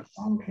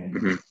 Okay.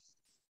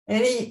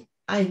 Any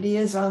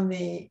ideas on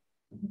the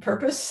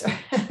purpose,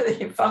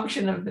 the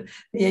function of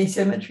the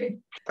asymmetry?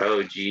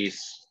 Oh,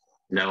 geez.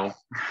 No.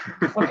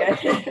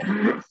 Okay.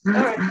 All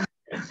right.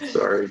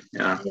 Sorry.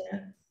 Yeah.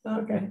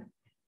 Okay.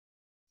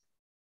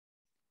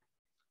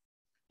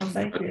 Well,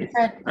 thank you.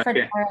 Fred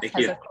Okay, Harris thank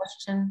has you. a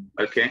question.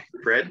 Okay,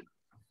 Fred.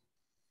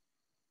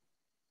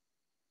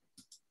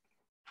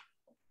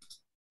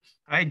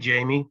 Hi,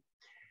 Jamie.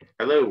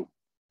 Hello.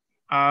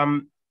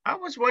 I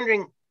was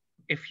wondering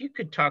if you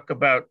could talk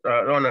about,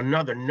 on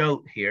another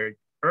note here,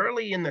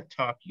 early in the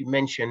talk, you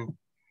mentioned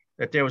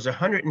that there was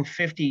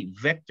 150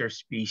 vector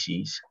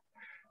species.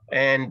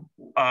 And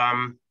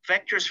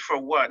vectors for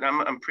what?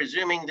 I'm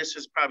presuming this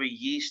is probably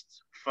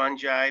yeast,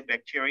 fungi,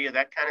 bacteria,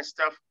 that kind of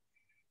stuff.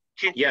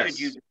 Yes.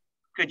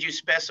 Could you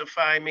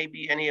specify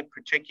maybe any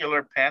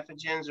particular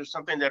pathogens or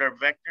something that are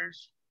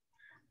vectors,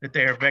 that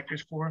they are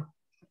vectors for?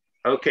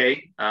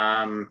 Okay,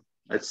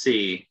 let's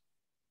see.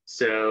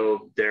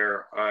 So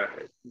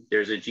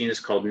there's a genus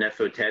called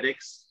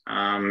Nephotetics.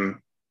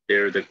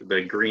 They're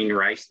the green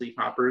rice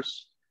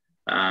leafhoppers.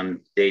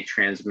 They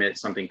transmit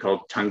something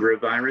called tundra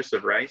virus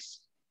of rice.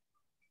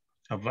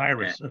 A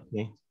virus,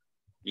 okay.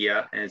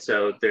 Yeah, and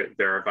so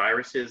there are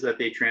viruses that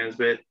they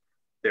transmit.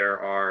 There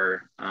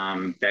are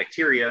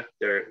bacteria.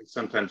 They're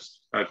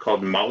sometimes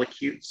called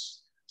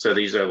mollicutes. So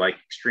these are like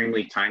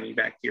extremely tiny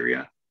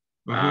bacteria.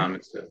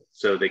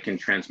 So they can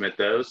transmit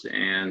those.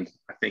 And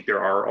I think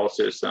there are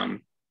also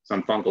some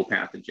fungal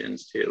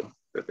pathogens too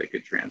that they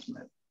could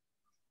transmit.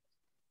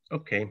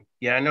 Okay,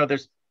 yeah, I know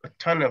there's a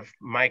ton of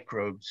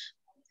microbes,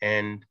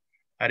 and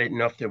I didn't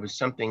know if there was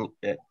something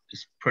that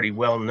is pretty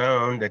well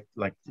known that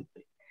like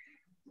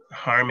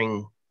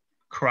harming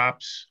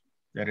crops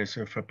that is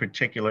of a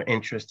particular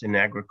interest in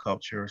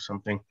agriculture or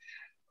something.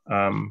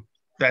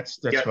 That's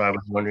why I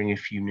was wondering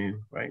if you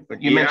knew, right?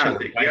 But you mentioned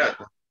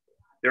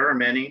there are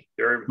many.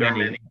 There are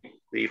many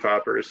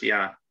leafhoppers.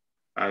 Yeah.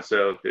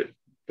 So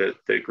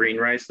the green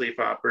rice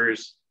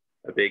leafhoppers,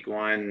 a big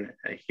one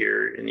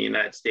here in the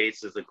United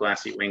States is the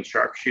glassy winged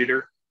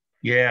sharpshooter.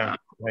 Yeah,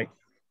 right.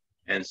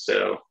 And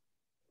so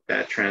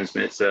that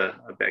transmits a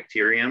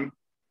bacterium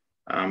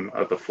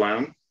of the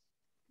phloem,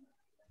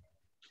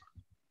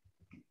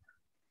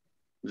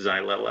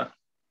 Xylella.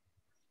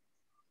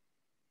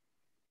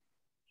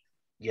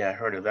 Yeah, I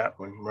heard of that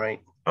one,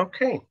 right.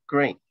 Okay,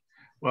 great.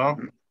 Well,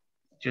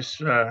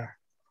 just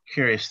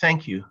curious,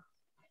 thank you.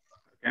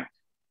 Yeah.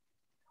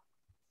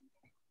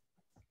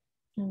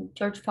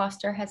 George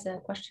Foster has a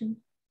question.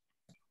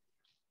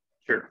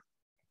 Sure.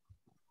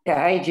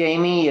 Yeah, hey,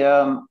 Jamie.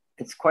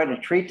 It's quite a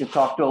treat to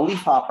talk to a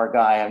leafhopper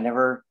guy. I've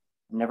never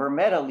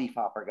met a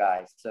leafhopper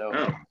guy, so.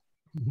 Oh,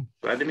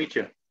 glad to meet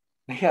you.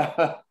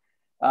 Yeah,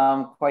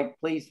 I'm quite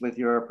pleased with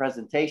your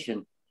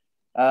presentation.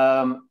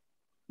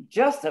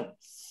 Just a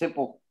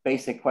simple,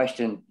 basic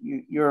question.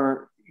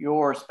 Your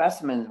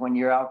specimens, when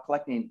you're out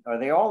collecting, are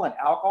they all in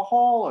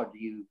alcohol, or do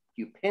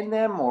you pin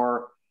them,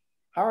 or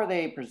how are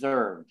they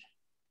preserved?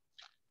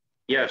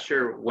 Yeah,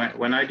 sure.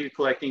 When I do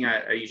collecting,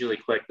 I usually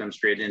collect them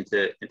straight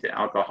into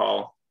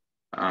alcohol,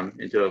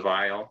 into a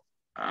vial.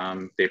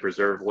 They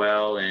preserve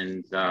well,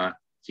 and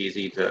it's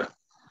easy to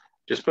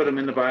just put them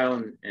in the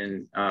vial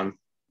and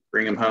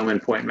bring them home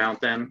and point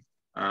mount them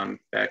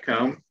back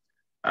home.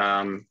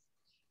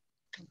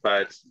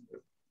 But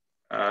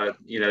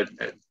you know,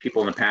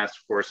 people in the past,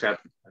 of course, have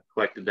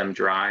collected them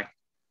dry.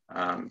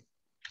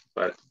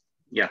 But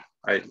yeah,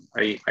 I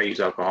use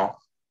alcohol.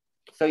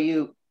 So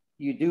you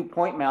do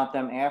point mount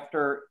them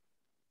after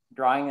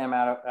drying them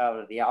out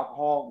of the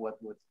alcohol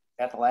with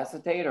ethyl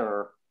acetate,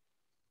 or?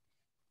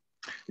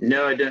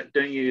 No, I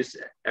don't use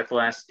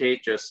ethyl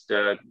acetate. Just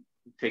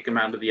take them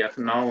out of the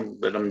ethanol and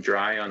let them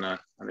dry on a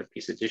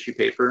piece of tissue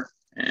paper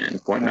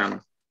and point mount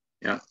them.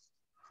 Yeah.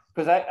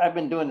 Because I've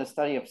been doing the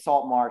study of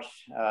salt marsh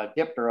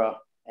Diptera,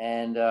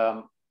 and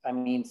I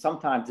mean,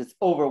 sometimes it's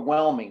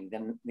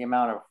overwhelming the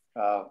amount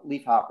of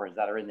leafhoppers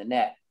that are in the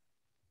net.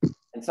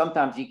 And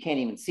sometimes you can't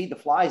even see the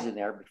flies in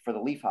there for the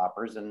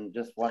leafhoppers, and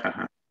just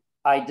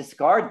I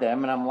discard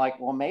them, and I'm like,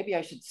 well, maybe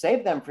I should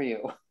save them for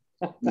you.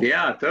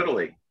 Yeah,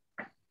 totally.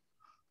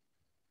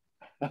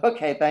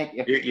 Okay, thank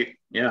you.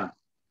 Yeah,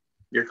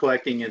 you're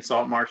collecting in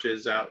salt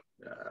marshes out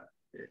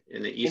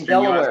in the eastern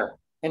Delaware. US?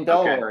 In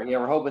Delaware, okay. Yeah,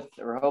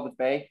 Rehoboth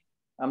Bay.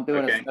 I'm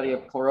doing a study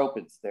of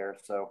chloropids there,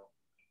 so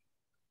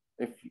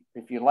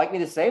if you'd like me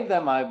to save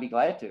them, I'd be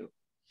glad to.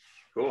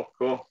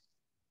 Cool.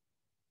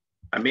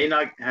 I may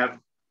not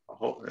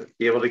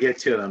be able to get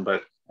to them,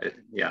 but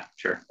yeah,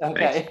 sure.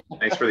 Okay.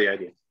 Thanks for the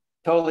idea.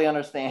 Totally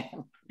understand.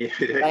 Yeah,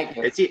 thank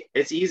you.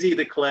 It's easy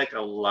to collect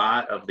a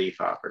lot of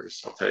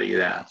leafhoppers. I'll tell you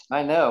that.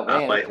 I know,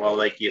 man.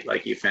 Like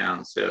you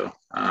found. So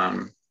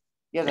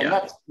yeah,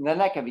 the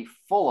net can be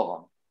full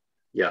of them.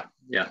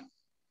 Yeah.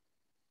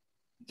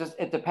 Just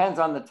it depends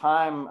on the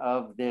time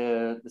of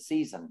the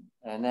season,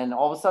 and then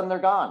all of a sudden they're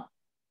gone.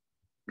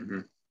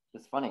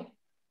 It's funny.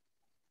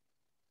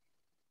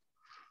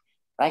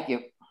 Thank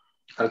you.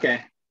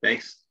 Okay,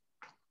 thanks.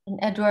 And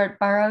Edward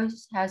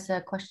Burrows has a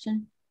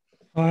question.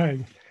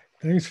 Hi,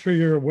 thanks for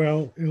your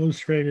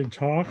well-illustrated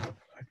talk.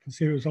 I can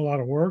see it was a lot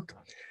of work.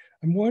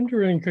 I'm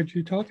wondering, could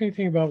you talk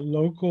anything about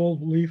local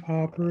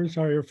leafhoppers?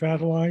 Are your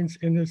Faltalines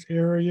in this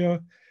area?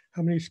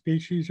 how many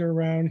species are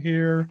around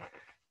here?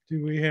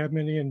 Do we have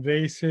many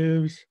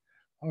invasives?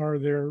 Are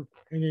there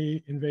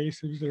any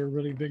invasives that are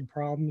really big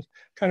problems?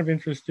 Kind of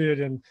interested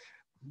in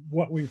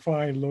what we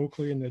find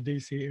locally in the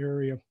DC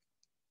area.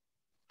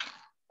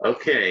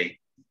 Okay,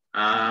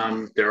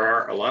 there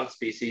are a lot of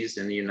species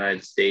in the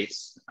United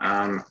States.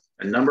 A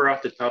number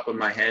off the top of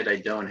my head I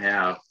don't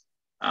have,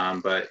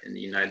 but in the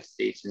United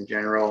States in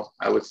general,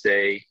 I would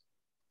say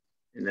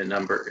in the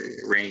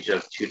range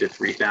of 2,000 to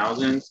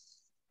 3,000.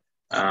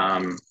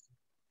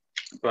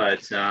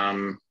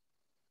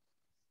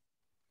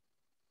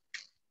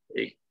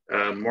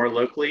 More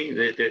locally,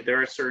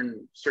 there are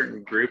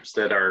certain groups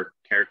that are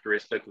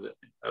characteristic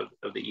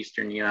of the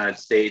eastern United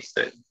States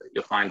that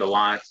you'll find a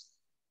lot.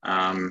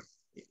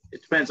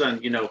 It depends on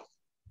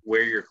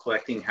where you're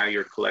collecting, how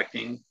you're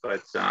collecting,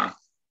 but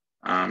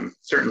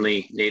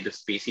certainly native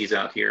species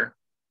out here.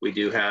 We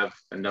do have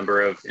a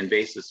number of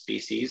invasive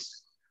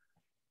species.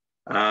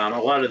 A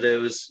lot of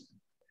those,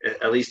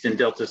 at least in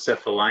Delta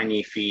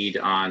Faltalini, feed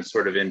on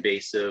sort of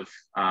invasive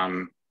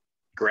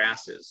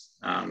grasses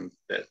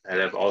that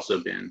have also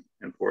been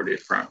imported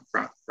from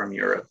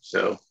Europe.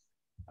 So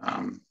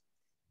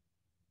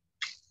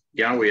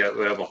yeah, we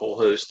have a whole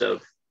host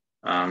of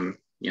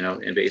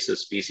invasive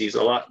species.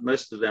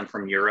 Most of them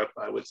from Europe,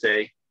 I would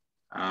say,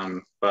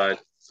 but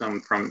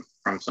some from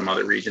some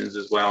other regions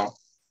as well.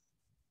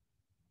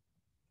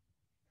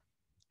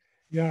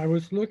 Yeah, I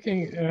was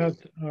looking at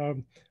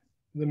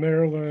the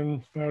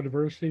Maryland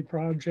Biodiversity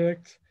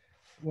Project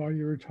while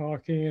you were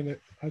talking, and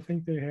I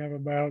think they have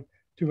about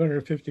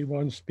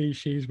 251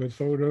 species with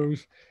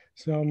photos,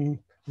 some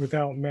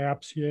without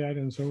maps yet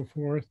and so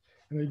forth.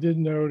 And I did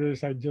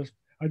notice, I did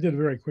a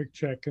very quick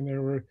check, and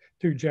there were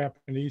 2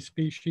 Japanese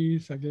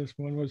species. I guess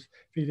one was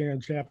feeding on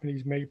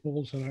Japanese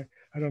maples, and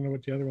I don't know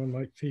what the other one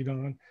might feed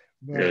on.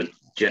 But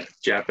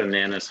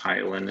Japananus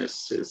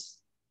hyalinus is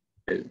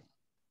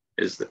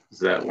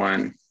that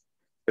one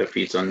that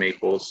feeds on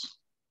maples.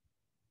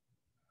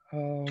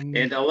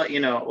 And I'll let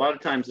you know, a lot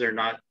of times they're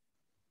not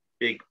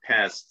big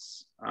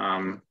pests,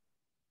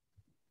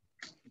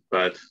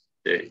 but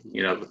they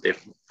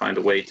find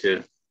a way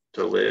to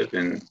live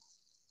and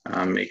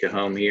make a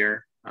home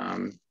here.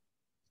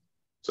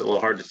 It's a little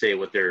hard to say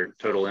what their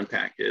total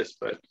impact is,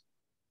 but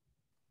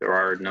there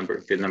are a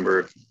good number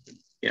of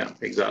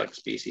exotic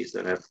species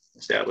that have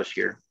established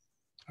here.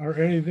 Are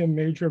any of them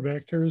major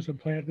vectors of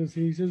plant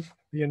diseases,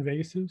 the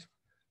invasives?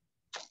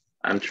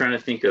 I'm trying to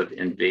think of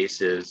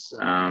invasives.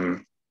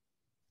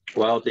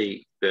 Well,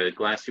 the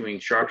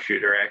glassy-winged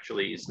sharpshooter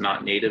actually is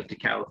not native to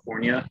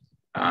California.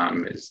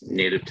 It's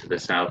native to the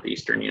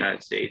southeastern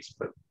United States,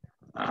 but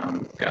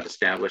got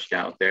established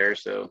out there.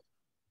 So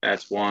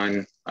that's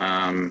one,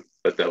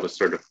 but that was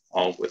sort of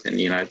all within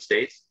the United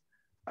States.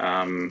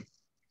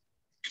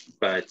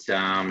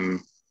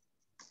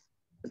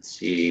 Let's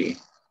see.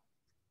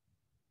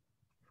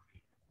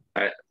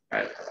 I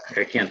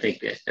can't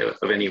think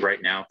of any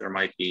right now. There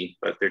might be,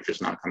 but they're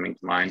just not coming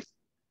to mind.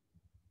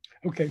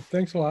 Okay,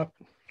 thanks a lot.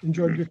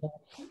 Enjoyed your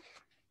talk.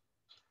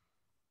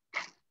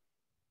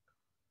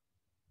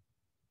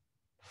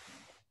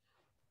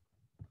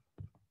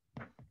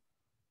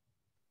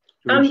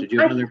 George, did you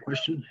have another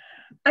question?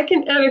 I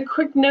can add a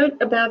quick note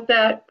about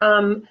that.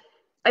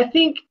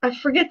 I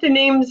forget the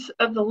names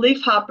of the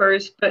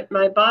leafhoppers, but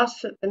my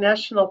boss at the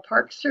National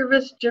Park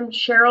Service, Jim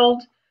Sherrill,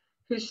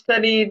 who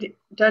studied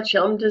Dutch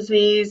elm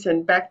disease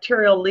and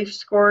bacterial leaf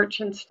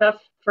scorch and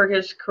stuff for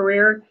his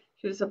career,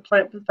 he was a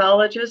plant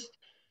pathologist.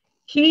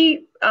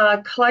 He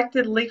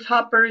collected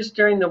leafhoppers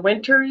during the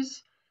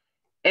winters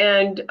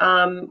and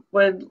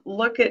would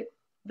look at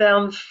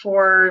them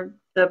for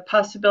the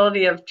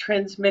possibility of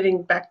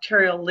transmitting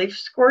bacterial leaf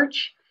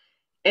scorch.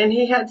 And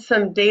he had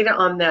some data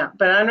on that,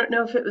 but I don't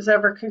know if it was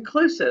ever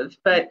conclusive,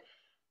 but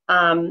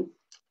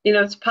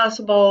it's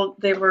possible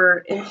they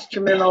were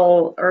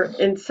instrumental or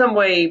in some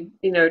way,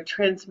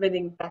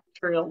 transmitting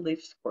bacterial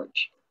leaf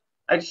scorch.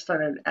 I just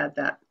thought I'd add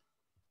that.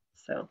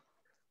 So.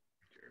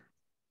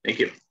 Thank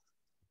you.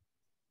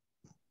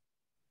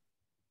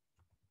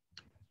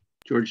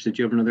 George, did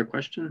you have another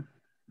question?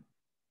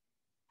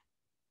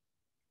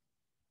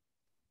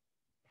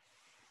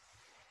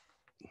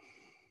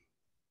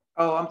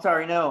 Oh, I'm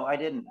sorry. No, I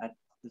didn't.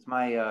 Is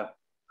my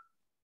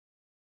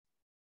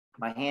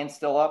my hand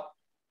still up?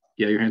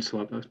 Yeah, your hand's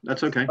still up.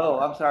 That's okay. Oh,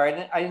 I'm sorry.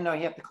 I didn't know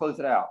you have to close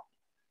it out.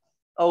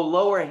 Oh,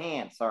 lower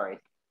hand. Sorry.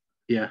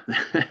 Yeah.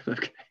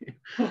 Okay.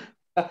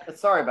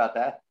 Sorry about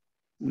that.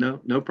 No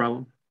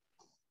problem.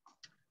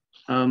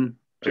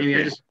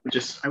 Jamie,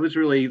 I was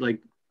really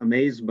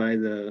amazed by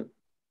the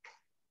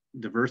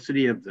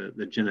diversity of the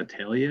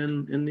genitalia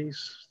in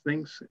these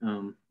things.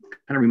 Kind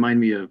of remind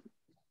me of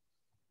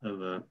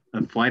a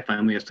fly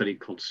family I studied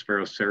called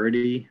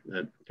Sphaeroceridae.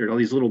 That there are all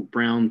these little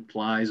brown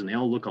flies, and they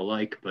all look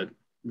alike, but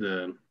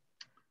if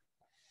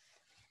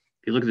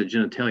you look at the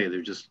genitalia,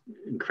 they're just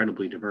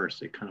incredibly diverse.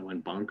 They kind of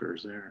went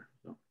bonkers there.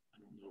 So I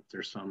don't know if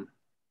there's some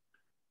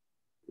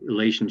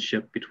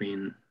relationship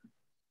between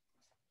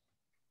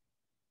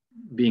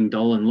being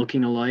dull and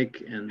looking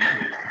alike and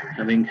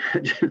having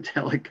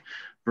genitalic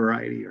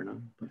variety or not.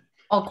 But,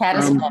 oh,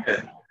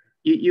 catastrophic.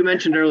 You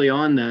mentioned early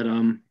on that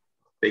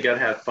they got to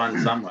have fun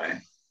some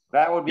way.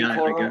 That would be Yeah,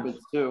 chloropids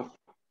too.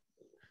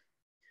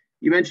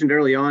 You mentioned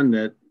early on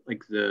that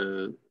like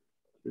it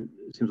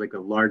seems like a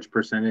large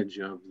percentage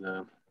of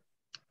the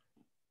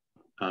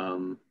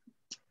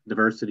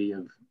diversity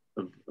of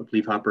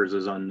leafhoppers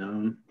is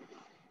unknown.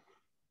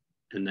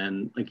 And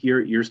then like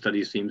your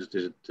study seems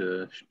to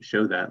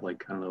show that,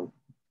 like, I don't know,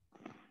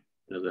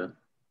 the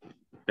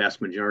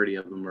vast majority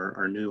of them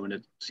are new, and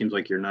it seems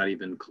like you're not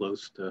even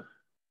close to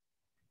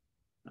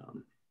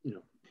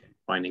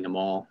finding them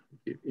all,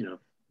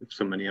 if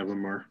so many of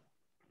them are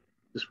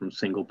just from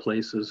single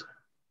places.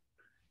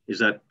 Is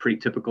that pretty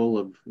typical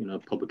of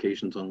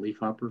publications on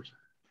leafhoppers?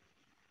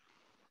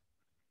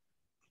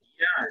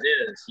 Yeah, it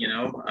is.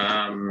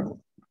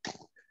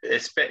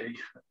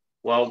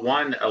 Well,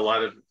 one, a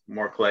lot of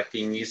more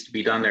collecting needs to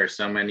be done. There's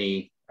so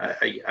many.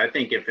 I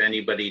think if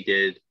anybody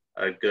did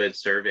a good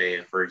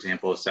survey, for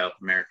example, of South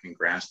American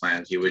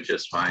grasslands, you would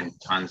just find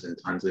tons and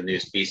tons of new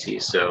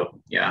species. So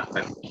yeah,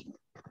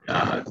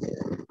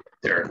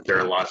 there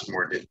are lots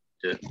more to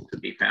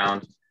be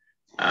found.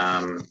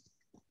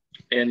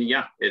 And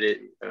yeah,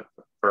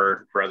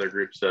 for other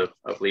groups of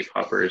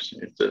leafhoppers,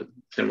 it's a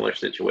similar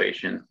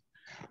situation.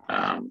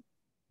 And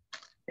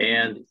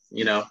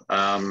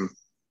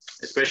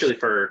especially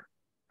for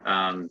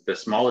the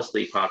smallest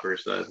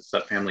leafhoppers, the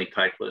subfamily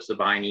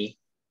Typhlosobini,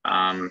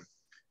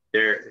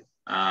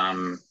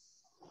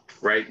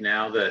 right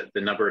now the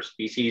number of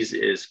species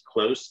is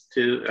close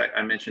to.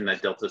 I mentioned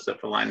that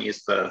Deltacephalini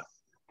is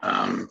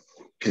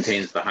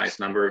contains the highest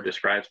number of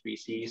described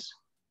species.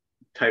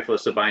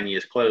 Typhlosobini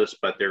is close,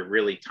 but they're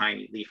really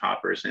tiny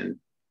leafhoppers, and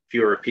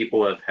fewer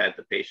people have had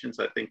the patience,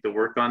 I think, to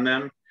work on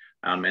them.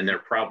 And they're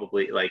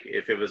probably, like,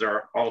 if it was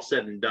all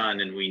said and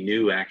done and we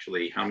knew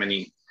actually how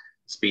many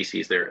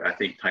species there, I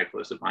think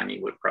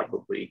Typhlosobini would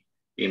probably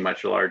be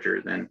much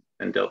larger than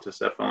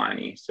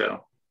Deltacephalini.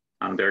 So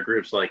there are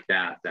groups like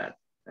that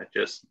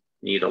just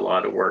need a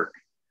lot of work.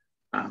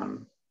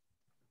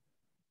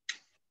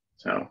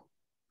 So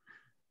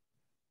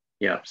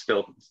yeah,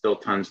 still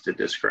tons to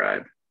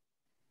describe.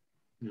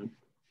 Yeah.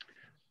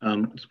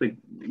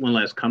 One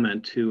last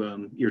comment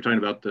too. You were talking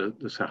about the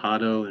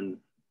Cerrado and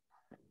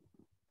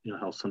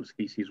how some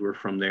species were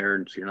from there,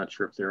 and so you're not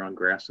sure if they're on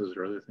grasses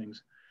or other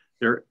things.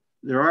 There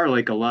are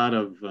like a lot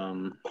of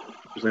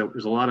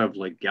there's a lot of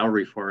like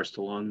gallery forest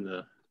along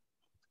the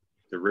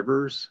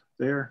rivers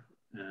there.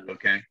 And,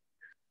 okay.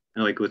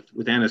 And like with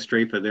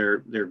Anastrapha,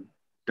 they're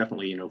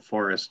definitely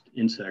forest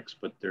insects,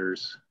 but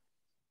there's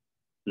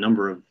a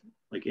number of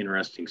like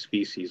interesting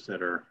species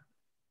that are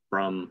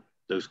from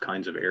those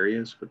kinds of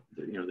areas, but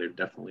they're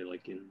definitely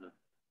like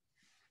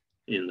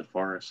in the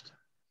forest,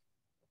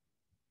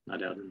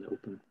 not out in the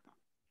open.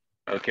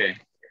 Okay.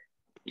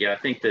 Yeah, I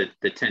think that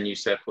the 10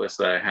 Eucephalus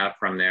that I have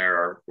from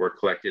there were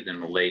collected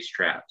in the lace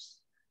traps.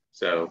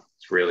 So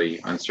it's really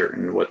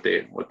uncertain what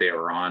they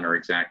were on or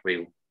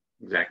exactly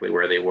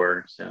where they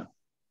were. So.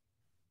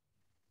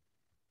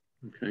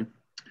 Okay. All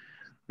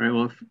right.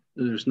 Well, if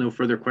there's no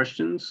further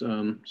questions,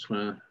 just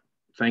want to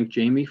thank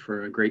Jamie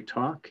for a great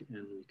talk,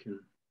 and we can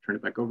turn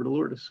it back over to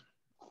Lourdes.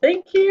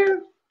 Thank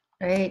you.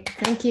 Great.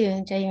 Thank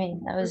you, Jamie.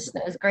 That was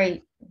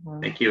great.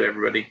 Thank you,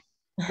 everybody.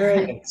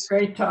 Great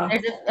talk.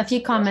 There's a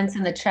few comments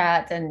in the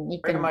chat, and you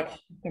Very can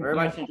very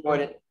much enjoyed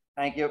it.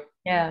 Thank you.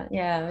 Yeah,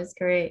 it was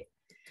great.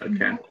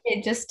 Okay.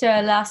 Just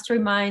a last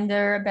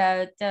reminder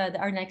about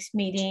our next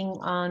meeting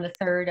on the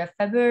 3rd of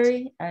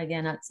February,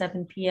 again at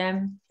 7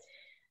 p.m.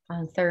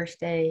 on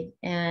Thursday.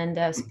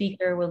 And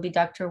speaker will be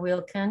Dr.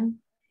 Wilkin,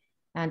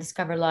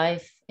 Discover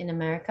Life in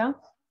America.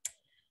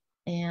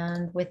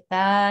 And with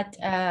that,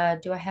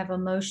 do I have a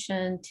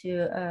motion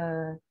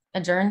to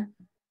adjourn?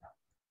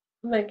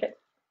 Make it.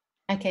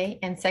 Okay,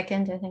 and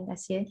second, I think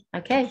that's you.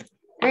 Okay,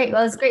 great.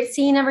 Well, it's great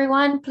seeing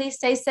everyone. Please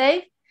stay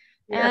safe.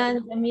 Yeah.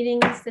 And the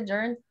meeting is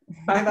adjourned.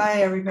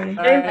 Bye-bye, everybody.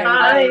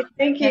 Bye.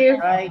 Thank you.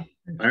 Bye.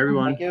 Bye,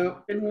 everyone. Thank you.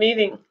 Good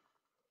meeting.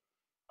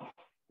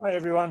 Bye,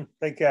 everyone.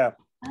 Take care.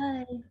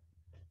 Bye.